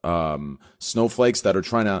snowflakes that are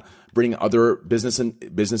trying to bring other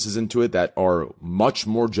businesses into it that are much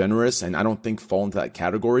more generous, and I don't think fall into that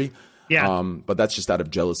category. Yeah. But that's just out of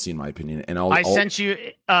jealousy, in my opinion. And I'll sent you,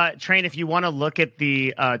 Train, if you want to look at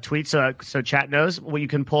the tweet, so chat knows, well, you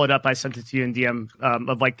can pull it up. I sent it to you in DM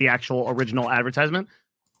of like the actual original advertisement.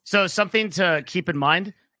 So something to keep in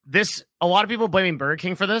mind. A lot of people blaming Burger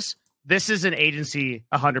King for this. This is an agency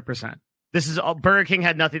 100%. This is Burger King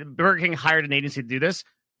had nothing. Burger King hired an agency to do this.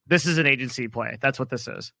 This is an agency play. That's what this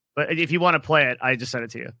is. But if you want to play it, I just sent it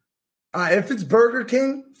to you. If it's Burger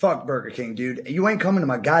King, fuck Burger King, dude. You ain't coming to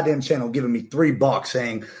my goddamn channel giving me $3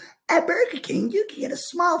 saying, at Burger King, you can get a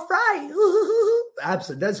small fry.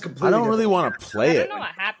 Absolutely. That's completely I don't really want to play it. I don't know what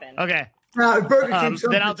happened. Okay. Now, if Burger King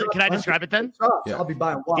then can I describe it then? Yeah. I'll be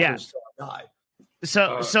buying Whoppers till I die.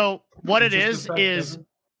 So what it is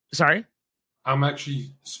sorry? I'm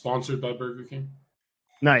actually sponsored by Burger King.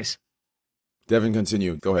 Nice. Devin,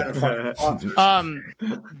 continue. Go ahead.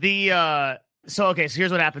 So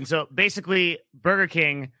here's what happened. So basically, Burger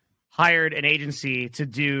King hired an agency to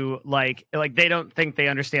do like they don't think they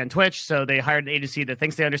understand Twitch, so they hired an agency that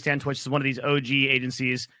thinks they understand Twitch. Is one of these OG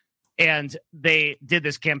agencies, and they did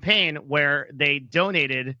this campaign where they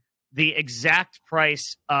donated the exact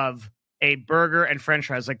price of a burger and French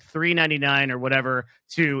fries, like $3.99 or whatever,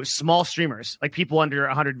 to small streamers, like people under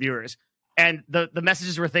 100 viewers. And the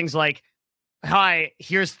messages were things like, "Hi,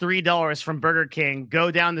 here's $3 from Burger King.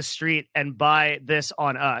 Go down the street and buy this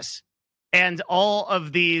on us." And all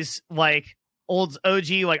of these like old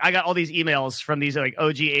OG, like I got all these emails from these like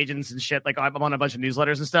OG agents and shit. Like I'm on a bunch of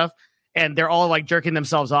newsletters and stuff, and they're all like jerking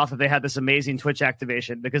themselves off that they had this amazing Twitch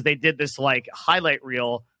activation because they did this like highlight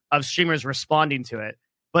reel of streamers responding to it,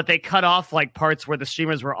 but they cut off like parts where the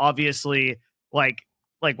streamers were obviously like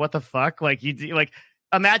what the fuck? Like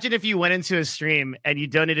imagine if you went into a stream and you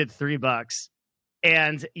donated $3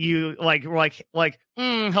 and you were like,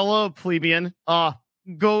 hello, plebeian.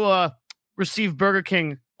 Go receive Burger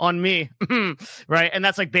King on me. Right. And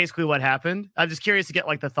that's like basically what happened. I'm just curious to get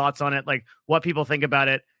like the thoughts on it, like what people think about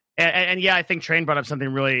it. And yeah, I think Train brought up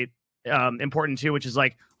something really important too, which is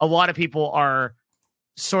like a lot of people are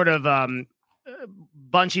sort of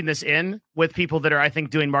bunching this in with people that are, I think,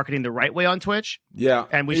 doing marketing the right way on Twitch. Yeah.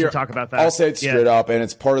 And we should talk about that. I'll say it straight up, and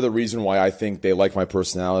it's part of the reason why I think they like my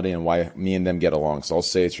personality and why me and them get along. So I'll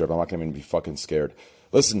say it straight up. I'm not going to be fucking scared.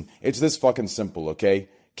 Listen, it's this fucking simple, okay?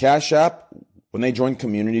 Cash App, when they join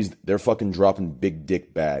communities, they're fucking dropping big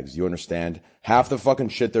dick bags. You understand? Half the fucking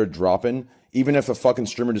shit they're dropping, even if a fucking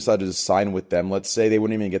streamer decided to sign with them, let's say they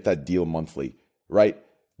wouldn't even get that deal monthly, right?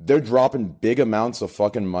 They're dropping big amounts of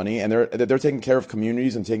fucking money, and they're taking care of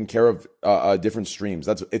communities and taking care of different streams.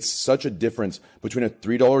 It's such a difference between a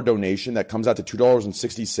 $3 donation that comes out to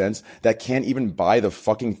 $2.60 that can't even buy the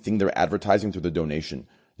fucking thing they're advertising through the donation.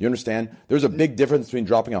 You understand? There's a big difference between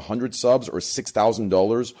dropping 100 subs or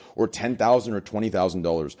 $6,000 or $10,000 or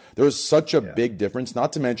 $20,000. There's such a big difference.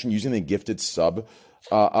 Not to mention using the gifted sub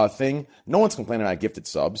thing. No one's complaining about gifted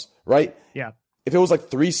subs, right? Yeah. If it was like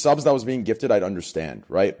 3 subs that was being gifted, I'd understand,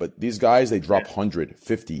 right? But these guys, they drop 100,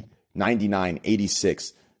 50, 99,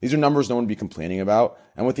 86. These are numbers no one would be complaining about.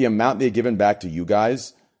 And with the amount they've given back to you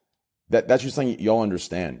guys, that's just something y'all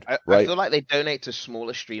understand, right? I feel like they donate to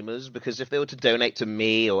smaller streamers because if they were to donate to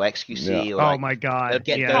me or XQC, or oh my god, they'd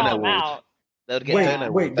get yeah. donor They'd get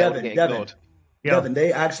donor wait, Devin. Yeah. Devin,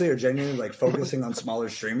 they actually are genuinely like focusing on smaller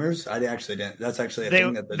streamers. I actually didn't. That's actually a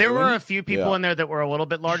thing that there were a few people in there that were a little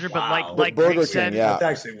bit larger, but like Burger Greek King, said, that's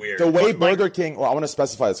actually weird. The way Burger King, well, I want to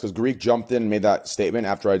specify this because Greek jumped in and made that statement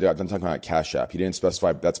after I got done talking about Cash App. He didn't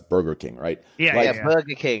specify that's Burger King, right? Yeah,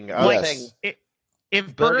 Burger King.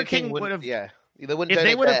 If Burger King would have, if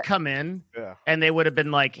they would have come in and they would have been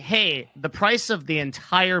like, "Hey, the price of the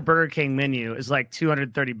entire Burger King menu is like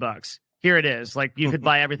 $230. Here it is. Like you could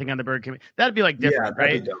buy everything on the Burger King." That'd be like different,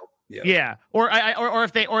 right? Yeah. Or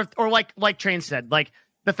if they or like Train said, like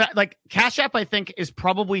the fact, like Cash App, I think is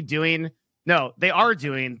probably doing. No, they are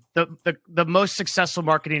doing the most successful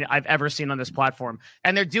marketing I've ever seen on this platform,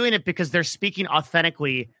 and they're doing it because they're speaking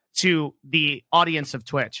authentically to the audience of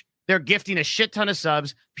Twitch. They're gifting a shit ton of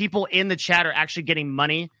subs. People in the chat are actually getting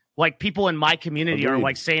money. Like people in my community are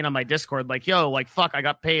like saying on my Discord, like, yo, like, fuck, I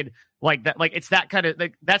got paid like that. Like, it's that kind of,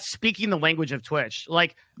 like, that's speaking the language of Twitch.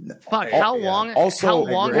 Like, fuck, how long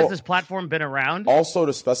has this platform been around? Also,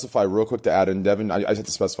 to specify real quick to add in, Devin, I just have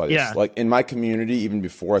to specify this. Yeah. Like, in my community, even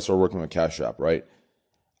before I started working with Cash App, right?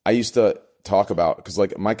 I used to talk about, because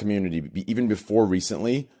like my community, even before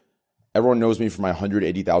recently, everyone knows me for my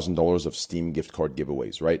 $180,000 of Steam gift card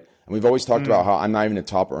giveaways, right? And we've always talked about how I'm not even a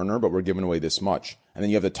top earner, but we're giving away this much. And then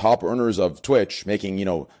you have the top earners of Twitch making, you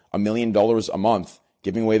know, $1 million a month,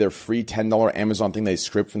 giving away their free $10 Amazon thing they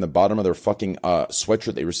script from the bottom of their fucking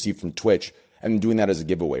sweatshirt they received from Twitch, and doing that as a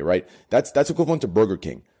giveaway, right? That's equivalent to Burger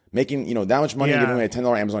King. Making, you know, that much money and giving away a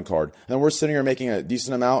 $10 Amazon card. And then we're sitting here making a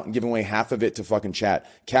decent amount and giving away half of it to fucking chat.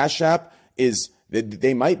 Cash App is,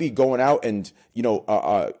 they might be going out and, you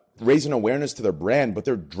know, raising awareness to their brand, but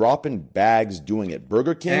they're dropping bags doing it.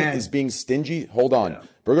 Burger King is being stingy. Hold on. Yeah.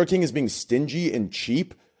 Burger King is being stingy and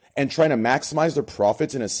cheap and trying to maximize their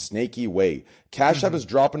profits in a snaky way. Cash App is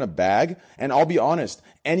dropping a bag, and I'll be honest,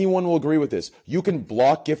 anyone will agree with this. You can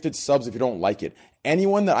block gifted subs if you don't like it.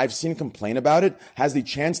 Anyone that I've seen complain about it has the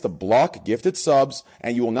chance to block gifted subs,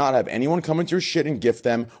 and you will not have anyone come into your shit and gift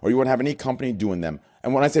them, or you won't have any company doing them.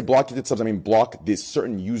 And when I say block gifted subs, I mean block this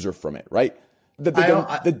certain user from it, right?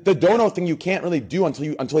 The dono thing you can't really do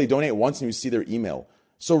until you donate once and you see their email.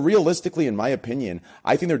 So realistically, in my opinion,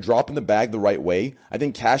 I think they're dropping the bag the right way. I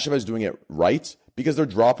think Cash App is doing it right because they're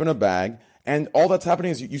dropping a bag. And all that's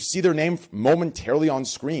happening is you see their name momentarily on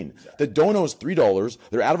screen. The dono is $3.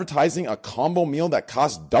 They're advertising a combo meal that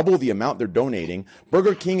costs double the amount they're donating.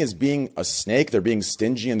 Burger King is being a snake. They're being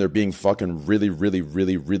stingy and they're being fucking really, really,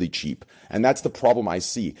 really, really cheap. And that's the problem I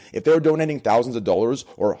see. If they were donating thousands of dollars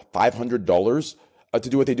or $500 to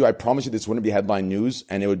do what they do, I promise you this wouldn't be headline news,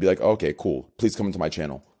 and it would be like, okay, cool. Please come into my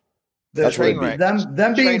channel. That's what it'd be.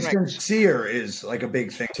 Them being sincere is like a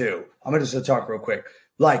big thing too. I'm gonna just talk real quick.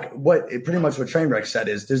 Like pretty much what Trainwreck said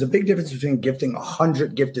is there's a big difference between gifting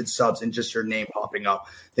 100 gifted subs and just your name popping up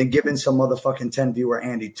than giving some motherfucking 10 viewer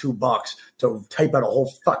Andy $2 to type out a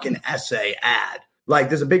whole fucking essay ad. Like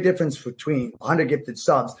there's a big difference between 100 gifted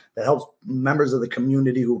subs that helps members of the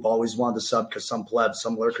community who've always wanted to sub because some plebs,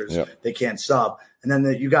 some lurkers, they can't sub. And then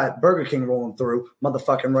you got Burger King rolling through,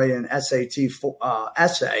 motherfucking writing an SAT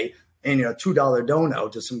essay and $2 dono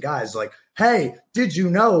to some guys like, hey, did you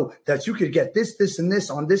know that you could get this, this, and this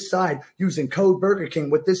on this side using code Burger King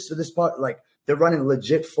with this part? Like they're running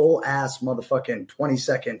legit full ass motherfucking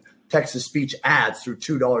 20-second text-to speech ads through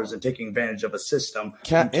 $2 and taking advantage of a system.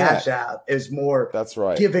 Cash App is more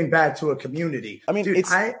giving back to a community. I mean, dude,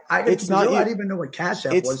 I didn't even know what Cash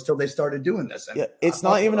App was till they started doing this. And it's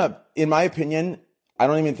not even in my opinion, I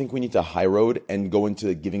don't even think we need to high road and go into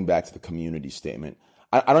the giving back to the community statement.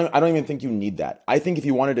 I don't even think you need that. I think if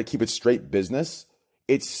you wanted to keep it straight business,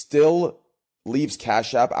 it still leaves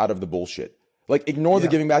Cash App out of the bullshit. Like ignore the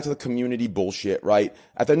giving back to the community bullshit, right?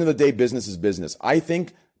 At the end of the day, business is business. I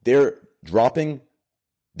think they're dropping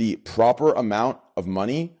the proper amount of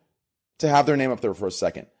money to have their name up there for a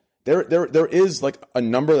second. There is like a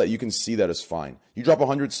number that you can see that is fine. You drop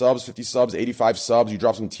 100 subs, 50 subs, 85 subs, you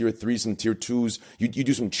drop some tier 3s, some tier 2s, you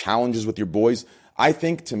do some challenges with your boys. I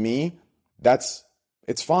think to me,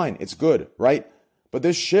 it's fine. It's good, right? But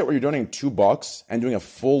this shit where you're donating $2 and doing a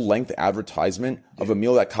full length advertisement of a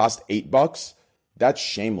meal that costs $8, that's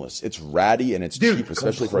shameless. It's ratty and it's cheap,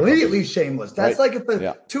 especially for completely shameless. That's like if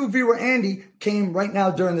the 2 viewer Andy came right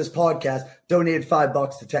now during this podcast, donated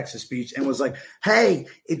 $5 to Texas Speech and was like, hey,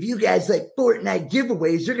 if you guys like Fortnite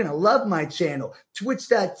giveaways, you're gonna love my channel.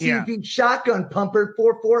 Twitch.tv Shotgun Pumper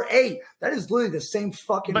 448. That is literally the same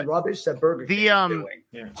fucking rubbish that Burger King is doing.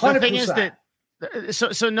 100%. The thing is that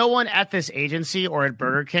so no one at this agency or at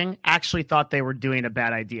Burger King actually thought they were doing a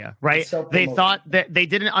bad idea, right? They thought that they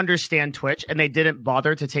didn't understand Twitch and they didn't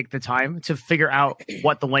bother to take the time to figure out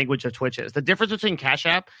what the language of Twitch is. The difference between Cash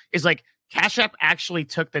App is like Cash App actually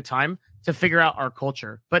took the time to figure out our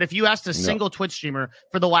culture. But if you asked a single Twitch streamer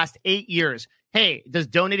for the last 8 years, hey, does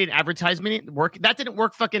donated advertisement work? That didn't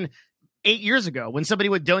work fucking 8 years ago. When somebody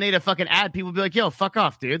would donate a fucking ad, people would be like, yo, fuck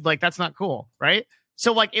off, dude. Like, that's not cool, right?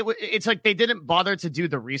 So like it's like they didn't bother to do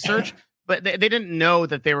the research, but they didn't know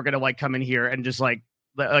that they were going to like come in here and just like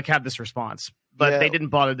have this response. But they didn't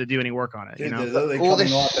bother to do any work on it. Dude,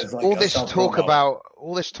 all this talk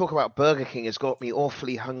about Burger King has got me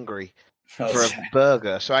awfully hungry for a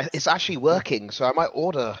burger. So it's actually working. So I might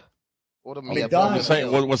order me a burger. I'm just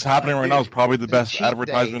saying, what's happening right now is probably the best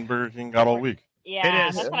advertisement Burger King got all week. Yeah,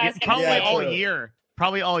 it is.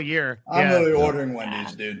 Probably all year. I'm literally ordering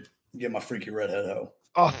Wendy's, dude. Get my freaky redhead hoe.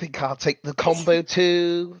 I think I'll take the combo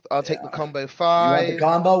 2. I'll take the combo You 5. want the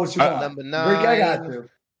combo? What you want? Number Greek, I got 9. you.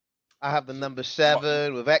 I have the number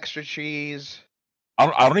 7 with extra cheese.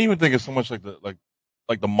 I don't even think it's so much like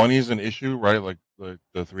the money is an issue, right? Like the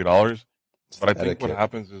 $3. But I think what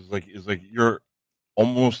happens is like you're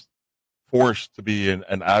almost forced to be an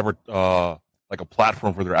like a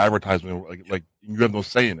platform for their advertisement. Like you have no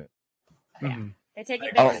say in it. Yeah.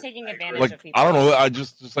 They're just taking advantage of people. I don't know. I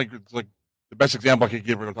just like it's like the best example I could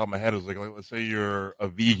give right on top of my head is like let's say you're a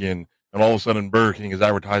vegan and all of a sudden Burger King is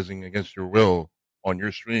advertising against your will on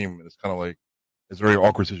your stream, and it's kind of like it's a very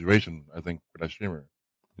awkward situation, I think, for that streamer.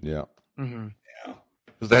 Yeah. Mm-hmm. Yeah.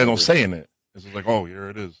 Because they had no say in it. It's just like, oh, here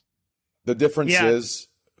it is. The difference is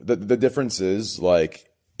the difference is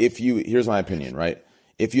like here's my opinion, right?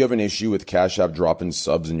 If you have an issue with Cash App dropping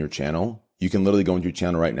subs in your channel, you can literally go into your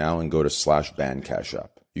channel right now and go to /ban Cash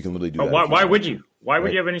App. You can literally do that. Why would you? Why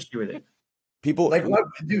would you have an issue with it? People like what,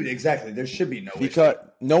 dude? Exactly. There should be no because issue.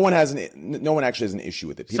 No one actually has an issue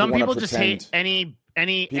with it. Some people just hate any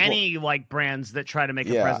like brands that try to make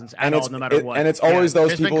a presence at all, no matter what. And it's always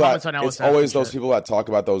those people that talk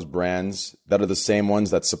about those brands that are the same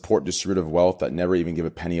ones that support distributive wealth that never even give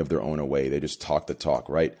a penny of their own away. They just talk the talk,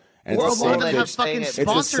 right? And well, a lot of them have fucking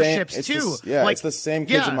sponsorships too. It's the same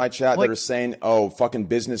kids in my chat that are saying, "Oh, fucking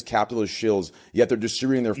business capitalist shills," yet they're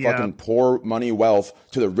distributing their fucking poor money wealth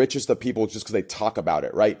to the richest of people just because they talk about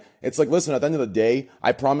it, right? It's like, listen, at the end of the day,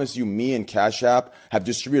 I promise you, me and Cash App have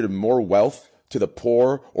distributed more wealth to the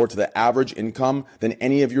poor or to the average income than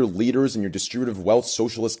any of your leaders in your distributive wealth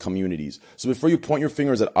socialist communities. So before you point your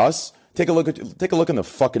fingers at us, take a look in the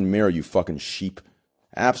fucking mirror, you fucking sheep.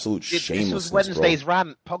 Absolute shamelessness, this was Wednesday's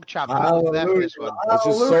rant. PogChamp. It's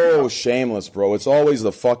just so shameless, bro. It's always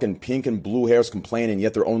the fucking pink and blue hairs complaining,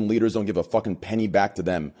 yet their own leaders don't give a fucking penny back to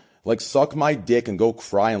them. Like, suck my dick and go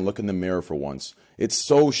cry and look in the mirror for once. It's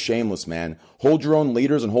so shameless, man. Hold your own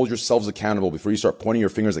leaders and hold yourselves accountable before you start pointing your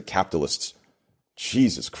fingers at capitalists.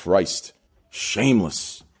 Jesus Christ.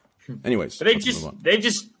 Shameless. Anyways. But they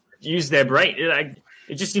just use their brain.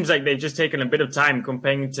 It just seems like they've just taken a bit of time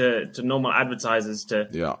comparing to normal advertisers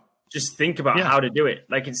to just think about how to do it.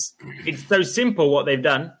 Like it's so simple what they've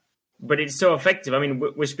done, but it's so effective. I mean,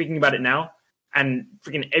 we're speaking about it now, and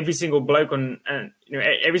freaking every single bloke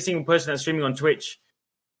every single person that's streaming on Twitch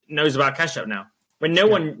knows about Cash App now. When no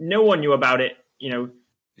one knew about it, I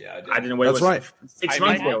don't know what that's it was. Right. 6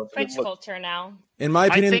 months ago. Twitch culture now. In my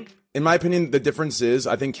opinion, the difference is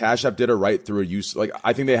I think Cash App did it right through a use. Like,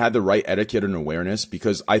 I think they had the right etiquette and awareness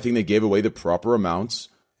because I think they gave away the proper amounts,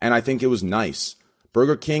 and I think it was nice.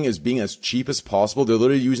 Burger King is being as cheap as possible. They're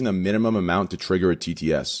literally using the minimum amount to trigger a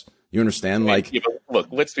TTS. You understand? Look,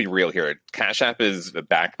 let's be real here. Cash App is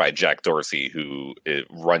backed by Jack Dorsey, who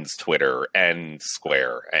runs Twitter and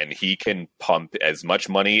Square, and he can pump as much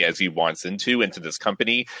money as he wants into this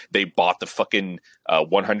company. They bought the fucking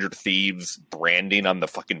 100 Thieves branding on the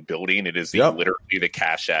fucking building. It is literally the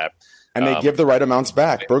Cash App. And they give the right amounts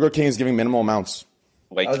back. Burger King is giving minimal amounts.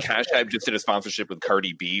 Like, Cash App just did a sponsorship with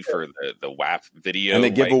Cardi B for the WAP video. And they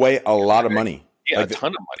give away a lot of money. Yeah, like a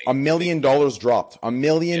ton of money. $1 million dropped. $1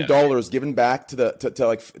 million given back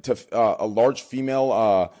to a large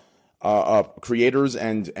female creators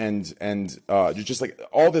and just like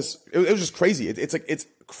all this. It was just crazy. It's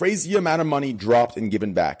crazy amount of money dropped and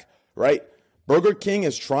given back. Right? Burger King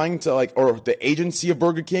is trying to or the agency of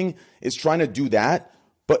Burger King is trying to do that,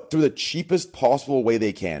 but through the cheapest possible way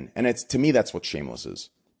they can. And to me, that's what shameless is.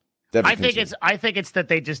 I think it's that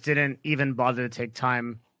they just didn't even bother to take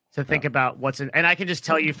time to think about what's in, and I can just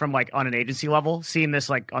tell you from on an agency level, seeing this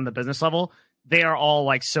on the business level, they are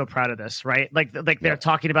all so proud of this, right? Like they're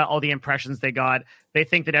talking about all the impressions they got. They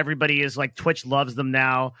think that everybody is Twitch loves them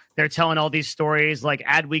now. They're telling all these stories.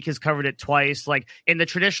 Adweek has covered it twice. In the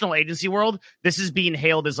traditional agency world, this is being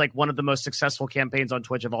hailed as one of the most successful campaigns on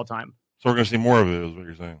Twitch of all time. So we're going to see more of it, is what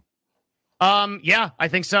you're saying. Yeah, I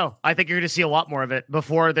think so. I think you're going to see a lot more of it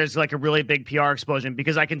before there's a really big PR explosion,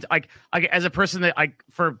 because I as a person that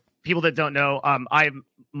for people that don't know,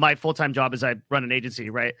 my full-time job is I run an agency,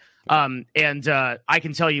 right? And I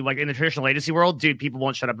can tell you, in the traditional agency world, dude, people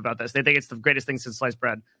won't shut up about this. They think it's the greatest thing since sliced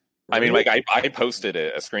bread. I mean, I posted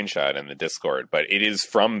a screenshot in the Discord, but it is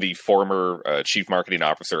from the former chief marketing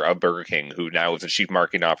officer of Burger King, who now is the chief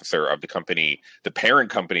marketing officer of the company, the parent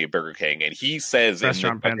company of Burger King. And he says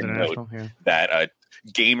Restaurant in the note that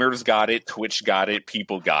gamers got it, Twitch got it,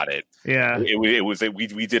 people got it. Yeah,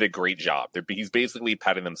 we did a great job. He's basically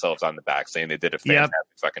patting themselves on the back, saying they did a fantastic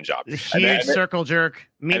fucking job. Huge circle jerk.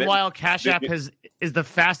 Meanwhile, Cash App is the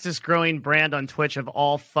fastest growing brand on Twitch of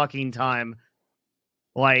all fucking time.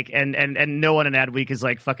 And no one in Adweek is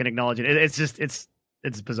fucking acknowledging it. It's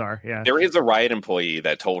It's bizarre. Yeah. There is a Riot employee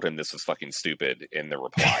that told him this was fucking stupid in the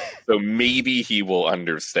reply. So maybe he will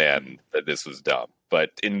understand that this was dumb. But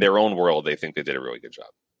in their own world, they think they did a really good job.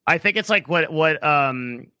 I think it's like what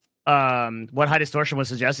High Distortion was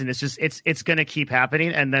suggesting. It's just it's gonna keep happening,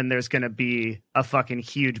 and then there's gonna be a fucking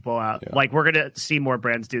huge blowout. Yeah. Like we're gonna see more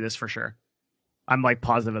brands do this for sure. I'm like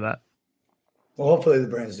positive of that. Well, hopefully the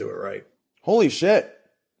brands do it right. Holy shit.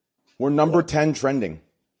 We're number 10 trending.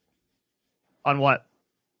 On what?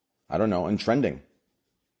 I don't know. And trending.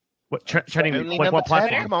 What trending? Only Like number what 10?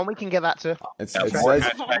 platform? Come on, we can get that to. It Get says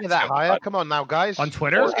that higher. Come on now, guys. On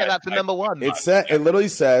Twitter? Let's get that to number 1. it literally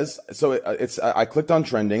says, so it's I clicked on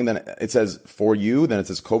trending, then it says for you, then it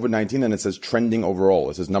says COVID-19, then it says trending overall.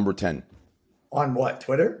 It says number 10 On what?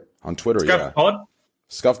 Twitter? on Twitter. Scuff Yeah. Pod?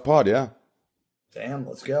 Scuff Pod, yeah. Damn,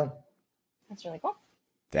 let's go. That's really cool.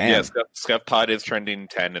 Damn. Yeah, Scuff Pod is trending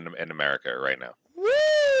 10 in America right now.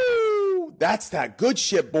 Woo! That's that good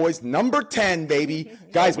shit, boys. Number 10, baby.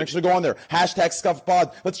 Guys, make sure to go on there. Hashtag Scuff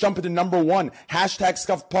Pod. Let's jump into number 1. Hashtag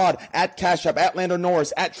Scuff Pod. At Cash App. At Lando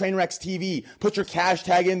Norris. At Trainwrecks TV. Put your cash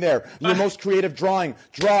tag in there. Your most creative drawing.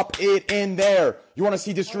 Drop it in there. You want to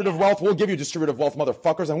see distributive wealth? We'll give you distributive wealth,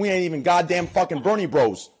 motherfuckers. And we ain't even goddamn fucking Bernie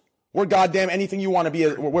bros. We're goddamn anything you want to be.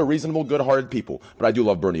 We're reasonable, good-hearted people. But I do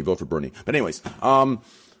love Bernie. Vote for Bernie. But anyways,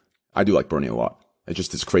 I do like Bernie a lot. It's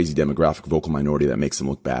just this crazy demographic vocal minority that makes him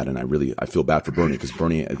look bad. And I feel bad for Bernie because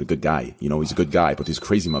Bernie is a good guy. You know, he's a good guy. But these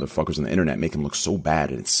crazy motherfuckers on the internet make him look so bad.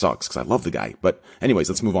 And it sucks because I love the guy. But anyways,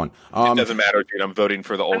 let's move on. It doesn't matter, dude. I'm voting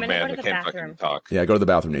for the old gonna man go to that the can't bathroom. fucking talk. Yeah, go to the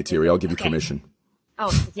bathroom, Nate Thierry. I'll give you permission.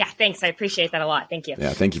 Oh, yeah, thanks. I appreciate that a lot. Thank you.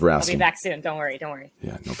 Yeah, thank you for I'll be asking. back soon. Don't worry. Don't worry.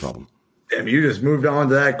 Yeah, no problem. Damn, you just moved on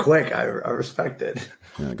to that quick. I respect it.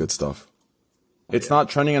 Yeah, good stuff. It's not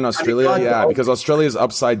trending in Australia, yeah, because Australia is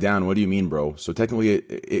upside down. What do you mean, bro? So technically,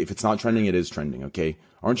 if it's not trending, it is trending, okay?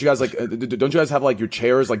 Aren't you guys like, don't you guys have like your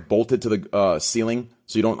chairs like bolted to the ceiling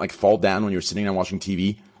so you don't like fall down when you're sitting and watching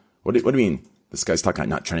TV? What do you mean? This guy's talking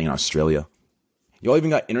not trending in Australia. Y'all even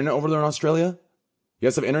got internet over there in Australia? You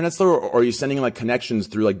guys have internet still, or are you sending like connections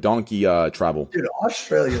through like donkey travel? Dude,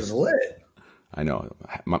 Australia's lit. I know.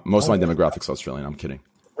 Most of my demographics are Australian. I'm kidding.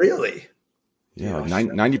 Really? Yeah, like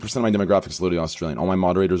 90% of my demographics is literally Australian. All my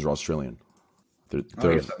moderators are Australian. They're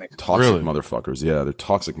guess that makes toxic Really? motherfuckers. Yeah, they're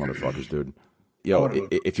toxic motherfuckers, dude. Yo,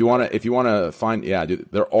 if you wanna find, yeah, dude,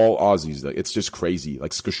 they're all Aussies. Like, it's just crazy.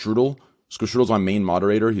 Like Skashroodle's my main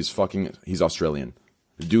moderator. He's Australian.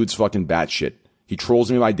 The dude's fucking batshit. He trolls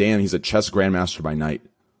me by day and he's a chess grandmaster by night.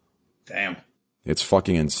 Damn. It's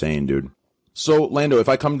fucking insane, dude. So Lando, if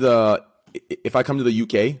I come to the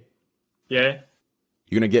UK, Yeah.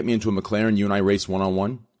 you're gonna get me into a McLaren. You and I race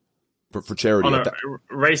 1-on-1 for charity. On a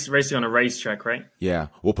racing on a racetrack, right? Yeah,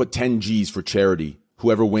 we'll put 10 G's for charity.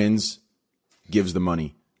 Whoever wins gives the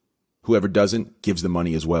money. Whoever doesn't gives the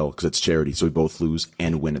money as well because it's charity. So we both lose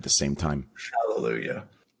and win at the same time. Hallelujah.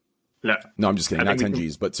 Look, No, I'm just kidding. I Not think 10 we can-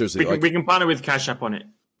 G's, but seriously, we can partner with Cash App on it.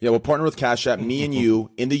 yeah, we'll partner with Cash App. Me and you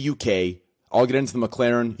in the UK. I'll get into the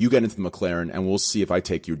McLaren. You get into the McLaren, and we'll see if I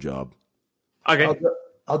take your job. Okay.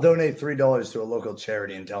 I'll donate $3 to a local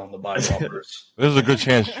charity and tell them to buy bumpers. There's a good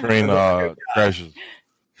chance train crashes.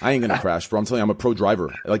 I ain't gonna crash, bro. I'm telling you, I'm a pro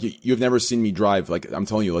driver. Like you've never seen me drive. Like I'm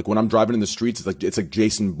telling you, like when I'm driving in the streets, it's like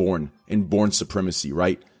Jason Bourne in Bourne Supremacy,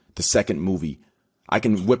 right? The second movie. I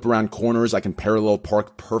can whip around corners. I can parallel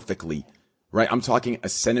park perfectly, right? I'm talking a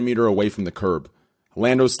centimeter away from the curb.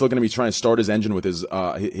 Lando's still gonna be trying to start his engine with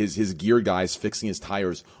his gear guys fixing his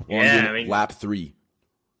tires while I'm doing lap 3.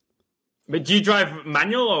 But do you drive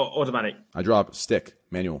manual or automatic? I drop stick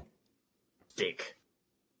manual. Dick.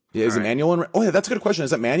 Yeah, is it manual? Oh yeah, that's a good question.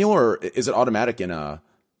 Is it manual or is it automatic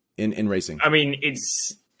in racing? I mean,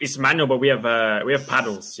 it's manual, but we have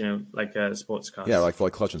paddles, you know, like sports cars. Yeah, like for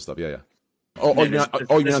like clutch and stuff. Yeah. Oh, No, you mean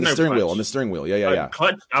there's on the no steering wheel? clutch. On the steering wheel. Yeah.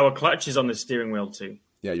 Our clutch is on the steering wheel too.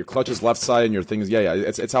 Yeah, your clutch is left side and your thing is yeah.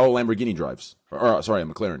 It's how a Lamborghini drives. Or sorry, a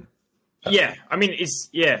McLaren. Yeah, I mean it's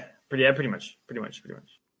pretty much.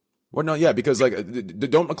 Well, no, yeah, because like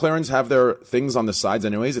don't McLarens have their things on the sides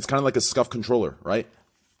anyways? It's kind of like a scuff controller, right?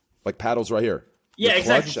 Like paddles right here. Yeah, Your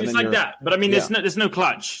exactly. clutch, and It's then like your- that. But I mean, Yeah. there's no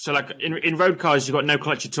clutch. So like in road cars, you've got no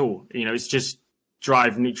clutch at all. You know, it's just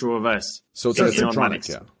drive, neutral, reverse. So it's in electronics, automatics.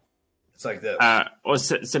 yeah. It's like this. Or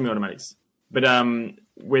semi-automatics. But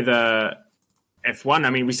with F1, I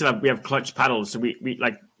mean, we have clutch paddles, so we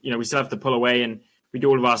like, you know, we still have to pull away and we do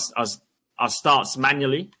all of our starts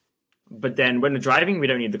manually. But then when we're driving, we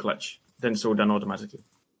don't need the clutch. Then it's all done automatically.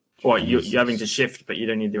 Or you're having to shift, but you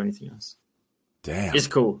don't need to do anything else. Damn. It's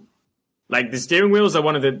cool. Like the steering wheels are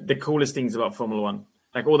one of the coolest things about Formula One.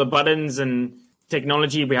 Like all the buttons and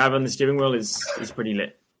technology we have on the steering wheel is pretty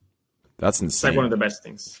lit. That's It's insane. like one of the best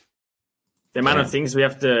things. The amount of things we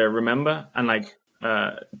have to remember and like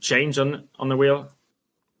change on the wheel.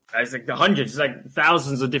 It's like the hundreds, it's like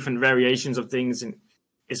thousands of different variations of things, and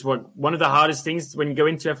it's one of the hardest things when you go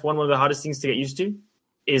into F1. One of the hardest things to get used to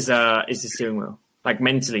is the steering wheel. Like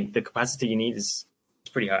mentally, the capacity you need is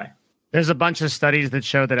pretty high. There's a bunch of studies that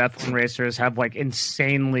show that F1 racers have like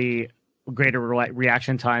insanely greater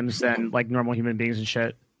reaction times than like normal human beings and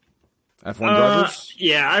shit. F1 drivers?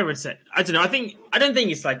 Yeah, I would say. I don't know. I don't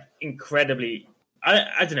think it's like incredibly.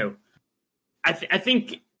 I don't know. I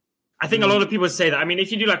think a lot of people say that. I mean,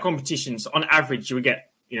 if you do like competitions, on average, you would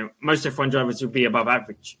get, most F1 drivers would be above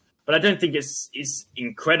average. But I don't think it's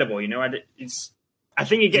incredible. I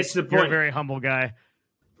think it gets to the point. You're a very humble guy.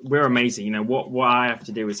 We're amazing. What I have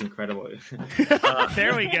to do is incredible.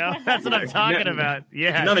 There we go. That's what I'm talking about.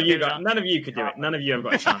 Yeah. None of you could do it. None of you have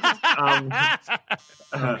got a chance.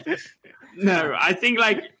 No, I think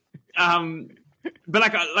but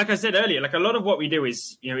like I said earlier, like a lot of what we do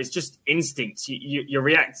is, it's just instincts. You're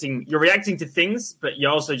reacting to things, but you're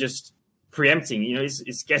also just preempting.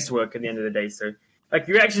 It's guesswork at the end of the day. So like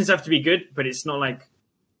your reactions have to be good, but it's not like,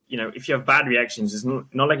 if you have bad reactions, it's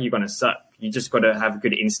not like you're going to suck. You just got to have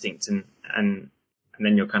good instinct, and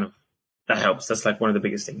then you're kind of, that helps. That's like one of the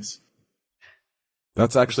biggest things.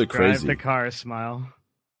 That's actually crazy. Drive the car, smile.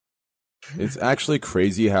 It's actually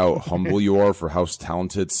crazy how humble you are for how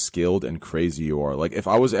talented, skilled, and crazy you are. Like, if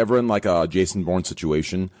I was ever in like a Jason Bourne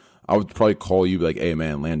situation, I would probably call you like, "Hey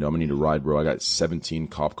man, Lando, I'm gonna need a ride, bro. I got 17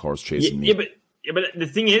 cop cars chasing me." Yeah, but the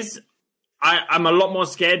thing is, I'm a lot more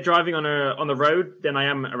scared driving on the road than I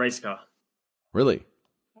am a race car. Really?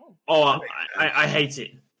 Oh, I hate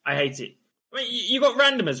it. I hate it. I mean, you got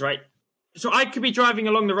randomers, right? So I could be driving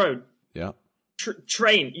along the road. Yeah.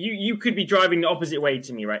 Train. You could be driving the opposite way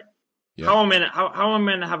to me, right? Yeah. How am I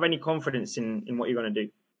meant to have any confidence in what you're going to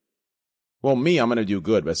do? Well, I'm going to do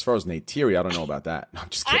good, but as far as Nate Thierry, I don't know about that. No, I'm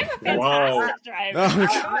just kidding. I'm a fantastic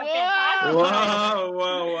driver.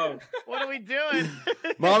 Whoa. What are we doing?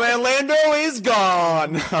 My man Lando is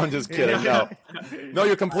gone. I'm just kidding. No,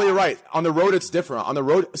 you're completely right. On the road, it's different. On the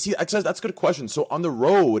road, see, actually, that's a good question. So on the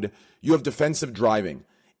road, you have defensive driving.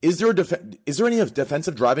 Is there any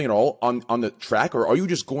defensive driving at all on the track, or are you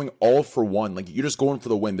just going all for one? Like, you're just going for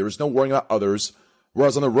the win. There's no worrying about others.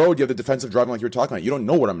 Whereas on the road, you have the defensive driving like you're talking about. You don't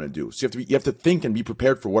know what I'm going to do. So you have to think and be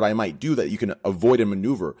prepared for what I might do that you can avoid and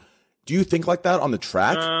maneuver. Do you think like that on the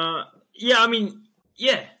track? Yeah, I mean,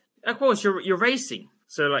 yeah, of course, you're racing.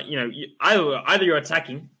 So, like, either you're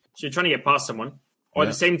attacking, so you're trying to get past someone, or at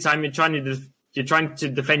the same time, you're trying to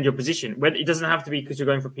defend your position. Where it doesn't have to be because you're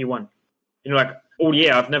going for P1. Like all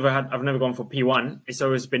year, I've never gone for P1. It's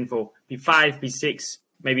always been for P5, P6,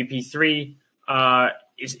 maybe P3.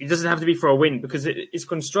 It doesn't have to be for a win because it's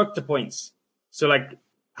constructor points. So like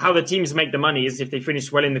how the teams make the money is if they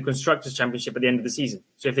finish well in the constructors championship at the end of the season.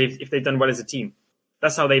 So if they've done well as a team,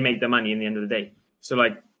 that's how they make the money in the end of the day. So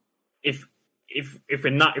like if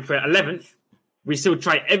we're 11th, we still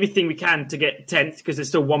try everything we can to get 10th because there's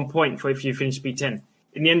still 1 point for if you finish P10.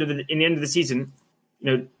 In the end of the season,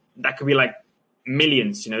 that could be like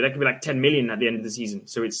millions. That could be like 10 million at the end of the season.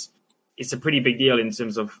 So it's a pretty big deal in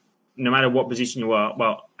terms of no matter what position you are,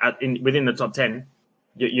 well, within the top 10,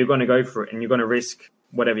 you're going to go for it and you're going to risk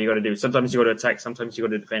whatever you got to do. Sometimes you got to attack, sometimes you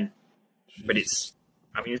got to defend. But it's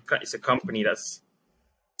a company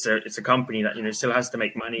it's a company that still has to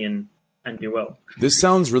make money and do well. This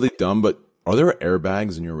sounds really dumb, but are there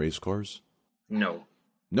airbags in your race cars? No.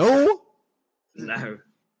 No.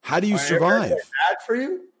 How do you survive? Bad for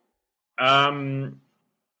you?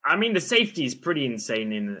 I mean, the safety is pretty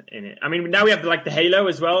insane in it. I mean, now we have like the halo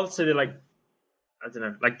as well. So they're like, I don't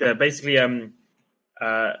know, like the basically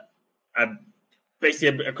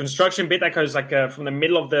a construction bit that goes like from the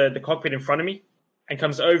middle of the cockpit in front of me and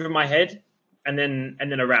comes over my head and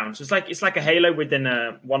then around. So it's like a halo within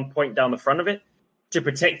 1 point down the front of it to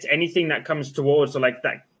protect anything that comes towards or like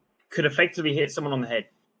that could effectively hit someone on the head.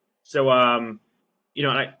 So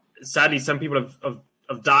like sadly, some people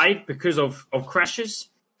have died because of crashes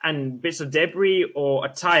and bits of debris or a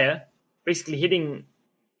tire basically hitting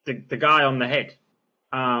the guy on the head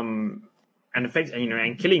and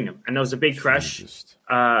killing them. And there was a big crash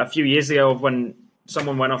a few years ago when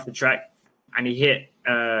someone went off the track and he hit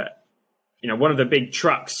one of the big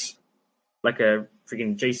trucks, like a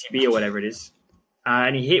freaking JCB or whatever it is,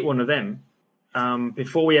 and he hit one of them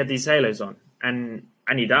before we had these halos on, and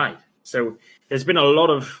he died. So there's been a lot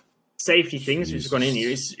of safety things which have gone in here.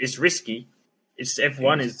 It's risky. It's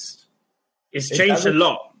F1 it's changed a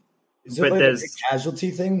lot. Is it like a big casualty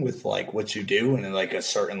thing with like what you do and like a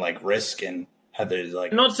certain like risk and how there's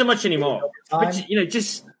like not so much anymore. But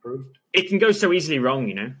just it can go so easily wrong,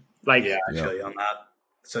 you know. Like, yeah, I feel you on that.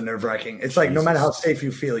 So nerve wracking. It's like no matter how safe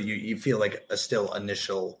you feel, you feel like a still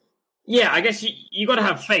initial. Yeah, I guess you got to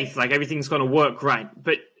have faith, like everything's going to work right.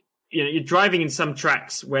 But you know, you're driving in some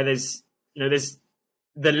tracks where there's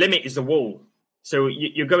the limit is the wall. So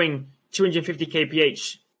you're going 250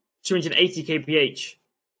 kph, 280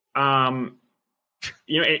 kph.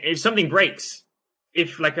 If something breaks,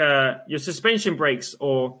 if like your suspension breaks,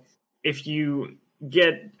 or if you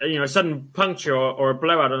get a sudden puncture or a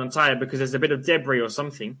blowout on a tire because there's a bit of debris or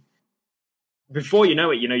something, before you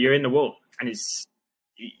know it, you're in the wall, and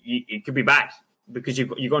it could be bad because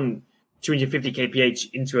you've gone 250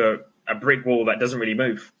 kph into a brick wall that doesn't really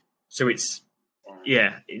move. So if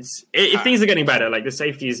things are getting better, like the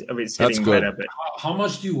safety of it's getting better. But how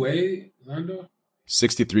much do you weigh, Lando?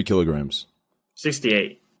 63 kilograms.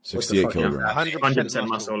 68. 68 kilograms. 100%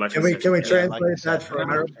 muscle. Like can we translate that for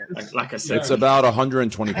Americans? Like I said, it's about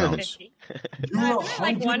 120 pounds. You're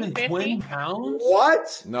 120 pounds?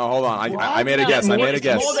 What? No, hold on. I made a guess. I made a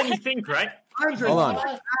guess. More than you think, right? Hold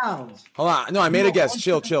on. Pounds. Hold on. No, I made a guess.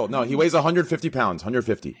 Chill. No, he weighs 150 pounds.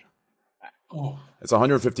 150. Oh. It's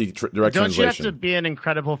 150 direct Don't translation. you have to be in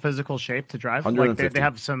incredible physical shape to drive? Like they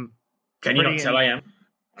have some. Can you not tell I am?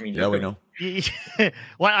 I mean, yeah, we know.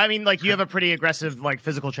 Well, I mean, like you have a pretty aggressive like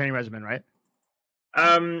physical training regimen, right?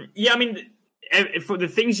 Yeah, I mean, for the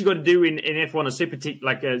things you got to do in F1 are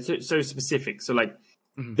so specific. So like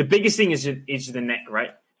the biggest thing is the neck,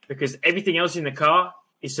 right? Because everything else in the car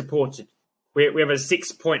is supported. We have a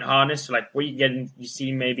 6-point harness, like what you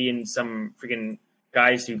see maybe in some freaking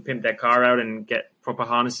guys who pimp their car out and get proper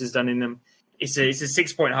harnesses done in them. It's a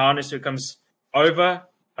 6-point harness, so it comes over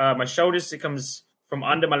my shoulders, it comes from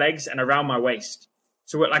under my legs and around my waist.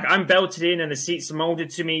 So like I'm belted in and the seats are molded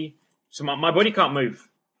to me, so my body can't move,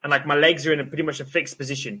 and like my legs are in pretty much a fixed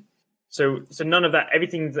position. So none of that,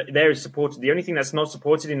 everything there is supported. The only thing that's not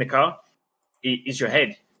supported in the car is your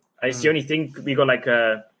head. It's the only thing. We got like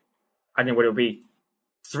I don't know what it'll be,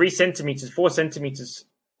 3 centimeters, 4 centimeters,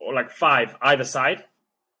 or like 5 either side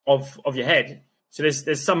of your head. So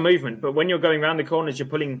there's some movement, but when you're going around the corners, you're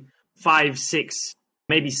pulling 5, 6,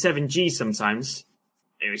 maybe 7 G sometimes.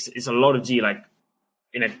 It's a lot of G. Like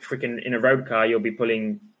in a road car, you'll be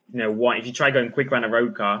pulling, one. If you try going quick around a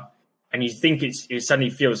road car and you think it suddenly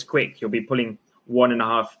feels quick, you'll be pulling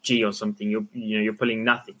 1.5 G or something. You're pulling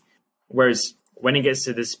nothing. Whereas when it gets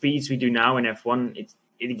to the speeds we do now in F1,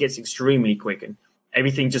 it gets extremely quick, and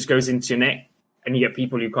everything just goes into your neck, and you get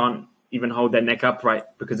people who can't even hold their neck upright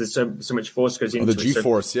because there's so much force goes into the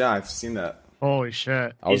G-force. Yeah, I've seen that. Holy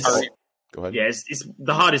shit! Go ahead. Yeah, it's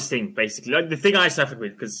the hardest thing, basically. Like the thing I suffered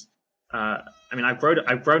with, because I've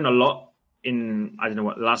grown a lot in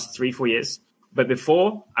the last 3-4 years. But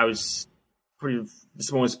before, I was pretty the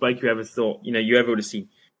smallest bloke you ever thought you ever would have seen.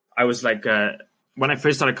 I was like when I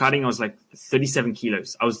first started karting, I was like 37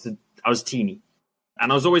 kilos. I was teeny,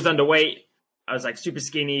 and I was always underweight. I was like super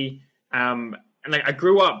skinny, and like I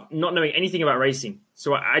grew up not knowing anything about racing,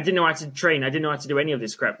 so I didn't know how to train. I didn't know how to do any of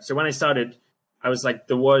this crap. So when I started, I was like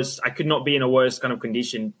the worst. I could not be in a worse kind of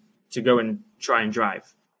condition to go and try and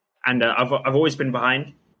drive. And I've always been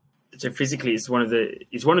behind. So physically, it's one of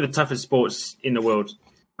the toughest sports in the world,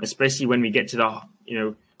 especially when we get to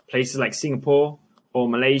the places like Singapore or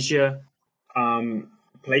Malaysia,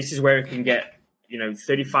 places where it can get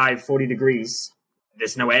 35, 40 degrees.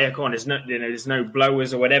 There's no aircon. There's no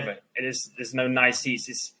blowers or whatever. There's no nice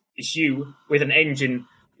seats. It's you with an engine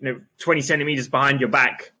 20 centimeters behind your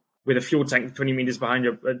back, with a fuel tank 20 centimeters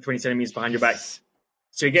behind your back.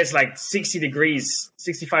 So it gets like 60 degrees,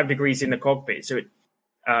 65 degrees in the cockpit. So it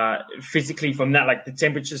physically from that, like the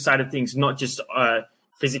temperature side of things, not just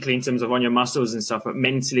physically in terms of on your muscles and stuff, but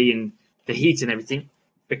mentally and the heat and everything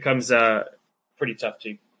becomes pretty tough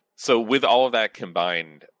too. So with all of that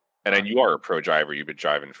combined, and you are a pro driver, you've been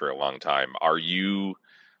driving for a long time, are you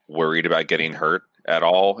worried about getting hurt at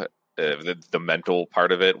all? The mental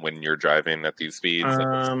part of it when you're driving at these speeds,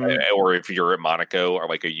 or if you're at Monaco,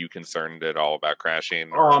 are you concerned at all about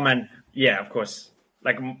crashing? Oh man, yeah, of course.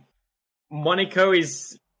 Like Monaco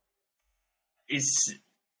is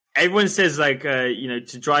everyone says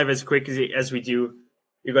to drive as quick as we do,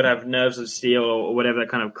 you got to have nerves of steel or whatever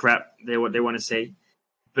kind of crap they want to say.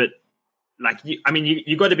 But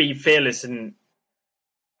you got to be fearless and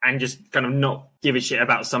just kind of not give a shit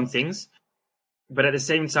about some things. But at the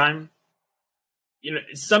same time,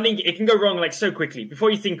 it can go wrong so quickly.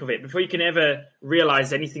 Before you think of it, before you can ever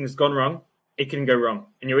realize anything's gone wrong, it can go wrong.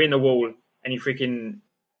 And you're in the wall and you freaking,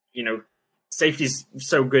 safety's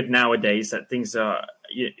so good nowadays that things are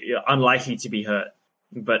you're unlikely to be hurt.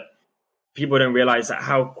 But people don't realize that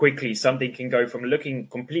how quickly something can go from looking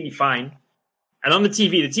completely fine. And on the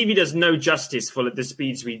TV does no justice for the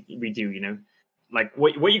speeds we do, you know. Like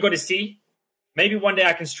what you got to see. Maybe one day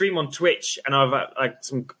I can stream on Twitch and I've like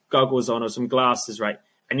some goggles on or some glasses, right?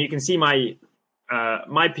 And you can see my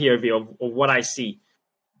POV of what I see.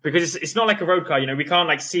 Because it's not like a road car, you know, we can't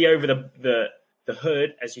like see over the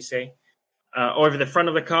hood, as you say, or over the front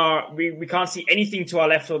of the car. We can't see anything to our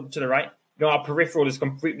left or to the right. You know, our peripheral is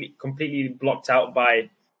completely blocked out by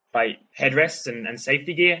headrests and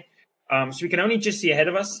safety gear. So we can only just see ahead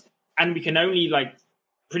of us, and we can only like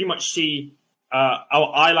pretty much see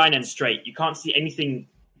our eye line and straight. You can't see anything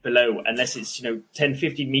below unless it's, you know, 10,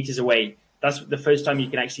 15 meters away. That's the first time you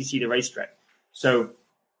can actually see the racetrack. So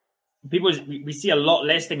we see a lot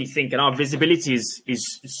less than you think, and our visibility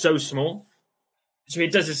is so small. So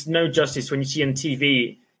it does us no justice when you see on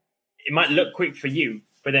TV. It might look quick for you,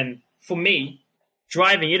 but then for me,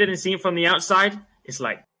 driving it and seeing it from the outside, it's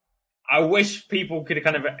like, I wish people could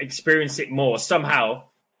kind of experience it more somehow,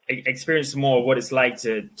 experience more of what it's like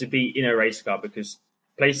to be in a race car, because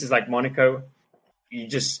places like Monaco, you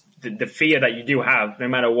just, the fear that you do have, no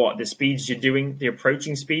matter what, the speeds you're doing, the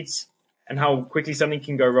approaching speeds, and how quickly something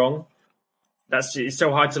can go wrong. It's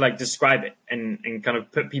so hard to like describe it and kind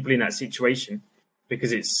of put people in that situation,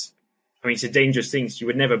 because it's a dangerous thing. So you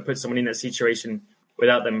would never put someone in that situation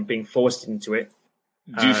without them being forced into it.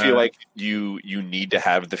 Do you feel like you need to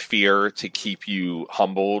have the fear to keep you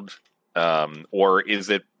humbled, or is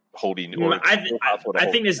it holding? Or I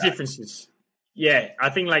think there's differences. Yeah, I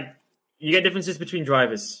think like you get differences between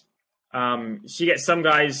drivers. So you get some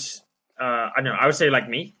guys. I would say like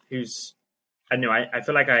me, I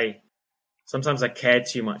feel like sometimes I care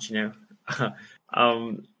too much, you know.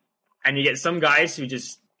 And you get some guys who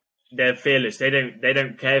they're fearless. They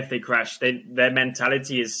don't care if they crash. Their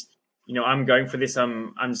mentality is, you know, I'm going for this.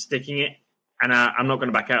 I'm sticking it, and I'm not going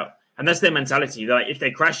to back out. And that's their mentality. They're like, if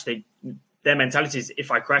they crash, their mentality is, if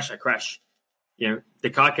I crash, I crash. You know, the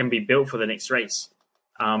car can be built for the next race,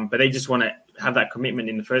 but they just want to have that commitment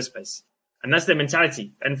in the first place, and that's their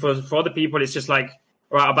mentality. And for other people, it's just like,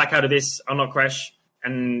 all right, I'll back out of this. I'll not crash,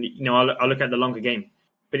 and you know, I'll look at the longer game.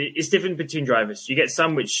 But it's different between drivers. You get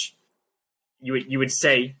some which you would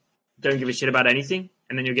say don't give a shit about anything,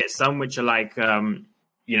 and then you get some which are like,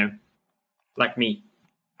 you know, like me.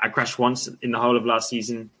 I crashed once in the whole of last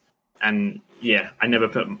season, and yeah, I never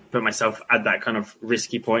put myself at that kind of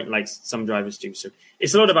risky point like some drivers do. So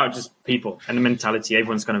it's a lot about just people and the mentality.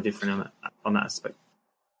 Everyone's kind of different on that aspect.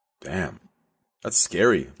 Damn, that's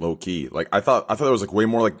scary, low key. Like I thought there was like way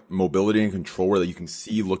more like mobility and control where that you can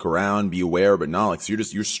see, look around, be aware, but not like, so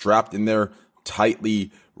you're strapped in there,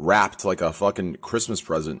 tightly wrapped like a fucking Christmas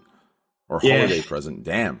present or holiday present.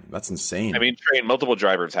 Damn, that's insane. I mean, multiple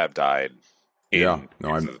drivers have died.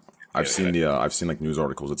 I've seen like news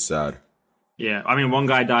articles. It's sad. Yeah, I mean, one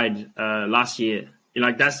guy died last year.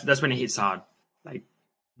 Like that's when it hits hard. Like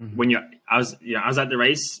when I was at the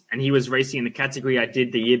race, and he was racing in the category I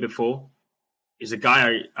did the year before. He's a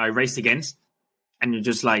guy I raced against, and you're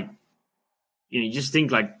just like, you know, you just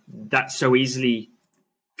think like that so easily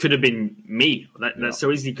could have been me. That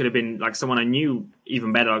so easily could have been like someone I knew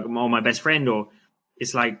even better, like, or my best friend. Or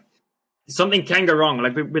it's like something can go wrong,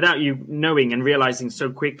 like without you knowing and realizing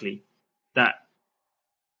so quickly that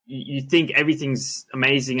you think everything's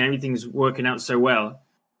amazing, everything's working out so well,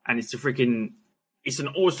 and it's an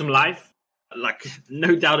awesome life, like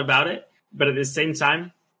no doubt about it. But at the same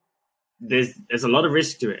time, there's a lot of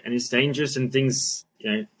risk to it, and it's dangerous, and things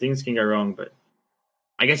can go wrong. But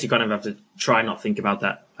I guess you kind of have to try not think about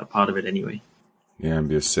that a part of it anyway. Yeah, and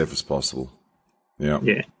be as safe as possible. Yeah.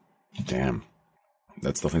 Yeah. Damn.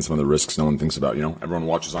 That's definitely some of the risks no one thinks about. You know, everyone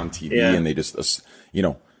watches on TV and they just, you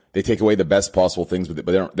know, they take away the best possible things, but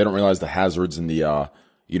they don't realize the hazards and the,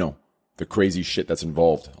 you know, the crazy shit that's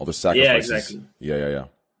involved, all the sacrifices. Yeah, exactly. Yeah.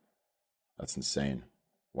 That's insane.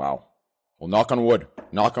 Wow. Well, knock on wood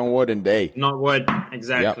and day. Not wood,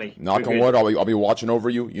 exactly. Yeah. Knock on wood. I'll be watching over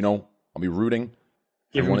you. You know, I'll be rooting.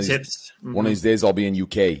 Give them tips. One of these days, I'll be in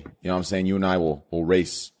UK. You know what I'm saying? You and I will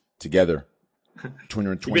race together.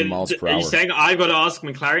 220 miles per hour. Are you saying I've got to ask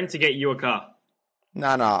McLaren to get you a car?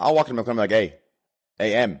 Nah. I'll walk to McLaren like, hey,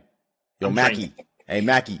 Mackie. Hey,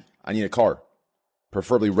 Mackie, I need a car.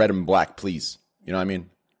 Preferably red and black, please. You know what I mean?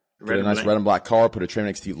 Red and black car, put a Train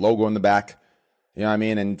XT logo in the back. You know what I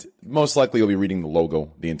mean? And most likely you'll be reading the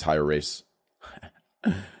logo the entire race.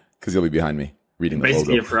 Because you'll be behind me reading the logo.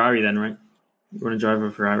 Basically a Ferrari then, right? You want to drive a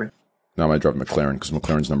Ferrari? No, I might drive a McLaren because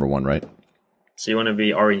McLaren's number one, right? So you want to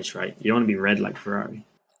be orange, right? You don't want to be red like Ferrari.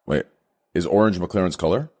 Wait, is orange McLaren's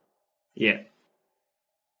color? Yeah.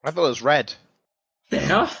 I thought it was red.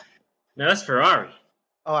 Yeah. No, that's Ferrari.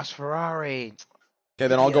 Oh, that's Ferrari. Okay,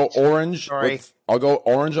 then I'll go orange. Sorry. I'll go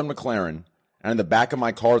orange on McLaren, and in the back of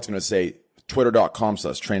my car, it's going to say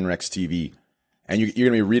twitter.com/TrainwrecksTV, and you're going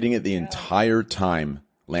to be reading it the entire time,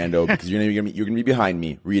 Lando, because you're going to be behind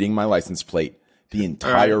me reading my license plate the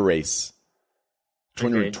entire race.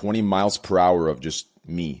 220 miles per hour of just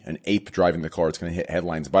me, an ape driving the car. It's going to hit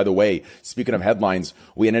headlines. By the way, speaking of headlines,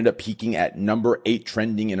 we ended up peaking at number 8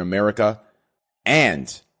 trending in America,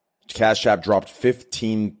 and Cash App dropped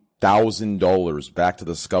 $15,000 back to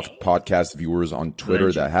the Scuffed Podcast viewers on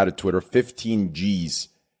Twitter that had a Twitter. 15 G's.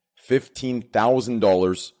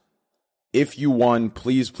 $15,000. If you won,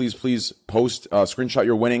 please post, screenshot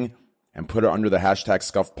your winning and put it under the hashtag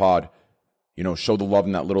Scuffed Pod. You know, show the love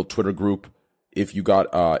in that little Twitter group. If you got,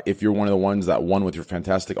 if you're one of the ones that won with your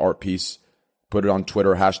fantastic art piece, put it on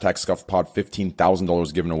Twitter, hashtag Scuffed Pod.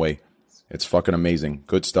 $15,000 given away. It's fucking amazing.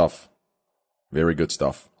 Good stuff. Very good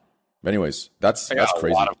stuff. Anyways, that's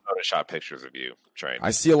crazy. A lot of Photoshop pictures of you, Train. I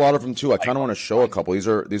see a lot of them too. I kind of want to show a couple. These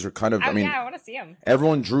are kind of. I mean, I want to see them.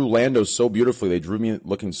 Everyone drew Lando so beautifully. They drew me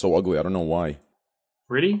looking so ugly. I don't know why.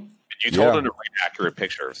 Really? You told him to read accurate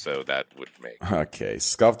picture, so that would make. Okay,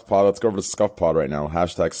 Scuffed Pod. Let's go over to Scuffed Pod right now.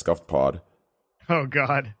 Hashtag Scuffed Pod. Oh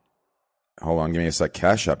God. Hold on, give me a sec.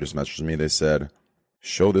 Cash App just messaged me. They said,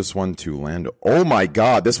 "Show this one to Lando." Oh my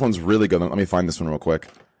God, this one's really good. Let me find this one real quick.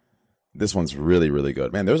 This one's really, really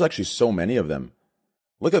good. Man, there's actually so many of them.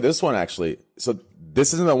 Look at this one, actually. So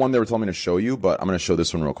this isn't the one they were telling me to show you, but I'm going to show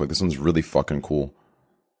this one real quick. This one's really fucking cool.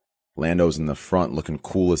 Lando's in the front looking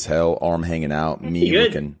cool as hell, arm hanging out. Me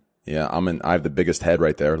looking, yeah, I have the biggest head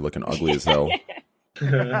right there, looking ugly as hell.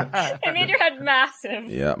 It made your head massive.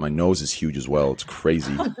 Yeah, my nose is huge as well. It's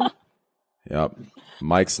crazy. Yep.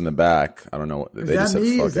 Mike's in the back. I don't know. They just said,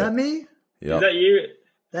 fuck Is that me? Yep. Is that you?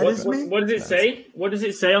 That is me? What does it say? What does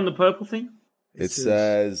it say on the purple thing? It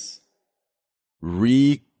says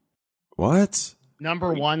what?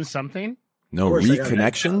 Number 1 something? No,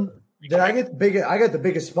 reconnection? Did I get the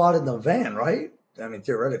biggest spot in the van, right? I mean,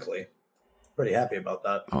 theoretically. Pretty happy about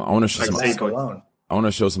that. I want to show some. I want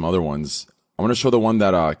to show some other ones. I want to show the one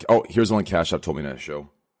that. Here's the one Cash App told me to show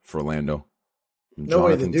for Orlando.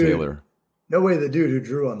 Jonathan Taylor. No way the dude who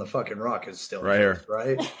drew on the fucking rock is still right here,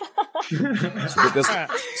 right?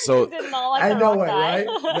 I know way, right?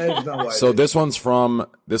 There's no way. So this one's from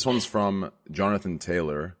Jonathan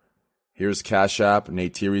Taylor. Here's Cash App.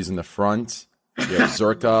 Neytiri's in the front. You have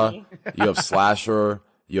Zerka. You have Slasher.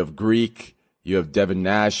 You have Greek. You have Devin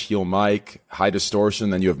Nash, Heel Mike, High Distortion.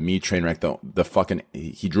 Then you have me, Trainwreck. The fucking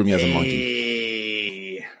he drew me as a monkey.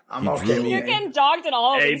 I'm okay. You're getting dogged in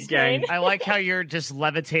all of these games. I like how you're just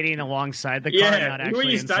levitating alongside the car, not actually. Who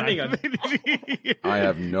are you standing on? I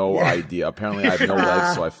have no idea. Apparently, I have no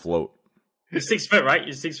legs, so I float. You're 6 foot, right?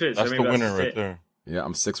 You're 6 foot. That's so the maybe winner right there. Yeah,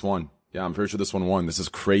 I'm 6'1". Yeah, I'm pretty sure this one won. This is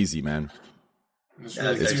crazy, man.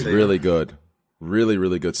 It's really good. Really,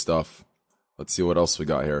 really good stuff. Let's see what else we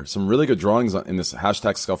got here. Some really good drawings in this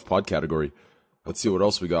hashtag Scuffed Pod category. Let's see what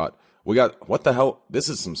else we got. We got, what the hell? This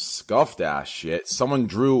is some scuffed ass shit. Someone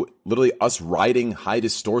drew literally us riding High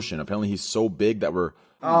Distortion. Apparently he's so big that we're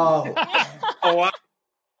wow.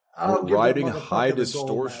 riding High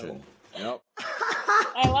Distortion. Yep.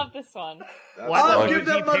 I love this one. I'll give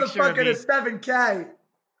that motherfucker a 7K.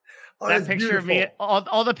 Oh, that picture of me,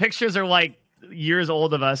 all the pictures are like years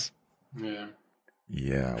old of us. Yeah.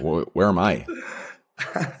 Yeah. Where am I?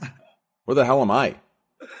 Where the hell am I?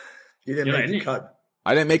 You didn't make the cut.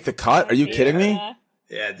 I didn't make the cut? Are you kidding me?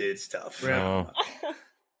 Yeah, dude, it's tough.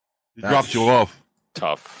 He dropped you off.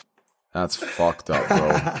 Tough. That's fucked up, bro.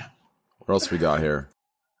 What else we got here?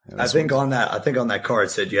 Yeah, I think on that card it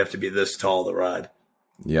said you have to be this tall to ride.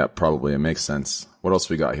 Yeah, probably. It makes sense. What else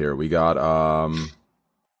we got here? We got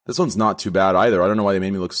this one's not too bad either. I don't know why they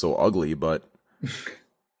made me look so ugly, but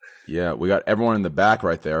yeah, we got everyone in the back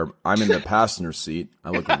right there. I'm in the passenger seat. I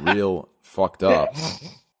look real fucked up.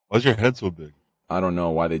 Why's your head so big? I don't know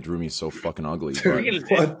why they drew me so fucking ugly. Dude,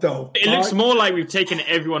 what the It looks more like we've taken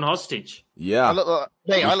everyone hostage. Yeah. I look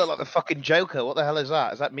like the fucking Joker. What the hell is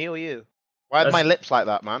that? Is that me or you? Why are my lips like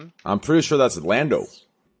that, man? I'm pretty sure that's Lando.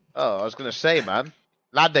 Oh, I was going to say, man.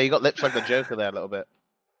 Lando, you got lips like the Joker there a little bit.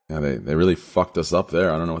 Yeah, they really fucked us up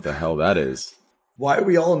there. I don't know what the hell that is. Why are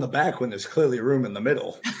we all in the back when there's clearly room in the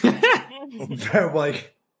middle?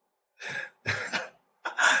 Like,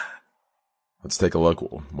 let's take a look.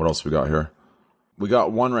 What else we got here? We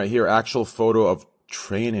got one right here. Actual photo of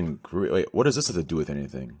Train and wait, what does this have to do with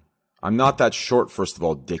anything? I'm not that short, first of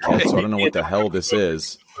all, dickhead, so I don't know what the hell this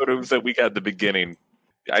is. Photos that we got at the beginning.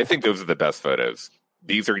 I think those are the best photos.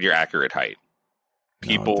 These are your accurate height.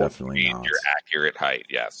 People definitely need not. your accurate height,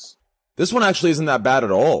 yes. This one actually isn't that bad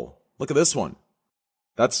at all. Look at this one.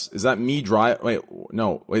 Is that me drive? Wait,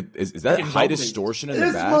 no. Wait, is that high distortion in the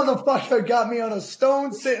back? This motherfucker got me on a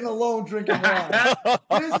stone sitting alone drinking wine.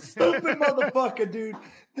 This stupid motherfucker, dude.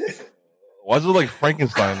 Why is it like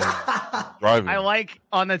Frankenstein driving? I like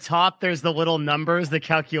on the top, there's the little numbers, the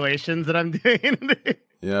calculations that I'm doing.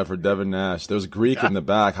 Yeah, for Devin Nash. There's Greek in the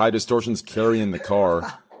back. High distortion's carrying the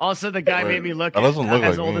car. Also, the guy made me look as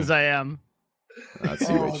like old me. as I am. That's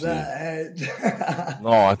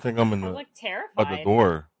No, I think I'm in I look at terrified. the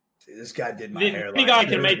door. See, this guy did my The hair. big I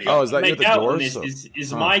can make, Oh, is that you at make the out door? on this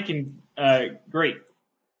is Mike and Great.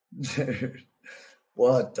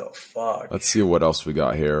 What the fuck? Let's see what else we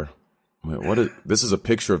got here. Wait, this is a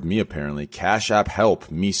picture of me apparently. Cash App help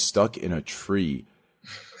me stuck in a tree.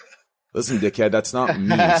 Listen, dickhead, that's not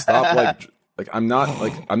me. Stop I'm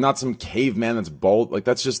not some caveman that's bald. Like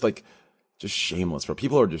that's just shameless, bro.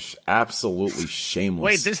 People are just absolutely shameless.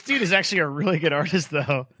 Wait, this dude is actually a really good artist,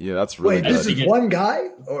 though. Yeah, that's really Wait, good. this is one guy?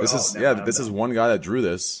 This is one guy that drew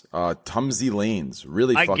this. Tumsy Lanes,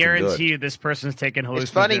 really I fucking good. guarantee you, this person's taking hallucinogens.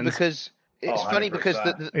 It's funny because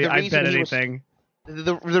the I reason bet he was, anything.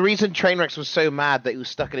 the reason Trainwrecks was so mad that he was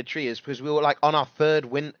stuck in a tree is because we were like on our third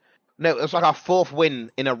win. No, it was like our fourth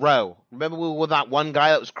win in a row. Remember we were with that one guy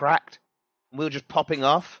that was cracked? We were just popping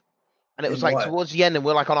off. And it was like towards the end and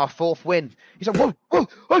we're like on our fourth win. He's like, whoa,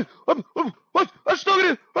 I'm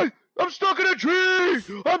stuck in a tree!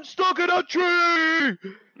 I'm stuck in a tree!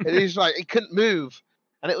 And he's like, he couldn't move.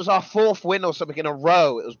 And it was our fourth win or something in a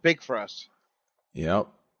row. It was big for us. Yep.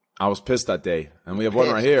 I was pissed that day. And we have one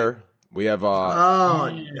right here. We have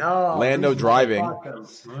Lando driving.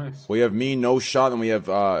 Nice. We have me, no shot, and we have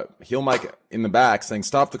Heel Mike in the back saying,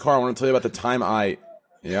 "Stop the car. I want to tell you about the time I."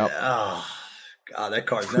 Yep. Oh, God, that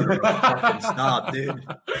car's never going to fucking stop, dude.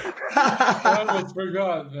 I almost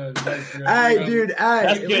forgot that. Hey, dude. Hey,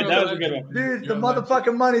 That's good. That was a good one. Dude, the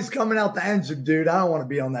motherfucking money's coming out the engine, dude. I don't want to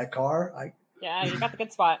be on that car. Yeah, you got the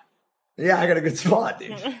good spot. Yeah, I got a good spot,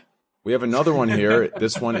 dude. We have another one here.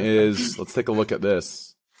 This one is. Let's take a look at this.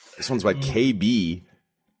 This one's by KB.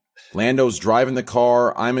 Lando's driving the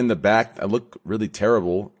car. I'm in the back. I look really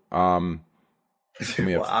terrible. I'm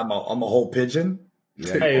a whole pigeon.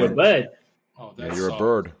 Yeah, Hey, you're a bird. Oh, yeah, you're a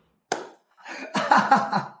bird.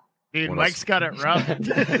 Dude, What Mike's got it rough. Hey,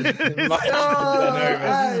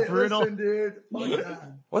 brutal. listen, dude. Fuck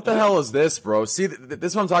that. What the hell is this, bro? See,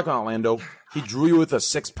 this is what I'm talking about, Lando. He drew you with a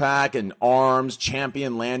 6-pack and arms,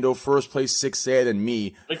 champion Lando, first place 6'8", and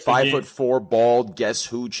me, 5'4", bald, guess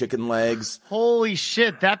who, chicken legs. Holy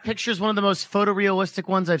shit, that picture is one of the most photorealistic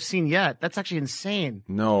ones I've seen yet. That's actually insane.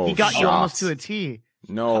 No, he got shot. you almost to a T.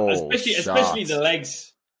 No, especially the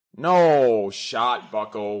legs. No shot,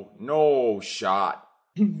 Bucko. No shot.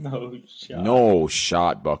 No shot. No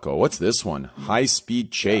shot, Bucko. What's this one? High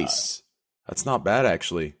speed chase. That's not bad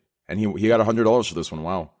actually. And he got $100 for this one.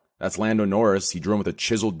 Wow. That's Lando Norris. He drew him with a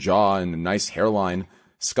chiseled jaw and a nice hairline.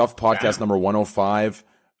 Scuff podcast number 105.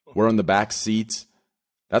 We're in the back seat.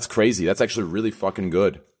 That's crazy. That's actually really fucking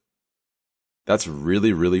good. That's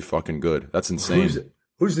really, really fucking good. That's insane.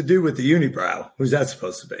 Who's the dude with the unibrow? Who's that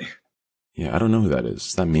supposed to be? Yeah, I don't know who that is.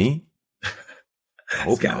 Is that me?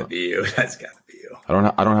 That's gotta be you. That's gotta be you.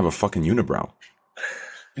 I don't have a fucking unibrow.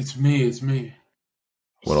 It's me.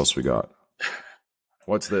 What else we got?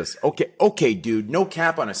 What's this? Okay, dude. No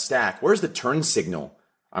cap on a stack. Where's the turn signal?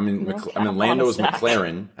 I'm in Lando's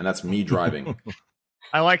McLaren, and that's me driving.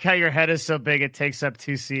 I like how your head is so big it takes up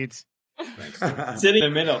 2 seats. Sitting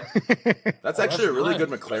in the middle. That's actually a really good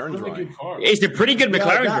McLaren drawing. It's a pretty good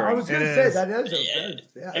McLaren drawing. I was going to say, that is.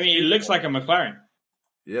 I mean, it looks like a McLaren.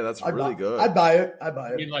 Yeah, that's really good. I'd buy it.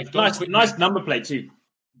 I mean, like, nice number plate, too.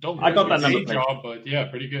 I got that number plate. Job, but yeah,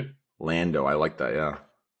 pretty good. Lando, I like that, yeah.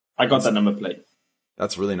 I got that number plate.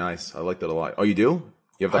 That's really nice. I like that a lot. Oh, you do?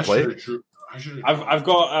 You have that plate? I've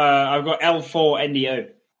got L4 NDO.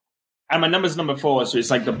 And my number's number 4, so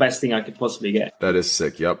it's like the best thing I could possibly get. That is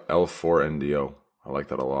sick. Yep, L4 NDO. I like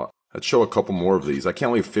that a lot. Let's show a couple more of these. I can't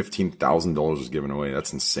believe $15,000 was given away.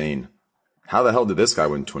 That's insane. How the hell did this guy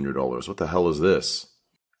win $200? What the hell is this?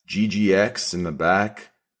 GGX in the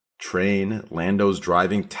back. Train. Lando's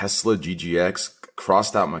driving. Tesla GGX.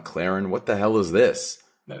 Crossed out McLaren. What the hell is this?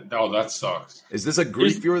 That sucks. Is this a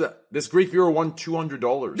Greek viewer? This Greek viewer won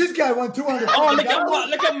 $200. This guy won $200. Oh,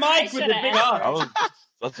 look at Mike with the big arm.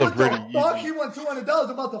 That's a pretty easy. Fuck, he won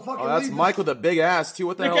 $200 about the fucking. Oh, that's Mike with a big ass too.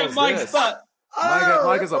 What the hell is Mike's this? butt.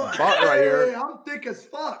 Mike has a butt right here. I'm thick as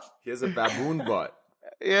fuck. He has a baboon butt.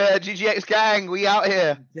 Yeah, GGX gang, we out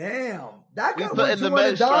here. Damn, that guy We put won in the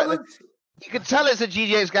most right $200. there. You can tell it's a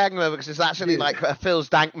GGX gang member because it's actually like a Phil's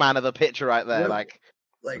Dank man of the picture right there. Like,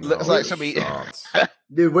 Like, Looks like somebody.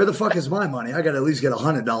 dude, where the fuck is my money? I got to at least get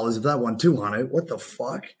 $100 if that won 200. What the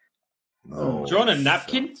fuck? No. Draw on a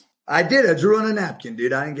napkin? I did. I drew on a napkin,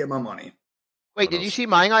 dude. I didn't get my money. Wait, did you see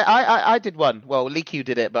mine? I did one. Well, Lee Q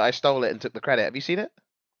did it, but I stole it and took the credit. Have you seen it?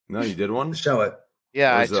 No, you did one? Show it.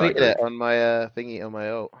 Yeah, I Where's that? tweeted it on my thingy on my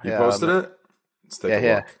You posted it? Let's take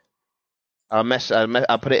a look.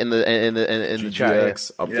 I'll put it in the chat.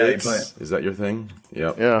 GGX updates. Is that your thing?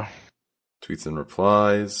 Yep. Yeah. Tweets and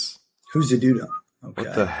replies. Who's the dude? Okay.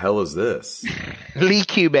 What the hell is this? Lee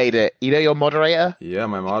Q made it. You know your moderator? Yeah,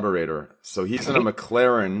 my moderator. So he's in a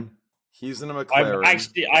McLaren.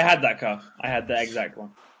 I had that car. I had the exact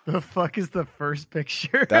one. The fuck is the first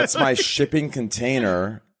picture? That's my shipping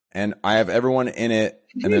container, and I have everyone in it,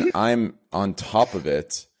 and then I'm on top of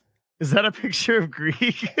it. Is that a picture of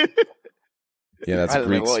Greek? Yeah, that's I don't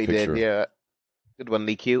Greek's know what he picture. did. Yeah, good one,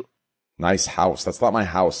 Lee Q. Nice house. That's not my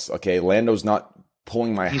house. Okay, Lando's not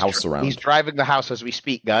pulling my house around. He's driving the house as we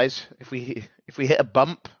speak, guys. If we hit a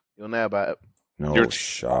bump, you'll know about it. No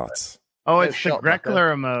shot. Oh, No it's the shot, Greckler Bucko.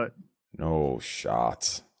 remote. No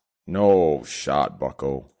shot. No shot,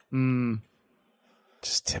 Bucko.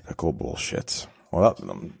 Just typical bullshit. Well,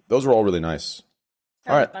 those were all really nice.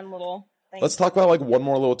 All right. Fun little thing. Let's talk about like one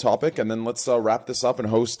more little topic, and then let's wrap this up and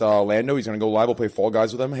host Lando. He's going to go live. We'll play Fall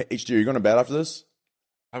Guys with him. Hey, HD, are you going to bed after this?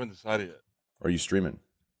 I haven't decided yet. Or are you streaming?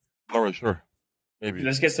 Not really sure. Maybe.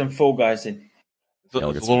 Let's get some Fall Guys in. It's a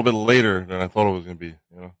little bit later than I thought it was going to be.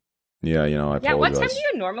 You know? Yeah, I apologize. Yeah, what time do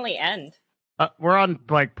you normally end? We're on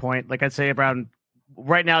like point. Like I'd say around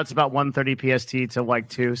right now it's about 1:30 PST to like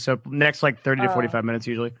 2. So next like 30 to 45 minutes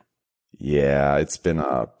usually. Yeah, it's been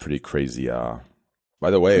pretty crazy.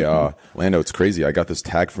 By the way, Lando, it's crazy. I got this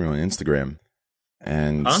tag from you on Instagram,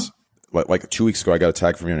 and like 2 weeks ago, I got a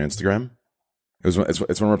tag from you on Instagram. It's when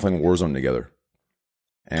we were playing Warzone together.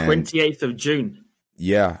 And 28th of June.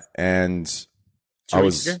 Yeah, and 2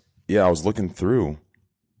 weeks ago? I was looking through,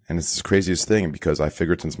 and it's the craziest thing because I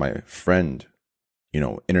figured since my friend,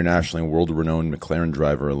 internationally world-renowned McLaren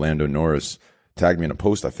driver Lando Norris tagged me in a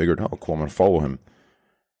post, I figured, oh, cool, I'm going to follow him.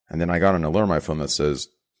 And then I got an alert on my phone that says,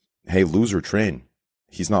 hey, loser train.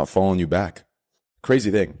 He's not following you back. Crazy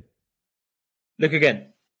thing. Look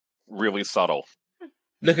again. Really subtle.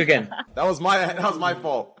 Look again. That was my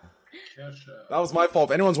fault. That was my fault.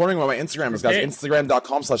 If anyone's wondering what my Instagram is, guys,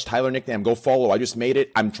 Instagram.com/TylerNickname. Go follow. I just made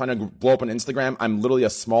it. I'm trying to blow up on Instagram. I'm literally a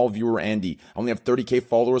small viewer, Andy. I only have 30K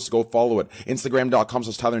followers, so go follow it.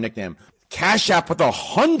 Instagram.com/TylerNickname. Cash App with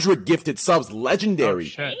 100 gifted subs. Legendary. Oh,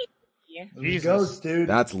 shit. Jesus. Goes, dude.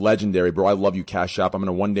 That's legendary, bro. I love you, Cash App. I'm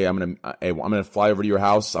gonna fly over to your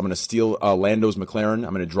house. I'm gonna steal Lando's McLaren.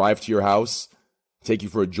 I'm gonna drive to your house, take you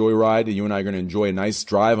for a joyride, and you and I are gonna enjoy a nice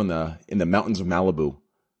drive in the mountains of Malibu.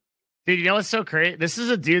 Dude, you know what's so crazy? This is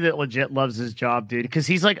a dude that legit loves his job, dude. Because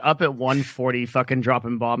he's like up at 140 fucking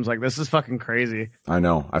dropping bombs. Like, this is fucking crazy. I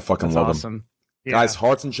know. I fucking That's love awesome. him. Yeah. Guys,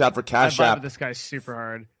 hearts in chat for Cash I vibe App. with this guy super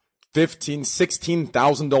hard.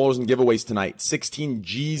 $16,000 in giveaways tonight. 16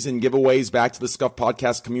 G's in giveaways back to the Scuff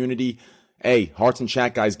Podcast community. Hey, hearts in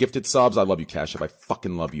chat, guys. Gifted subs. I love you, Cash App. I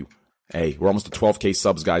fucking love you. Hey, we're almost to 12K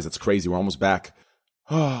subs, guys. That's crazy. We're almost back.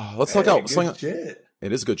 Let's talk out. Shit.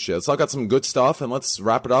 It is good shit. Let's talk out some good stuff, and let's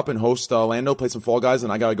wrap it up and host Lando, play some Fall Guys,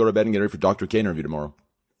 and I gotta go to bed and get ready for Dr. K interview tomorrow.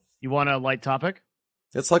 You want a light topic?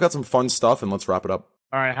 Let's talk out some fun stuff, and let's wrap it up.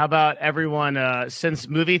 All right. How about everyone? Since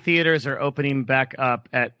movie theaters are opening back up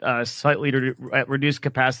at slightly at reduced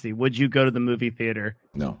capacity, would you go to the movie theater?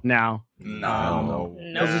 No. Now? No.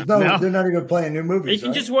 They're not even playing new movies. You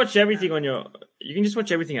can just watch everything You can just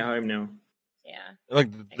watch everything at home now. Yeah. Like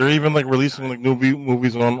they're even like releasing like new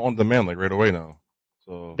movies on demand like right away now.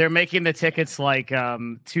 So they're making the tickets like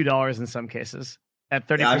 $2 in some cases at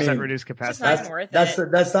 30% reduced capacity.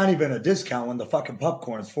 That's not even a discount when the fucking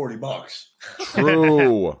popcorn is $40.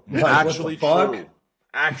 True. Like, Actually what the true.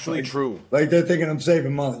 Actually true. Like they're thinking I'm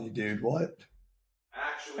saving money, dude. What?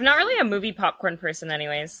 I'm not really a movie popcorn person,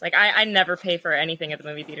 anyways. Like I never pay for anything at the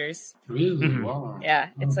movie theaters. Really? Wow. Yeah,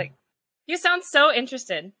 it's like you sound so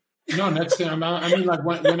interested. No, next time. I mean, like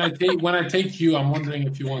when I take you, I'm wondering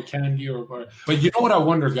if you want candy or. But you know what I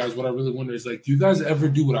wonder, guys? What I really wonder is like, do you guys ever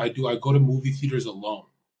do what I do? I go to movie theaters alone.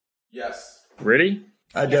 Yes. Really?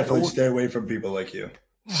 I definitely stay away from people like you.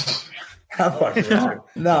 I'm fucking with you.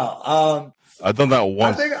 No. I've done that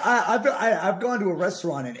once. I think I've gone to a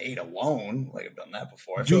restaurant and ate alone. Like I've done that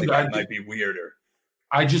before. I feel like that might be weirder.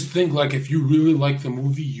 I just think like if you really like the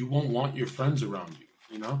movie, you won't want your friends around you.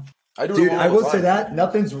 You know. Dude, I will say that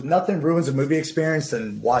nothing ruins a movie experience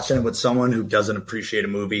than watching it with someone who doesn't appreciate a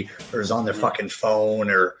movie or is on their fucking phone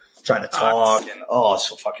or trying to talk. And it's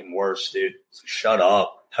so fucking worse, dude. So shut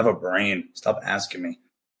up. Have a brain. Stop asking me.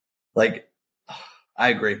 Like, I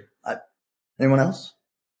agree. Anyone else?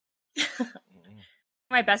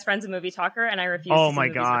 My best friend's a movie talker, and I refuse. Oh to see my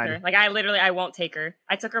movies God. with her. Like I won't take her.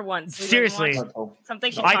 I took her once. We Seriously. didn't watch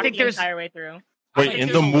something she I talked think the there's- entire way through. Wait, I think in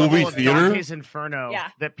there's the a level movie of theater? Dante's Inferno Yeah.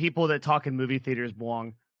 that people that talk in movie theaters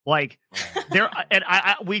belong. Like there, and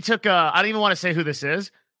we took. I don't even want to say who this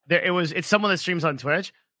is. It's someone that streams on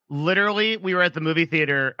Twitch. Literally, we were at the movie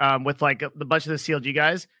theater with like a bunch of the CLG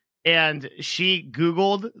guys, and she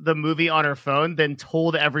Googled the movie on her phone, then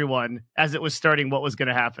told everyone as it was starting what was going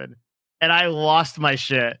to happen, and I lost my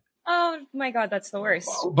shit. Oh my God, that's the worst.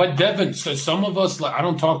 But Devin, so some of us, like, I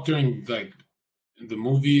don't talk during like the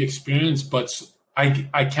movie experience, but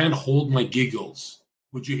I can't hold my giggles.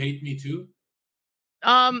 Would you hate me too?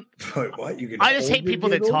 Wait, what? You can I just hold hate your people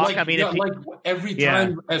that giggles? talk. Like, I mean, yeah, if like every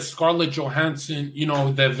time as Scarlett Johansson, you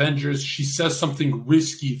know, the Avengers, she says something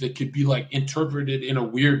risky that could be like interpreted in a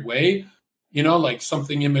weird way, you know, like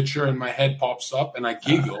something immature in my head pops up and I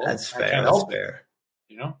giggle. That's I fair. can't That's help it, fair.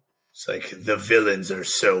 you know? It's like the villains are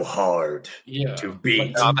so hard Yeah. to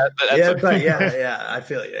beat. No, that's Yeah, but yeah, I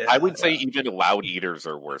feel you. I would say even loud eaters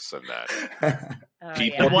are worse than that.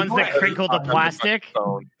 the ones that crinkle the plastic.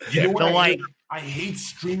 You know what The I like. hate? I hate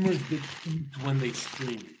streamers that eat when they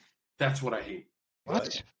stream. That's what I hate.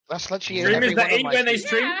 What? That's literally Streamers every that one of eat my when they streams.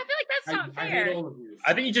 stream? Yeah, I feel like that's not I fair. hate all of you.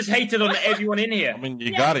 I think you just hated on everyone in here. I mean,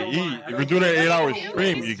 you gotta eat. If you're doing an 8-hour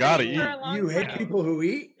stream, you gotta eat. You hate people who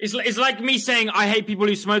eat? It's like me saying I hate people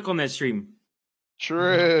who smoke on their stream.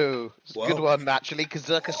 True. It's a good one, actually, because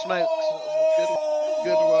Zerka smokes.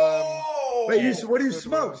 Good one. Wait, what do you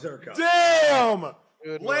smoke, Zerka? Damn!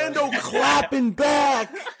 Good Lando one. clapping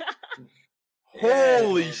back. Holy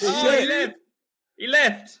Oh, he shit! left. He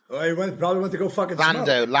left. Oh, he probably went to go fucking smoke.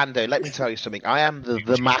 Lando, let me tell you something. I am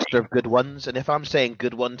the master of good ones, and if I'm saying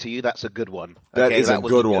good one to you, that's a good one. That is a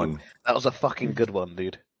was good one. That was a fucking good one,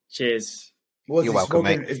 dude. Cheers. Was You're he welcome,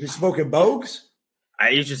 smoking, mate. Is he smoking bogues? I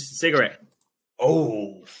use just a cigarette.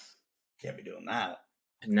 Oh, can't be doing that.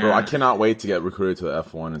 Nah. Bro, I cannot wait to get recruited to the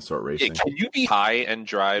F1 and start Yeah, racing. can you be high and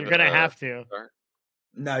drive? You're gonna have to.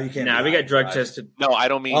 No, you can't. Nah, be we high, get drug right? tested. No, I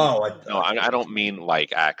don't mean. Oh, I don't mean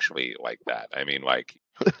like actually like that. I mean like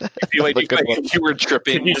if you, if you were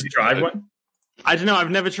tripping. Can you just drive one? I don't know.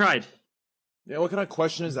 I've never tried. Yeah, what kind of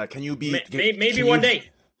question is that? Can you be? Maybe one day.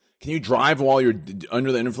 Can you drive while you're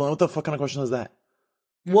under the influence? What the fuck kind of question is that?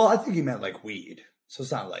 Well, I think he meant like weed, so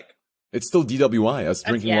it's not like. It's still DWI. That's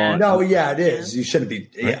drinking while. No, yeah, it is. You shouldn't be.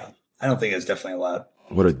 Yeah, I don't think it's definitely allowed.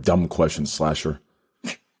 What a dumb question, Slasher.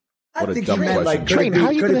 I What a think dumb he meant question. like. Train, how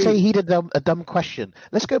are you could going it to say be- he did a dumb question?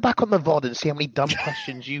 Let's go back on the VOD and see how many dumb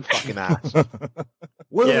questions you fucking asked.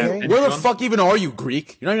 Where the fuck even are you,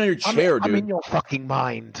 Greek? You're not even on your chair, I'm dude. in your fucking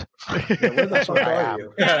mind. Where the fuck are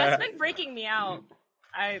you? Yeah, that's been breaking me out.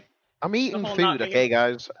 I'm eating The whole food, not okay,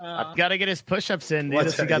 guys? Gotta get his push-ups in. Dude.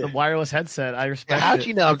 What's He got the that? wireless headset. I respect How it. do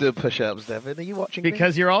you know I'm doing push-ups, Devin? Are you watching me?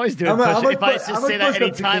 Because you're always doing I'm a- push-ups. I'm a If I pu- just I'm a say that push-up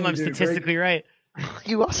anytime, king, I'm dude, Greg. statistically right.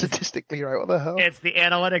 You are statistically right. What the hell? It's the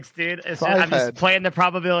analytics, dude. I'm Five just head. playing the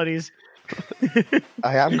probabilities.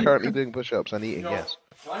 I am currently doing push-ups and eating, yes.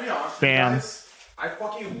 Can I be honest with you Bam. guys? I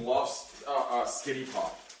fucking love Skinny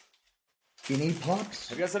Pop. Skinny pops?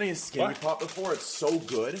 Have you guys had any Skinny Pop before? It's so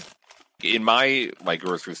good. In my like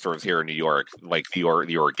grocery stores here in New York, like the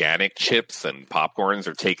organic chips and popcorns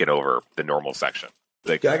are taking over the normal section.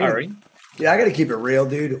 Like, Yeah, I gotta keep it real,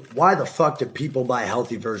 dude. Why the fuck do people buy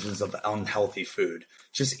healthy versions of unhealthy food?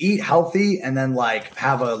 Just eat healthy and then like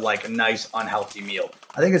have a like nice unhealthy meal.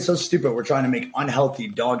 I think it's so stupid. We're trying to make unhealthy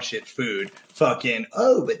dog shit food. Fucking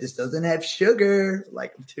but this doesn't have sugar.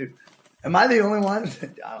 Like, dude, am I the only one?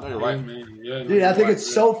 I don't know. You're right. Dude, I think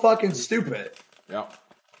it's so fucking stupid. Yeah.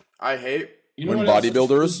 I hate You know when what else is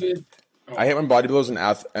bodybuilders. stupid? I hate when bodybuilders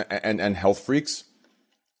and health freaks.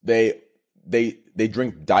 They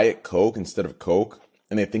drink Diet Coke instead of Coke,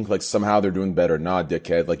 and they think like somehow they're doing better. Nah,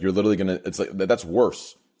 dickhead. Like you're literally gonna. It's like that's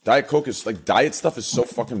worse. Diet Coke is like diet stuff is so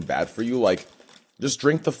fucking bad for you. Like, just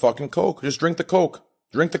drink the fucking Coke. Just drink the Coke.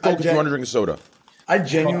 Drink the Coke if you want to drink a soda. I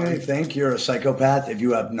genuinely think you're a psychopath if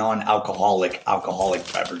you have non-alcoholic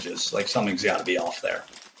beverages. Like something's got to be off there.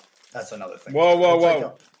 That's another thing. Whoa, whoa, It's like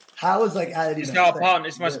whoa. how is like added It's even not a a thing? partner.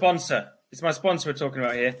 It's my Yeah. sponsor. It's my sponsor we're talking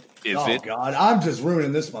about here. is Oh it? God, I'm just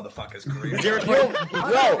ruining this motherfucker's career. Yo,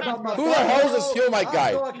 who the hell is this Heel Mike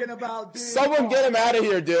guy? I'm talking about, dude, Someone get him out of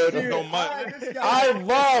here, dude. Dude, No, this guy- I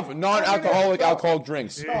love non-alcoholic alcoholic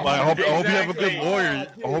drinks. I hope you have a good Exactly. lawyer.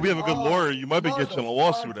 I hope you have a good lawyer. You might be getting a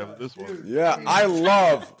lawsuit after this one. Yeah,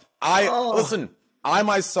 listen, I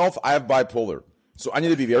myself, I have bipolar. So I need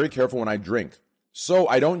to be very careful when I drink. So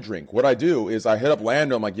I don't drink. What I do is I hit up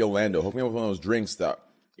Lando. I'm like, yo, Lando, hook me up with one of those drinks that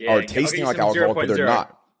Yeah, are I'll get tasting you like some alcohol, but they're 0.0.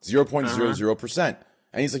 not. 0.00%.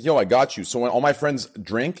 And he's like, yo, I got you. So when all my friends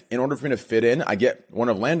drink, in order for me to fit in, I get one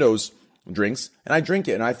of Lando's drinks and I drink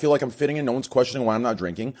it. And I feel like I'm fitting in. No one's questioning why I'm not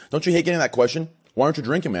drinking. Don't you hate getting that question? Why aren't you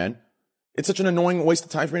drinking, man? It's such an annoying waste of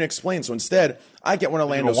time for me to explain. So instead, I get one of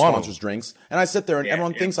Lando's sponsors' drinks and I sit there and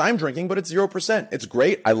everyone thinks I'm drinking, but it's 0%. It's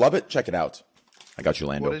great. I love it. Check it out. I got you,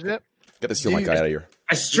 Lando. What is it? Got to steal my guy out of here.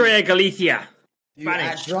 Estrella Galicia. Do you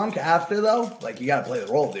act drunk after, though? Like, you got to play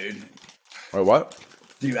the role, dude. Wait, what?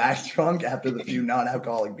 Do you act drunk after the few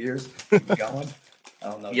non-alcoholic beers keep going? I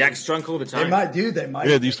don't know. You act drunk all the time. They might, dude. They might.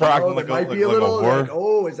 Yeah, do you start acting like might be a little like,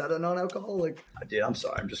 oh, is that a non-alcoholic? Dude, I'm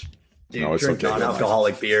sorry. I'm just, dude, no, it's drink okay.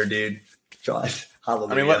 non-alcoholic beer, dude. Josh,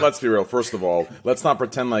 hallelujah. I mean, let's be real. First of all, let's not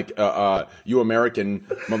pretend like you American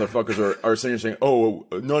motherfuckers are sitting here saying, oh,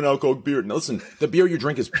 non-alcoholic beer. Now, listen, the beer you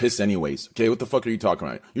drink is piss anyways. Okay, what the fuck are you talking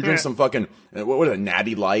about? You drink some fucking, what is it,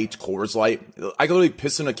 Natty Light, Coors Light? I could literally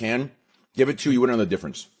piss in a can, give it to you, you wouldn't know the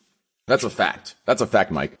difference. That's a fact. That's a fact,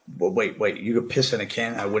 Mike. But wait. You could piss in a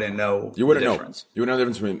can. I wouldn't know. You wouldn't the know. Difference. You wouldn't know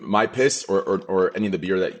the difference between my piss or any of the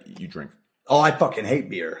beer that you drink. Oh, I fucking hate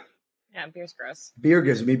beer. Yeah, beer's gross. Beer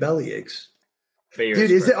gives me belly aches. Beer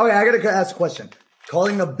Dude, is it? Okay, I gotta ask a question.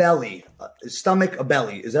 Calling a belly, stomach a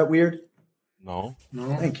belly, is that weird? No.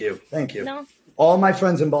 Thank you. No. All my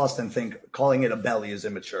friends in Boston think calling it a belly is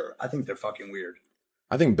immature. I think they're fucking weird.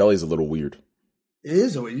 I think belly's a little weird. It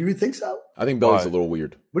is? You would think so? I think belly's a little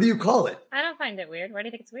weird. What do you call it? I don't find it weird. Why do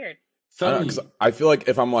you think it's weird? I feel like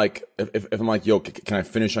if I'm like, if I'm like, yo, can I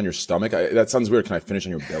finish on your stomach? That sounds weird. Can I finish on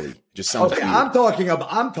your belly? It just sounds weird. I'm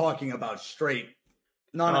talking about straight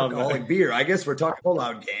non-alcoholic beer. I guess we're talking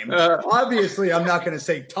pull-out game. Obviously, I'm not going to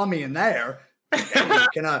say tummy in there. Hey,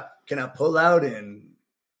 can I pull out in?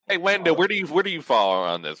 Hey, Lando, where do you fall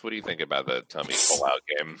on this? What do you think about the tummy pull-out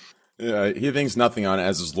game? Yeah, he thinks nothing on it.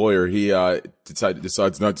 As his lawyer, he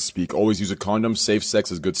decides not to speak. Always use a condom. Safe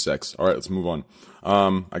sex is good sex. All right, let's move on.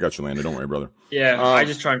 I got you, Lando. Don't worry, brother. Yeah, I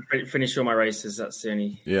just try and finish all my races. That's the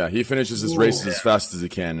only. Yeah, he finishes his races as fast as he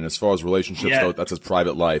can. And as far as relationships go, that's his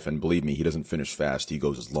private life. And believe me, he doesn't finish fast. He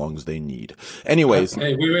goes as long as they need. Anyways.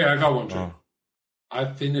 Hey, wait. I got one, Joe. I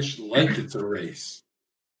finished like it's a race.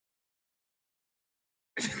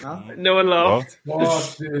 Huh? No one laughed.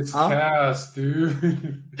 Fuck this cast,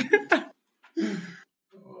 dude.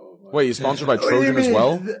 Wait, you sponsored by Trojan as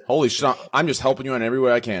well? Holy shit! I'm just helping you in every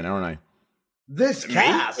way I can, aren't I? This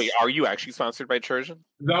cast. Wait, are you actually sponsored by Trojan?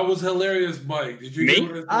 That was hilarious, Mike. Did you Me?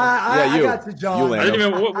 get I got to John. You, I didn't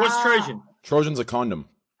even. What's Trojan? Trojan's a condom.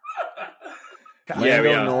 Yeah,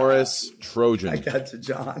 Lando Norris, Trojan. I got to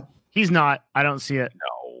John. He's not. I don't see it.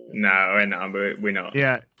 No, we're not.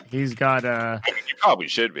 Yeah, he's got. You probably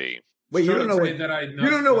should be. Wait, you don't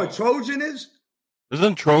know what Trojan is?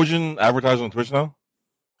 Isn't Trojan advertised on Twitch now?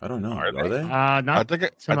 I don't know. Are they? Not. I think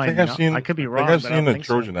I've seen. I could be I wrong. think I've but I seen don't a think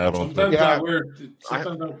so. Trojan ad on Twitch.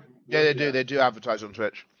 Yeah, they do advertise on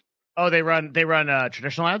Twitch. Oh, they run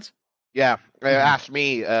traditional ads. Yeah, they asked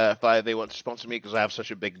me if they want to sponsor me because I have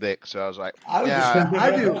such a big dick. So I was like, I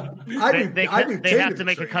do. They have to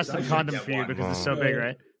make a custom condom for you because it's so big,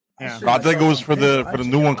 right? Yeah. I think it was for the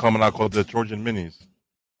new one coming out called the Trojan Minis.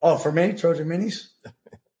 Oh, for me, Trojan Minis.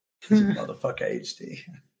 Motherfucker HD.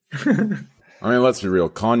 I mean, let's be real.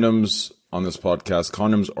 Condoms on this podcast,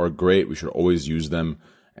 condoms are great. We should always use them.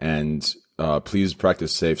 And please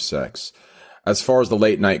practice safe sex. As far as the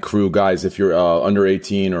late night crew, guys, if you're under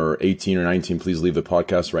 18 or 18 or 19, please leave the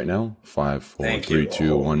podcast right now. 5, 4, 3,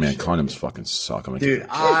 2, 1. Man, condoms fucking suck. Dude,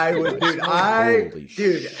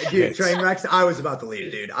 train wrecks. I was about to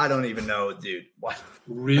leave, dude. I don't even know, dude. What?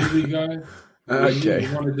 Really, guys? Okay.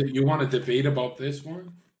 You want to debate about this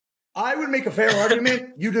one? I would make a fair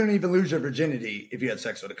argument. You didn't even lose your virginity if you had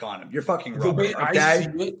sex with a condom. You're fucking rubber, okay?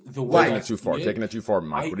 Taking it too far. Taking it too far,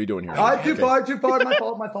 Mike. What are you doing here? Too far.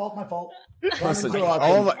 My fault. Listen,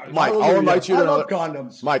 Mike, I'll invite you to another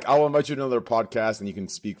condoms. Mike, I'll invite you to another podcast and you can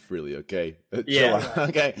speak freely, okay? Yeah.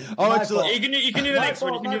 Okay. You can do the next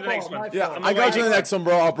one. Yeah, I got you the next one,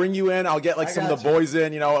 bro. I'll bring you in. I'll get like some of the boys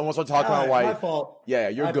in, and we'll start talking about why. My fault. Yeah,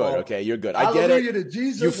 you're good. Okay, you're good. I get it.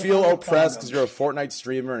 You feel oppressed because you're a Fortnite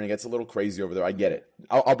streamer and it gets a little crazy over there. I get it.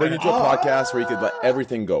 I'll bring you to a podcast where you could let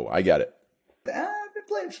everything go. I get it. I've been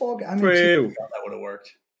playing Fall Guys. That would have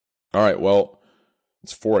worked. All right. Well,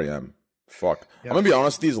 it's 4 a.m. Fuck. I'm gonna be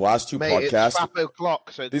honest. These last two podcasts. It's 5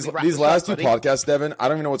 o'clock. So these last two podcasts, Devin. I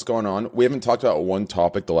don't even know what's going on. We haven't talked about one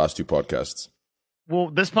topic the last two podcasts.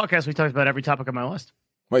 Well, this podcast we talked about every topic on my list.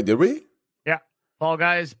 Wait, did we? Yeah. Fall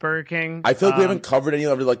Guys, Burger King. I feel like we haven't covered any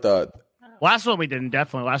of the. Last one we didn't.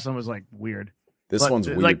 Definitely. Last one was like weird. This one's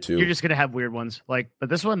weird too. You're just gonna have weird ones, but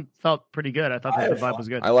this one felt pretty good. I thought the vibe was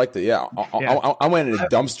good. I liked it. Yeah, I went into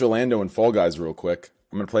Dumpster Lando and Fall Guys real quick.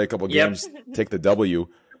 I'm gonna play a couple games, take the W.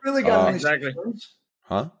 Really got exactly.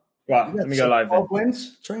 Huh? Well, let me go live. 12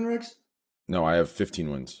 wins, Trainwrecks? No, I have 15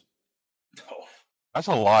 wins. That's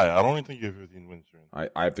a lie. I don't even think you have 15 wins. I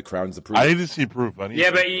have the crowns to prove. I need to see proof. But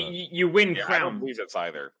you win crowns. I don't believe it's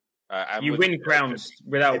either. You win crowns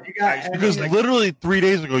without. Because literally 3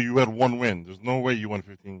 days ago you had 1 win. There's no way you won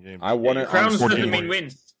 15 games. I won it. Crowns doesn't mean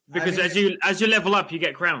wins. Because as you level up, you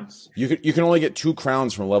get crowns. You can only get 2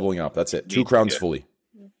 crowns from leveling up. That's it. 2 crowns fully.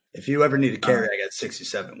 If you ever need a carry, I got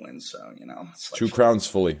 67 wins. So it's like 2 crowns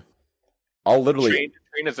fully. I'll literally.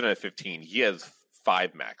 Train isn't at 15. He has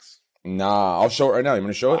 5 max. Nah, I'll show it right now. You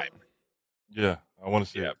want to show it? Yeah, I want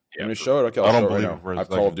to see it. You want to show it? Okay, I'll show it right now. I have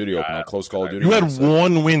Call of Duty open. I'll close Call of Duty. You had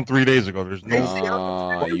 1 win 3 days ago. There's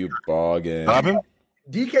no. You bugging.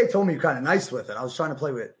 DK told me you're kind of nice with it. I was trying to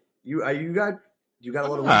play with you. You got a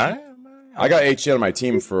little. I got HC on my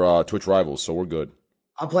team for Twitch Rivals, so we're good.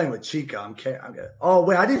 I'm playing with Chica. I'm good. Oh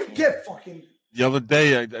wait, I didn't get fucking. The other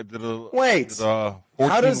day I did 14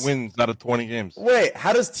 wins out of 20 games. Wait,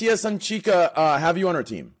 how does TSM Chica have you on her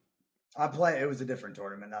team? I play. It was a different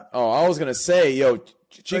tournament. I was gonna say,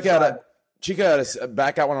 Chica had to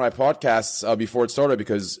back out one of my podcasts before it started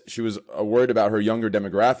because she was worried about her younger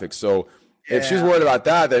demographic. So if she's worried about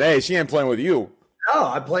that, then hey, she ain't playing with you. No,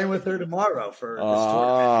 I'm playing with her tomorrow for this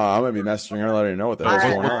tournament. I'm gonna be messaging her, letting her know what the hell's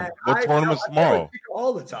going on. What tournament's tomorrow?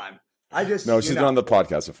 All the time. She's been on the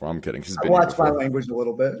podcast before. I'm kidding. She's been. I watch my language a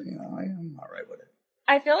little bit. I'm all right with it.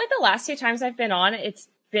 I feel like the last 2 times I've been on, it's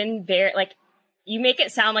been very like you make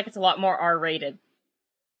it sound like it's a lot more R-rated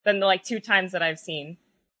than the 2 times that I've seen.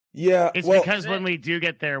 Yeah, it's because when we do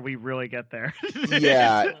get there, we really get there.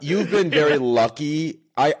 Yeah, you've been very lucky.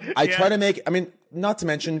 I try to make. I mean, not to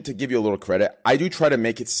mention, to give you a little credit, I do try to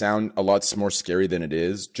make it sound a lot more scary than it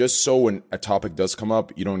is, just so when a topic does come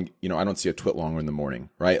up, I don't see a twit longer in the morning,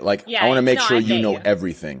 right? Like, I want to make sure you know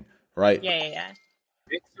everything, right? Yeah.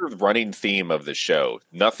 It's the running theme of the show.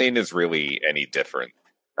 Nothing is really any different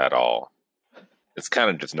at all. It's kind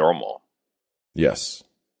of just normal. Yes.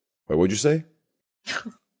 Wait, what'd you say?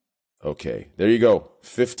 Okay, there you go.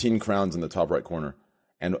 15 crowns in the top right corner,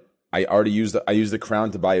 and I already used the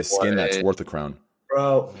crown to buy a skin that's worth a crown.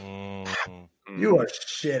 Bro, you are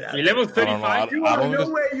shit. You level 35. You are no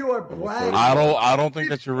way. You are black. I don't think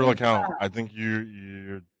that's your real account. I think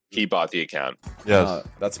you. He bought the account. Yes,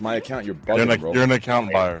 that's my account. You're bugging, bro. You're an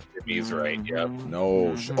account buyer. He's right. Yep.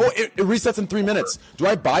 No. It resets in 3 minutes. Do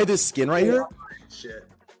I buy this skin right here? Shit.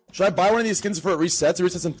 Should I buy one of these skins before it resets? It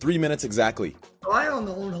resets in 3 minutes exactly. I own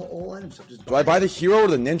the whole item. So do I buy the hero or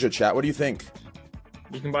the ninja, chat? What do you think?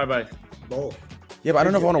 You can buy both. Both. Yeah, but I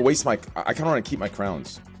don't know if I want to waste I kind of want to keep my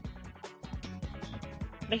crowns.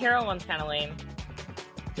 The hero one's kind of lame.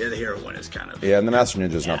 Yeah, the hero one is kind of. Yeah, and the Master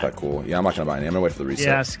Ninja's not that cool. Yeah, I'm not going to buy any. I'm going to wait for the reset.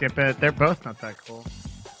 Yeah, skip it. They're both not that cool.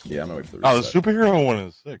 Yeah, I'm going to wait for the reset. Oh, the superhero one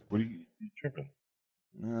is sick. What are you tripping?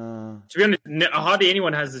 To be honest, hardly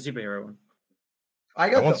anyone has the superhero one. I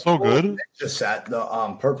got the so good. Ninja set,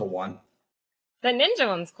 the purple one. The ninja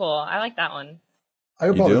one's cool. I like that one. I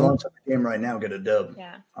could probably launch up the game right now and get a dub.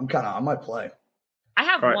 Yeah. I might play. I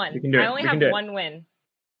have one. I only have 1 win.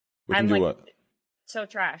 We can do what? So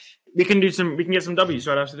trash. We can get some W's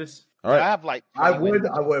right after this. All right. I have I would,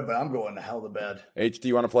 but I'm going to hell to bed. HD,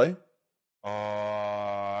 you want to play?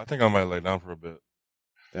 I think I might lay down for a bit.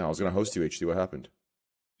 Yeah, I was going to host you, HD. What happened?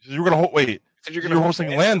 You were going to wait. You're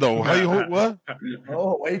hosting Lando. How you what?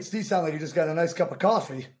 Oh, HD sound like you just got a nice cup of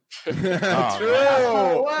coffee. True.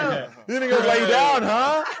 Wow. You didn't go lay down,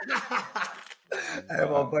 huh? Hey,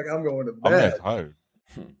 motherfucker, I'm going to I'm bed. tired.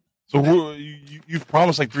 So you've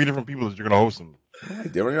promised 3 different people that you're going to host them. I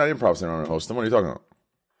didn't promise anyone to host them. What are you talking about?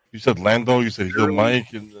 You said Lando. You said Hill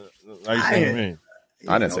Mike. And now you're saying me.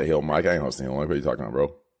 I didn't say Hill Mike. I ain't hosting Hill Mike. What are you talking about,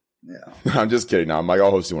 bro? Yeah. I'm just kidding. Now, Mike,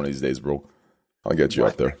 I'll host you one of these days, bro. I'll get you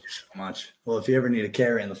up there. Thank you so much. Well, if you ever need a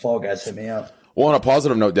carry in the Fall Guys, hit me up. Well, on a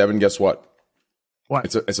positive note, Devin, guess what?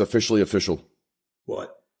 What? It's officially official.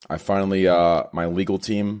 What? I finally, my legal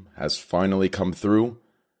team has finally come through.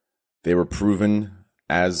 They were proven,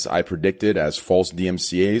 as I predicted, as false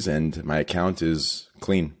DMCAs, and my account is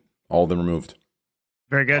clean. All of them removed.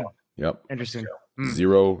 Very good. Yep. Interesting.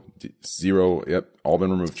 Zero. Yep. All been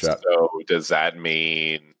removed, chat. So does that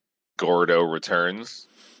mean Gordo returns?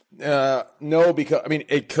 No, because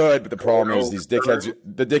it could, but the problem is the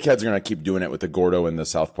dickheads are gonna keep doing it with the Gordo and the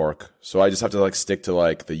South Park. So I just have to stick to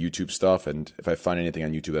the YouTube stuff, and if I find anything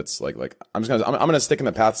on YouTube that's I'm gonna stick in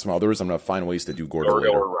the path of some others. I'm gonna find ways to do Gordo later.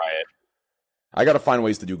 Or Riot. I gotta find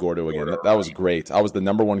ways to do Gordo again. That was great. I was the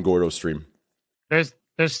 #1 Gordo stream. There's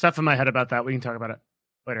stuff in my head about that. We can talk about it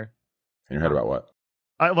later. In your head about what?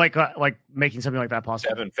 Like making something like that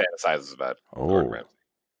possible. Devin fantasizes about. Oh,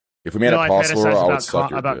 If we made a possible, I would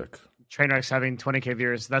suck your dick. Trainwrecks having 20K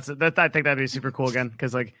viewers. I think that'd be super cool again.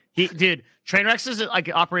 Because like Trainwrecks is like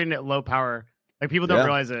operating at low power. Like people don't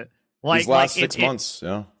realize it. Like these last 6 months,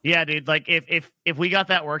 yeah, dude. Like if we got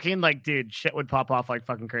that working, like, dude, shit would pop off like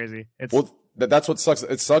fucking crazy. That's what sucks.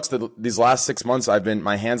 It sucks that these last 6 months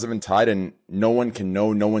my hands have been tied and no one can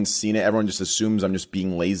know. No one's seen it. Everyone just assumes I'm just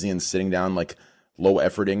being lazy and sitting down, like low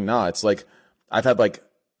efforting. Nah, it's like I've had like,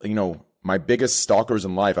 you know, my biggest stalkers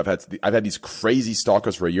in life. I've had these crazy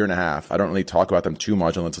stalkers for a year and a half. I don't really talk about them too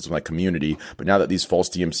much unless it's my community. But now that these false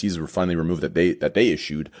DMCs were finally removed that they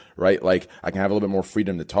issued, right? Like I can have a little bit more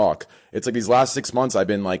freedom to talk. It's like these last 6 months I've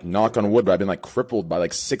been like, knock on wood, but I've been like crippled by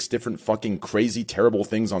like 6 different fucking crazy, terrible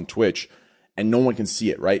things on Twitch, and no one can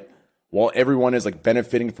see it, right? While everyone is like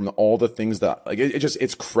benefiting from all the things that like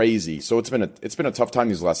it's crazy. So it's been a tough time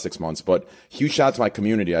these last 6 months. But huge shout out to my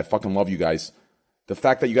community. I fucking love you guys. The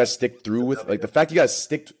fact that you guys stick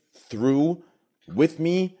through with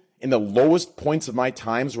me in the lowest points of my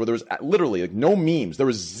times where there was literally like no memes, there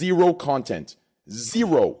was zero content,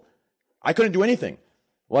 zero. I couldn't do anything.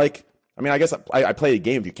 Like, I mean, I guess I play a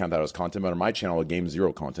game if you count that as content, but on my channel, a game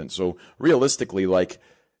zero content. So realistically, like,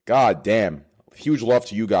 god damn, huge love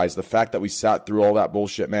to you guys. The fact that we sat through all that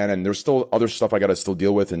bullshit, man, and there's still other stuff I got to still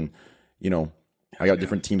deal with, and you know. I got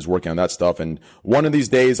different teams working on that stuff, and one of these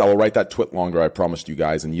days I will write that twit longer. I promised you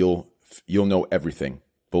guys, and you'll know everything.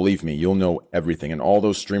 Believe me, you'll know everything. And all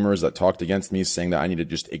those streamers that talked against me, saying that I need to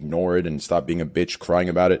just ignore it and stop being a bitch, crying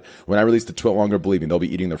about it. When I release the twit longer, believe me, they'll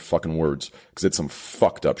be eating their fucking words because it's some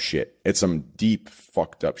fucked up shit. It's some deep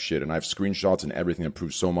fucked up shit, and I have screenshots and everything that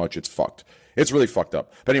proves so much. It's fucked. It's really fucked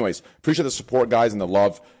up. But anyways, appreciate the support, guys, and the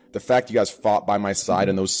love. The fact you guys fought by my side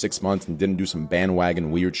in those 6 months and didn't do some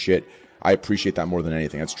bandwagon weird shit. I appreciate that more than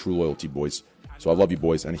anything. That's true loyalty, boys. So I love you,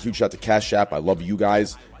 boys. And a huge shout out to Cash App. I love you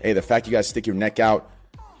guys. Hey, the fact you guys stick your neck out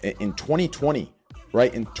in 2020,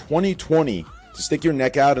 right? In 2020, to stick your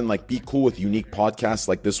neck out and like be cool with unique podcasts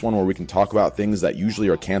like this one where we can talk about things that usually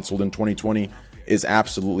are canceled in 2020 is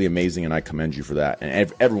absolutely amazing, and I commend you for that.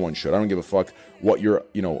 And everyone should. I don't give a fuck what your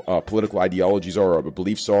political ideologies are or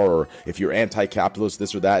beliefs are, or if you're anti-capitalist,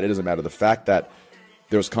 this or that. It doesn't matter. The fact that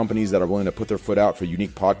there's companies that are willing to put their foot out for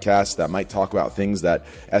unique podcasts that might talk about things that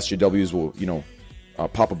SJWs will,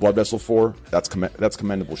 pop a blood vessel for. That's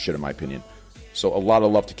commendable shit in my opinion. So a lot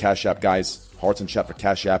of love to Cash App, guys. Hearts and chat for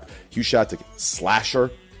Cash App. Huge shout out to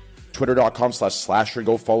Slasher. Twitter.com/Slasher.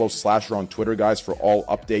 Go follow Slasher on Twitter, guys, for all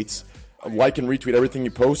updates. Like and retweet everything he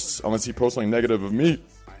posts, unless he posts something negative of me.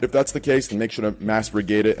 If that's the case, then make sure to mass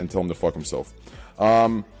brigade it and tell him to fuck himself.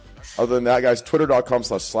 Other than that, guys,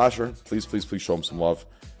 twitter.com/Slasher. Please show him some love.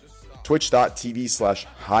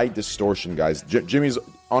 Twitch.tv/High Distortion, guys. Jimmy,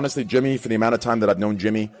 for the amount of time that I've known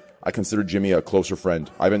Jimmy, I consider Jimmy a closer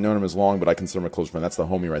friend. I haven't known him as long, but I consider him a close friend. That's the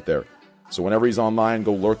homie right there. So whenever he's online,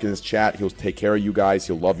 go lurk in his chat. He'll take care of you guys.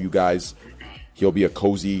 He'll love you guys. He'll be a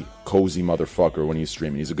cozy motherfucker when he's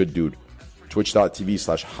streaming. He's a good dude.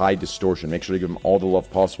 Twitch.tv/High Distortion. Make sure to give him all the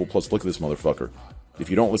love possible. Plus, look at this motherfucker. If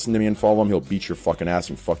you don't listen to me and follow him, he'll beat your fucking ass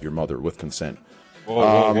and fuck your mother with consent.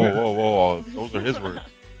 Whoa. Those are his words.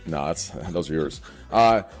 No, those are yours.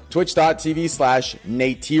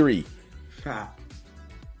 Twitch.tv/Neytiri.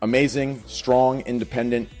 Amazing, strong,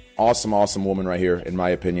 independent, awesome woman right here, in my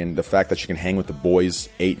opinion. The fact that she can hang with the boys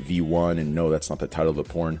 8v1, and no, that's not the title of the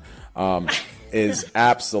porn, is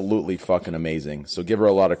absolutely fucking amazing. So give her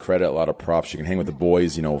a lot of credit, a lot of props. She can hang with the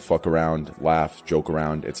boys, fuck around, laugh, joke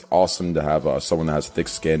around. It's awesome to have someone that has thick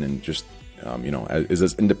skin and just, is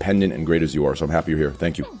as independent and great as you are. So I'm happy you're here.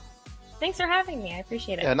 Thank you. Thanks for having me. I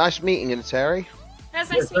appreciate it. Yeah, nice meeting you, Terry. That's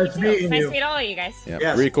nice to meet you. Nice to meet all of you guys. Yeah,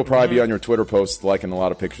 yes. Reek will probably be on your Twitter posts, liking a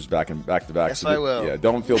lot of pictures back to back. Yes, so I will. Yeah,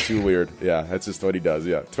 don't feel too weird. Yeah, that's just what he does.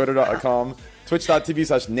 Yeah, Twitter.com,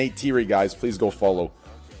 Twitch.tv/Neytiri, guys. Please go follow.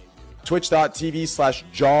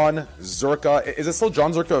 Twitch.tv/John Zerka. Is it still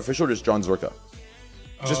John Zerka official or just John Zerka?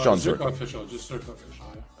 Just John Zerka official. Just Zerka official.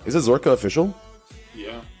 Yeah. Is it Zerka official?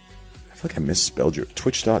 Yeah. I feel like I misspelled your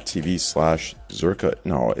Twitch.tv/Zerka.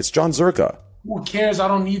 No, it's John Zerka. Who cares? I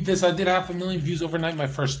don't need this. I did 500,000 views overnight my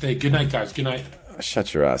first day. Good night, guys. Good night.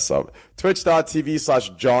 Shut your ass up.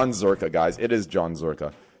 Twitch.tv/John Zerka, guys. It is John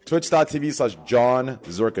Zerka. Twitch.tv/John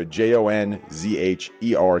Zerka.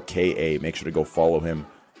 JONZHERKA. Make sure to go follow him.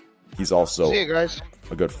 He's also see you guys.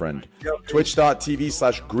 A good friend.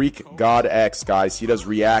 Twitch.tv/GreekGodX, guys. He does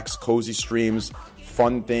reacts, cozy streams,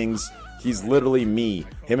 fun things. He's literally me.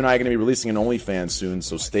 Him and I are going to be releasing an OnlyFans soon,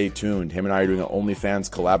 so stay tuned. Him and I are doing an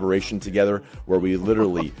OnlyFans collaboration together where we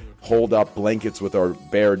literally hold up blankets with our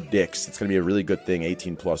bare dicks. It's going to be a really good thing.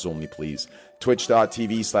 18 plus only, please.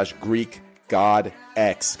 Twitch.tv/GreekGodX. God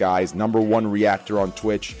X, guys. #1 reactor on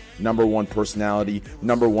Twitch, #1 personality,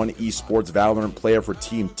 #1 esports Valorant player for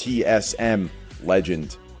Team TSM.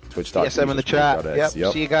 Legend. Twitch.tv. TSM in the chat.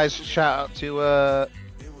 Yep. See you guys. Shout out to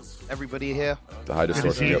everybody here. The high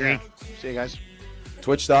distortion. See you guys.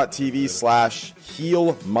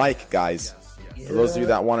 Twitch.tv/Heel Mike, guys. For those of you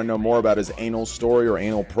that want to know more about his anal story or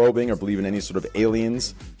anal probing or believe in any sort of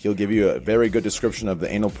aliens, he'll give you a very good description of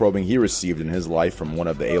the anal probing he received in his life from one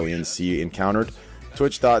of the aliens he encountered.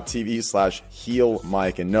 Twitch.tv/Heel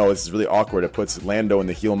Mike. And no, this is really awkward. It puts Lando in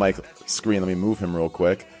the Heel Mike screen. Let me move him real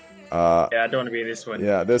quick. Yeah, I don't want to be in this one.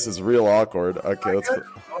 Yeah, this is real awkward. Okay, let's.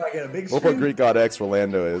 We'll put Greek God X where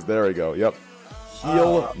Lando is. There we go. Yep.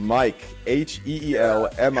 Heel Mike,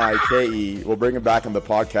 HEELMIKE. We'll bring him back on the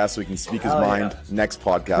podcast so he can speak his mind next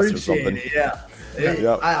podcast. Appreciate or something. It, yeah.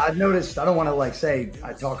 Yep. I've noticed, I don't want to like say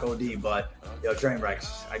I talk OD, but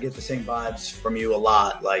Trainwrecks, I get the same vibes from you a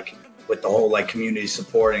lot, like with the whole like community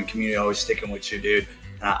support and community always sticking with you, dude.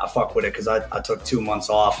 And I fuck with it because I took 2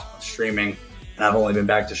 months off streaming, and I've only been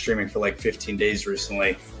back to streaming for like 15 days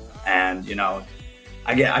recently. And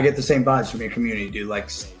I get the same vibes from your community, dude.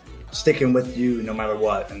 Like sticking with you no matter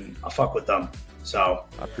what, and I fuck with them. So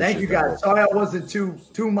thank you guys. Sorry I wasn't too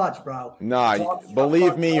much, bro. Nah,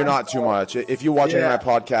 believe me, you're not too much. If you watch any of my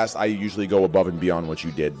podcast, I usually go above and beyond what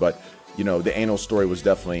you did. But the anal story was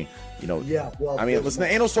definitely, I mean, listen,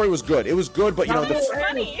 the anal story was good. It was good, but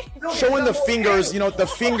showing the fingers, the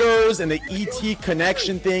fingers and the ET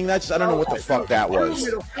connection thing. That's I don't know what the fuck that was.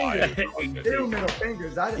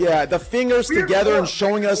 Yeah, the fingers together and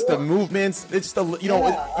showing us the movements. It's the you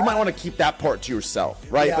might want to keep that part to yourself,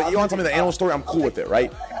 right? Yeah, but you want to tell me the anal story? I'm cool with it,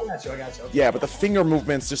 right? I got you. Yeah, but the finger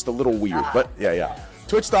movement's just a little weird. But yeah.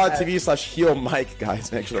 Twitch.tv/Heel Mike,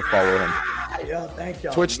 guys. Make sure to follow him. Yeah, thank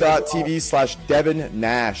you. Twitch.tv/Devin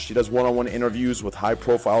Nash. He does one-on-one interviews with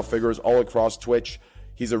high-profile figures all across Twitch.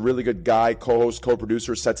 He's a really good guy, co-host,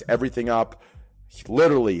 co-producer, sets everything up.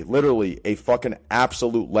 Literally a fucking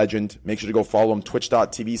absolute legend. Make sure to go follow him.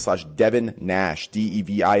 Twitch.tv/Devin Nash.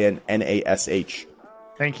 DEVINNASH.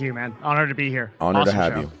 Thank you, man. Honored to be here. Honored to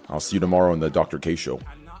have you. I'll see you tomorrow on the Dr. K Show.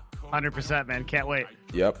 100%, man. Can't wait.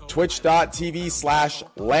 Yep.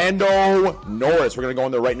 Twitch.tv/Lando Norris. We're going to go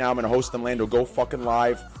in there right now. I'm going to host them, Lando. Go fucking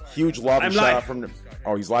live. Huge love and shout out from...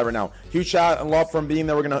 Oh, he's live right now. Huge shout and love from being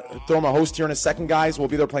there. We're going to throw him a host here in a second, guys. We'll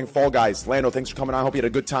be there playing Fall Guys. Lando, thanks for coming on. I hope you had a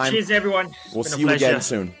good time. Cheers, everyone. We'll see you again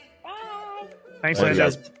soon. Bye. Thanks, Lando.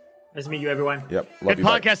 Nice to meet you, everyone. Yep. Good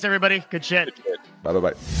podcast, everybody. Good shit.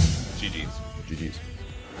 Bye. GG's.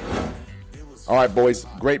 All right, boys.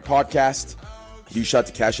 Great podcast. Huge shout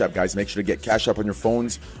to Cash App, guys. Make sure to get Cash App on your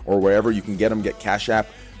phones or wherever you can get them. Get Cash App,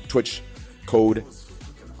 Twitch code,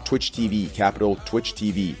 Twitch TV, capital Twitch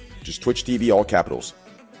TV. Just Twitch TV, all capitals.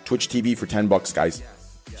 Twitch TV for $10, guys.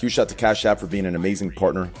 Huge shout to Cash App for being an amazing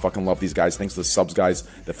partner. Fucking love these guys. Thanks to the subs, guys.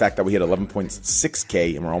 The fact that we hit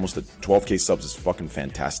 11.6K and we're almost at 12K subs is fucking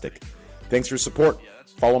fantastic. Thanks for your support.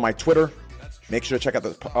 Follow my Twitter. Make sure to check out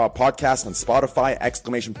the podcast on Spotify,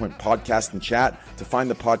 !podcast in chat to find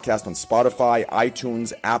the podcast on Spotify,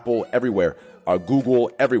 iTunes, Apple, everywhere, Google,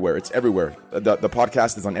 everywhere. It's everywhere. The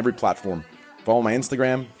podcast is on every platform. Follow my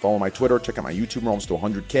Instagram, follow my Twitter, check out my YouTube. We're almost to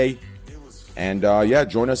 100K. And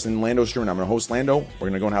join us in Lando's stream. I'm going to host Lando. We're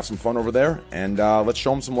going to go and have some fun over there. And let's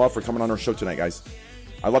show him some love for coming on our show tonight, guys.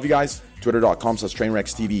 I love you guys.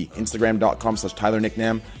 Twitter.com/TrainwrecksTV,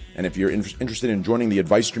 Instagram.com/TylerNickNam. And if you're interested in joining the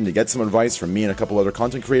advice stream to get some advice from me and a couple other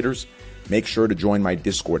content creators, make sure to join my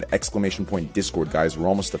Discord, !Discord, guys. We're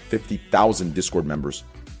almost to 50,000 Discord members.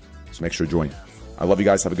 So make sure to join. I love you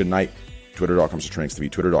guys. Have a good night.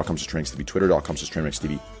 Twitter.com/TrainwrecksTV, Twitter.com/TrainwrecksTV,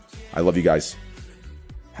 Twitter.com/TrainwrecksTV. I love you guys.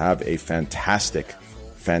 Have a fantastic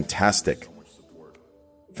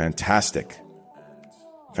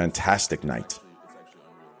night.